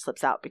 Sometimes it just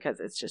slips out, because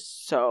it's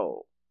just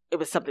it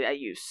was something I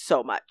used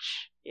so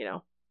much,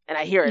 and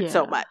I hear it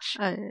so much.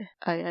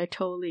 I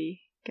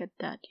totally get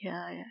that.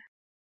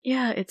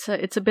 Yeah, it's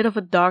a bit of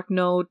a dark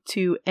note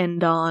to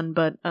end on,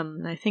 but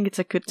I think it's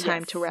a good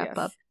time to wrap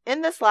up.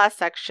 In this last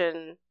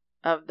section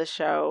of the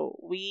show,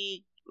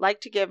 we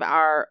like to give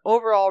our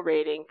overall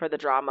rating for the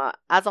drama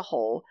as a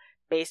whole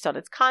based on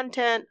its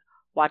content,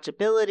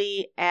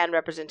 watchability, and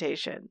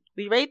representation.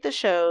 We rate the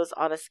shows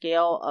on a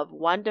scale of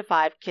 1 to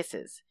 5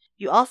 kisses.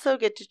 You also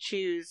get to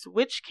choose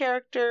which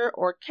character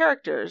or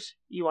characters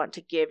you want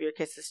to give your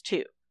kisses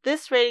to.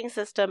 This rating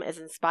system is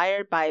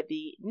inspired by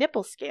the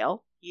nipple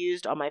scale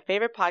used on my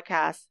favorite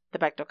podcast, The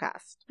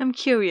Bechdel-Cast. I'm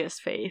curious,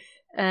 Faith,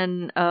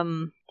 and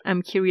I'm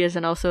curious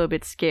and also a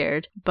bit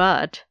scared,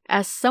 but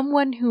as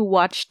someone who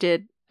watched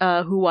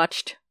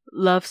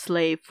Love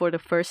Slave for the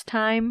first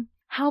time,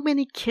 how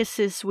many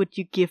kisses would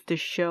you give the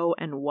show,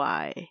 and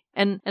why?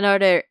 And are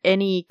there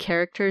any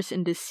characters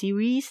in the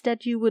series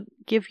that you would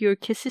give your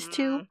kisses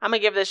to? I'm gonna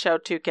give this show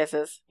 2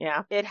 kisses.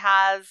 Yeah. It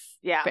has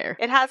Fair.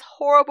 It has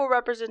horrible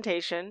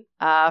representation,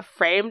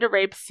 framed a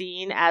rape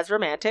scene as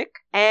romantic,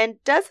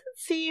 and doesn't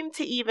seem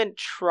to even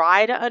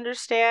try to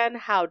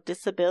understand how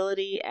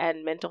disability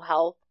and mental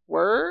health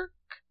work.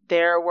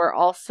 There were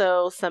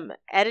also some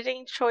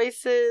editing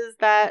choices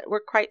that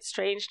were quite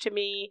strange to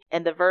me.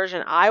 In the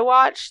version I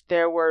watched,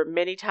 there were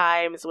many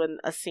times when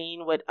a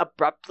scene would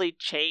abruptly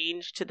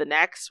change to the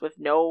next with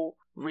no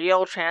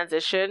real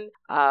transition.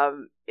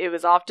 It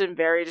was often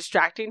very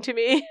distracting to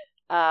me.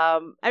 I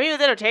mean, it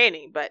was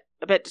entertaining, but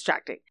a bit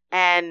distracting.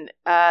 And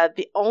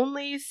the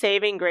only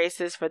saving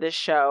graces for this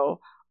show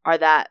are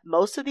that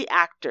most of the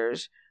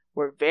actors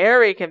were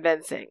very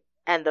convincing.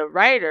 And the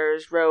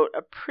writers wrote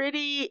a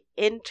pretty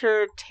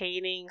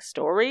entertaining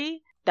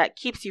story that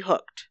keeps you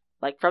hooked.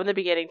 Like from the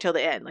beginning till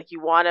the end. Like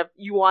you want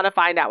to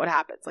find out what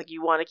happens. Like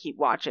you want to keep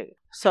watching.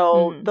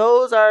 So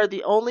those are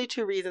the only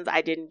two reasons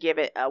I didn't give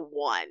it a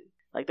 1.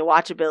 Like the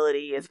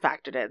watchability is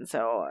factored in.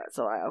 So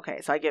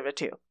I give it a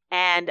 2.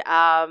 And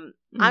I'm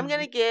going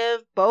to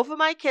give both of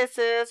my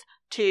kisses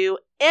to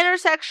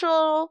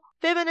intersexual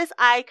feminist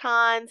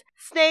icons,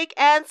 Snake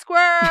and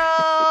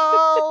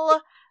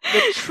Squirrel.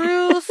 The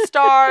true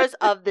stars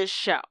of this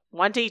show.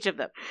 1 to each of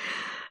them.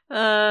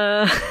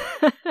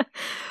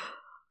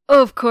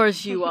 Of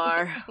course you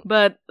are,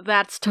 but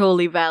that's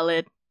totally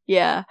valid.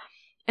 Yeah.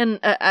 And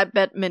I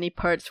bet many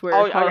parts were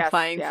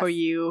horrifying for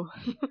you.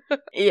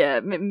 Yeah,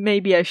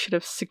 maybe I should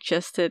have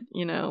suggested,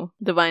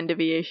 Divine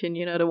Deviation,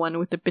 the one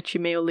with the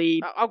bitchy male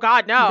lead. Oh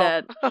God,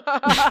 no.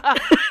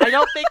 I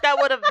don't think that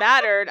would have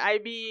mattered. I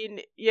mean,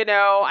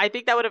 I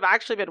think that would have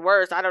actually been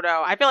worse. I don't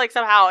know. I feel like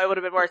somehow it would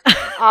have been worse.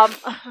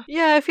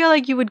 Yeah, I feel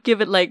like you would give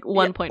it like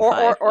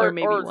 1.5 or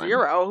maybe or 1.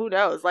 0. Who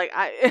knows? Who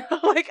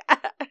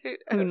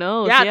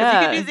knows? Yeah, because you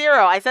can do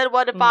 0. I said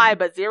 1 to 5,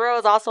 but 0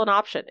 is also an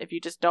option if you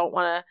just don't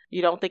want to.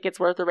 You don't think it's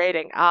worth the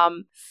rating.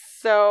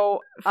 So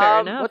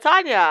fair enough. Well,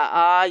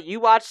 Tanya, you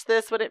watched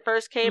this when it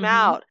first came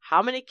out.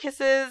 How many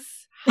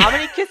kisses are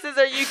you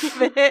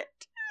giving it?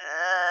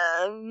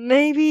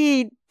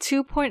 Maybe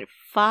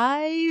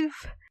 2.5.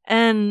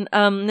 And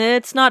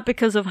it's not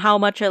because of how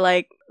much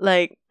I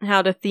like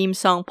how the theme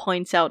song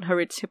points out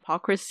Harit's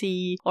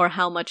hypocrisy or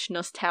how much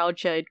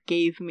nostalgia it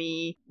gave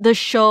me. The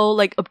show,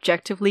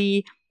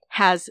 objectively,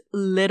 has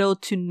little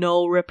to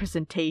no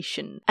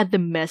representation, and the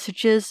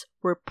messages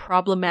were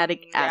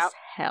problematic as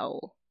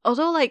hell.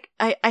 Although,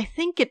 I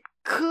think it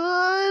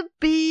could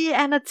be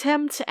an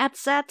attempt at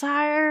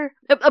satire.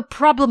 A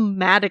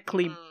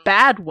problematically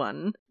bad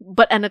one,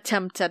 but an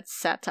attempt at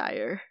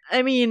satire.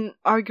 I mean,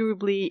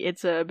 arguably,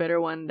 it's a better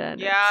one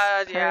than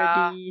its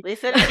parody. At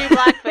least it didn't do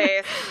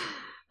blackface.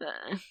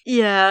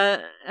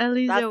 Yeah, at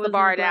least that's it was the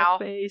bar now.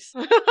 Blackface.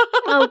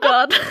 Oh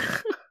God.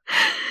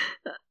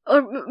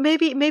 Or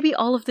maybe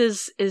all of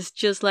this is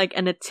just like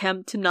an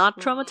attempt to not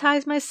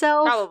traumatize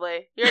myself.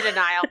 Probably. You're in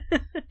denial.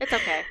 It's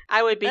okay.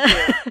 I would be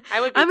too.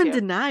 I'm in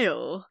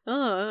denial.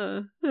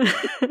 Oh.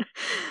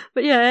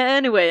 But yeah,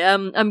 anyway,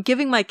 I'm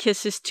giving my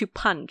kisses to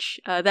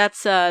Punch.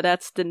 That's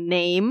the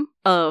name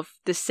of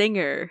the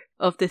singer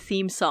of the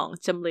theme song.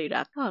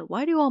 God,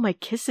 why do all my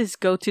kisses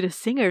go to the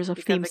singers of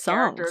theme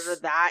songs? Because the characters are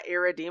that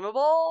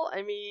irredeemable?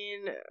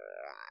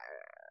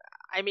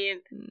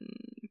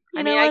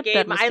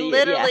 I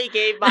literally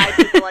gave mine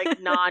to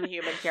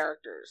non-human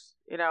characters.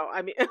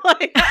 I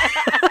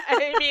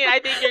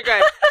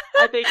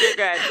think you're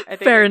good.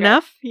 Fair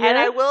enough. Yeah. And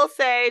I will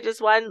say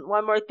just one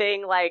more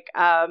thing.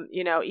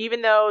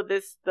 Even though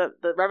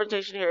the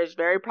representation here is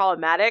very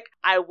problematic,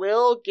 I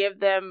will give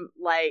them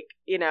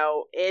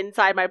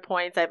inside my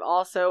points. I've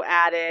also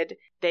added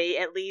they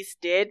at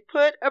least did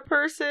put a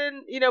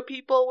person,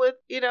 people with,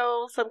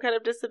 some kind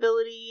of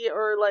disability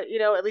or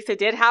at least they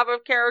did have a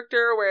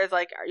character. Whereas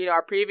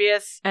our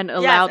previous and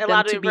allowed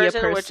them to be a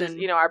person, which is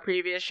our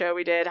previous show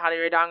we did,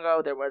 Hanare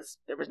Dango, there was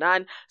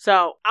none.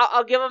 So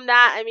I'll give them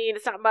that. I mean,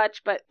 it's not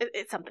much, but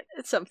it's something.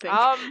 It's something.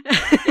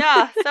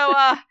 Yeah. So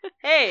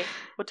hey,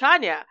 well,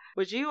 Tanya,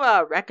 would you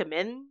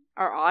recommend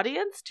our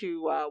audience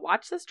to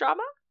watch this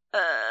drama?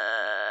 That's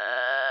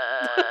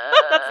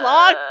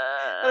long.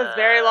 That was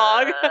very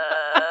long.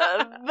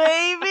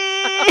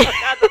 Baby!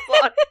 God, that's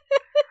long.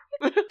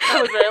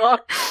 That was very long.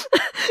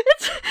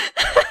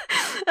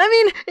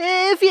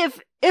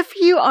 If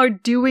you are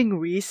doing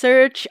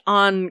research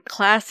on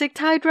classic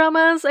Thai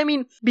dramas,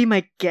 be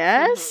my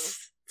guest.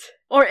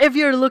 Or if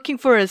you're looking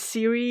for a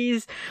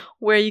series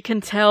where you can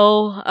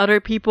tell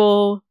other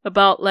people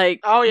about the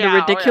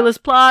ridiculous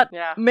plot,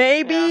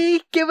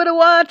 maybe give it a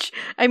watch.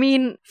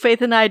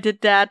 Faith and I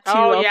did that too.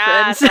 So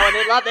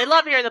they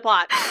love hearing the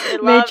plot. They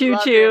love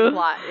hearing the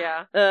plot.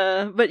 Yeah.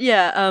 But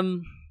yeah,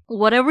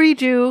 whatever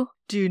you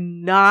do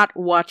not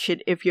watch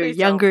it if you're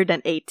younger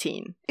than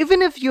 18.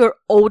 Even if you're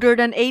older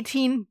than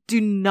 18, do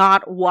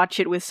not watch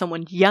it with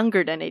someone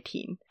younger than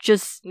 18.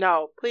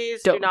 No,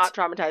 please don't. Do not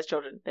traumatize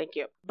children. Thank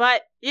you.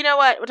 But you know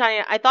what,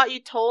 Tanya? I thought you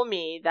told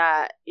me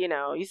that,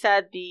 you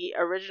said the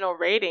original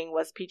rating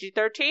was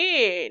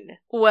PG-13.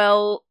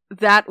 Well,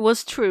 that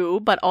was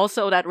true, but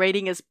also that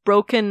rating is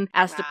broken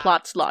as the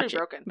plot's logic.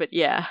 Broken. But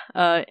yeah.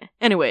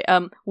 Anyway,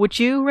 would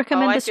you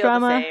recommend this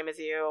drama? I feel the same as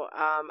you.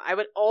 I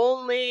would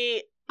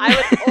only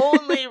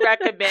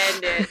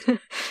recommend it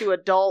to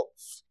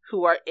adults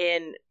who are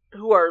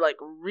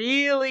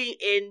really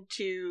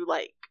into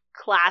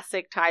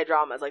classic Thai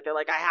dramas. They're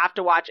I have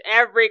to watch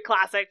every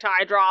classic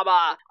Thai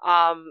drama.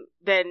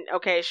 Then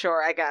okay,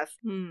 sure, I guess.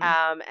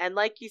 And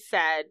like you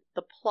said,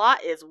 the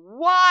plot is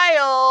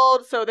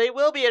wild, so they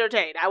will be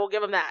entertained. I will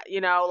give them that.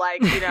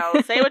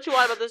 Say what you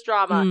want about this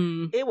drama.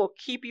 It will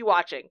keep you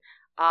watching.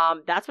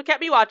 That's what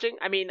kept me watching.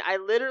 I mean, I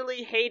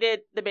literally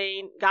hated the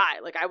main guy.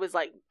 Like, I was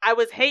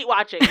hate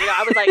watching. You know,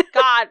 I was like,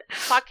 God,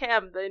 fuck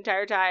him the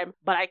entire time.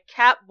 But I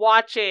kept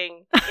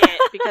watching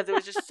it because it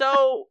was just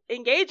so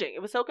engaging.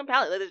 It was so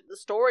compelling. Like, the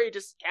story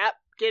just kept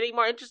getting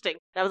more interesting.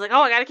 And I was like,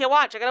 oh, I gotta keep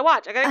watching. I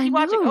gotta keep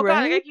watching. Oh, right?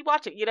 God, I gotta keep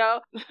watching, you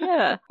know?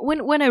 Yeah.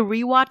 When I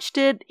rewatched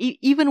it,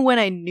 even when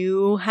I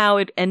knew how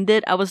it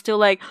ended, I was still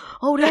like,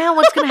 oh, damn,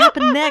 what's gonna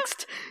happen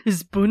next?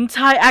 Is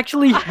Buntai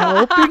actually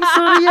helping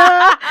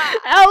Surya?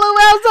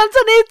 LOL,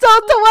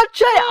 Sansanito to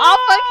watch it off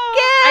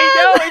again! I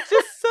know, it's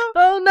just so...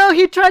 Oh no,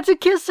 he tried to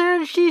kiss her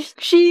and she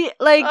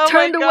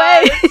turned away.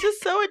 It's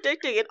just so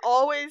addicting. It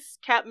always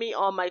kept me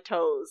on my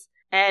toes.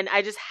 And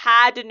I just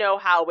had to know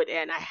how it would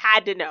end. I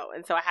had to know.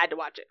 And so I had to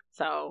watch it.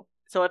 So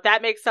if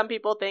that makes some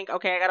people think,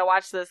 okay, I gotta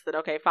watch this, then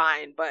okay,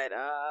 fine. But,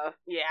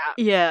 yeah.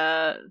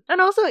 Yeah.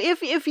 And also,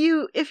 if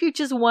you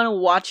just want to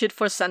watch it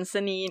for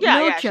Sansani,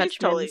 no judgments. She's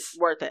totally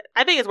worth it.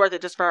 I think it's worth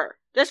it just for her.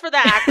 Just for the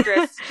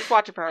actress. Just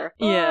watch it for her.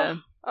 Yeah.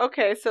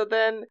 Okay, so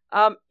then,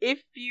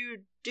 if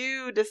you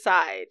do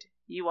decide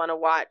you want to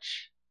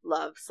watch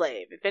Love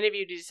Slave, if any of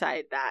you do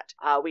decide that,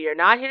 we are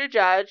not here to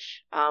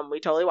judge.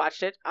 We totally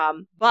watched it.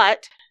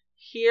 But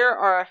here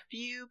are a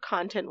few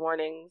content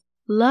warnings.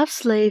 Love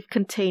Slave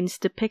contains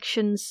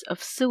depictions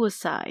of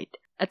suicide,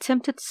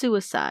 attempted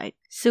suicide,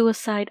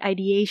 suicide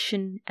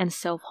ideation, and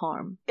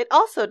self-harm. It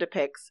also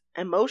depicts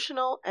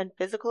emotional and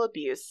physical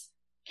abuse,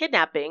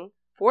 kidnapping,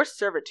 forced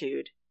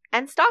servitude,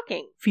 and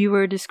stalking.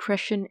 Viewer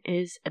discretion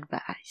is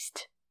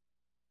advised.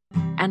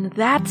 And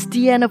that's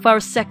the end of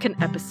our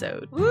second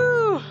episode.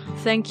 Woo!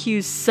 Thank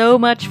you so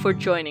much for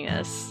joining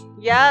us.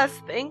 Yes,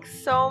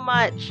 thanks so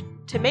much.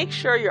 To make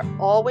sure you're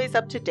always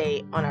up to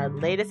date on our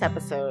latest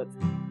episodes,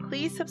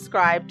 please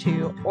subscribe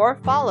to or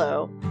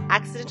follow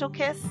Accidental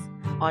Kiss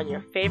on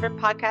your favorite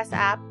podcast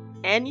app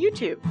and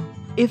YouTube.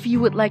 If you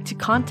would like to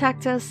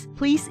contact us,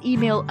 please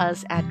email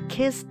us at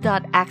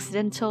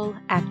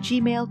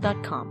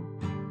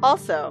kiss.accidental@gmail.com.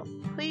 Also,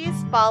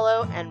 please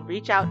follow and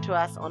reach out to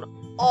us on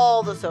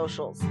all the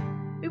socials.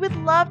 We would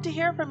love to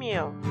hear from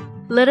you.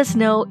 Let us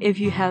know if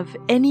you have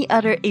any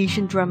other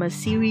Asian drama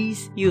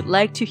series you'd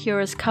like to hear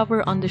us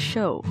cover on the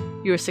show.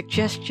 Your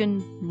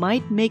suggestion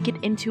might make it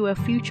into a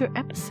future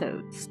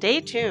episode.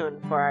 Stay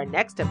tuned for our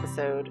next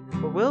episode,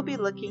 where we'll be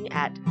looking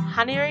at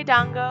Hanire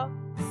Dango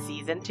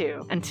Season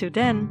 2. Until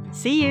then,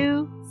 see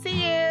you!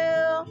 See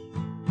you!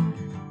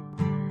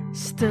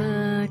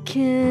 Stuck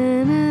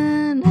in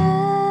an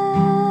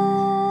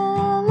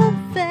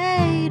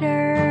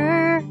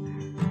elevator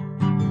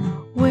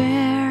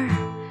where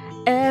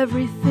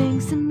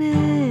everything's a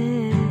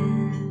mess.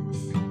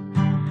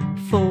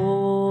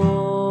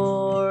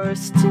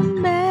 Forced to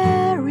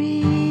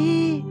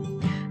marry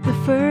the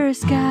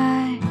first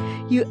guy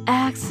you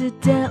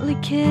accidentally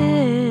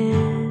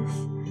kiss.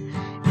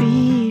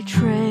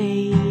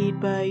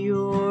 Betrayed by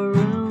your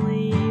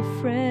only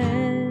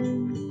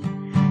friend,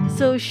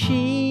 so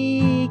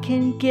she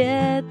can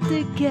get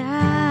the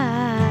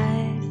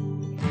guy.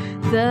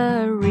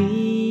 The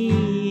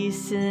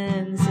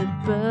reasons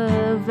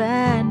above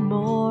and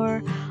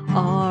more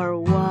are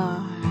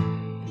why.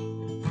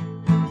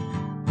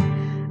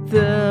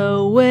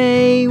 The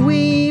way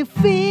we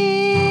feel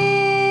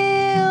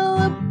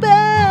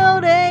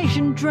about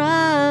Asian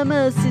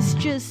dramas is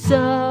just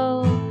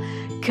so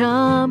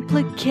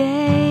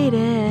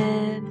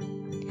complicated.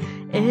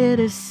 It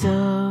is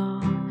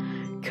so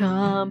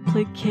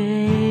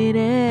complicated.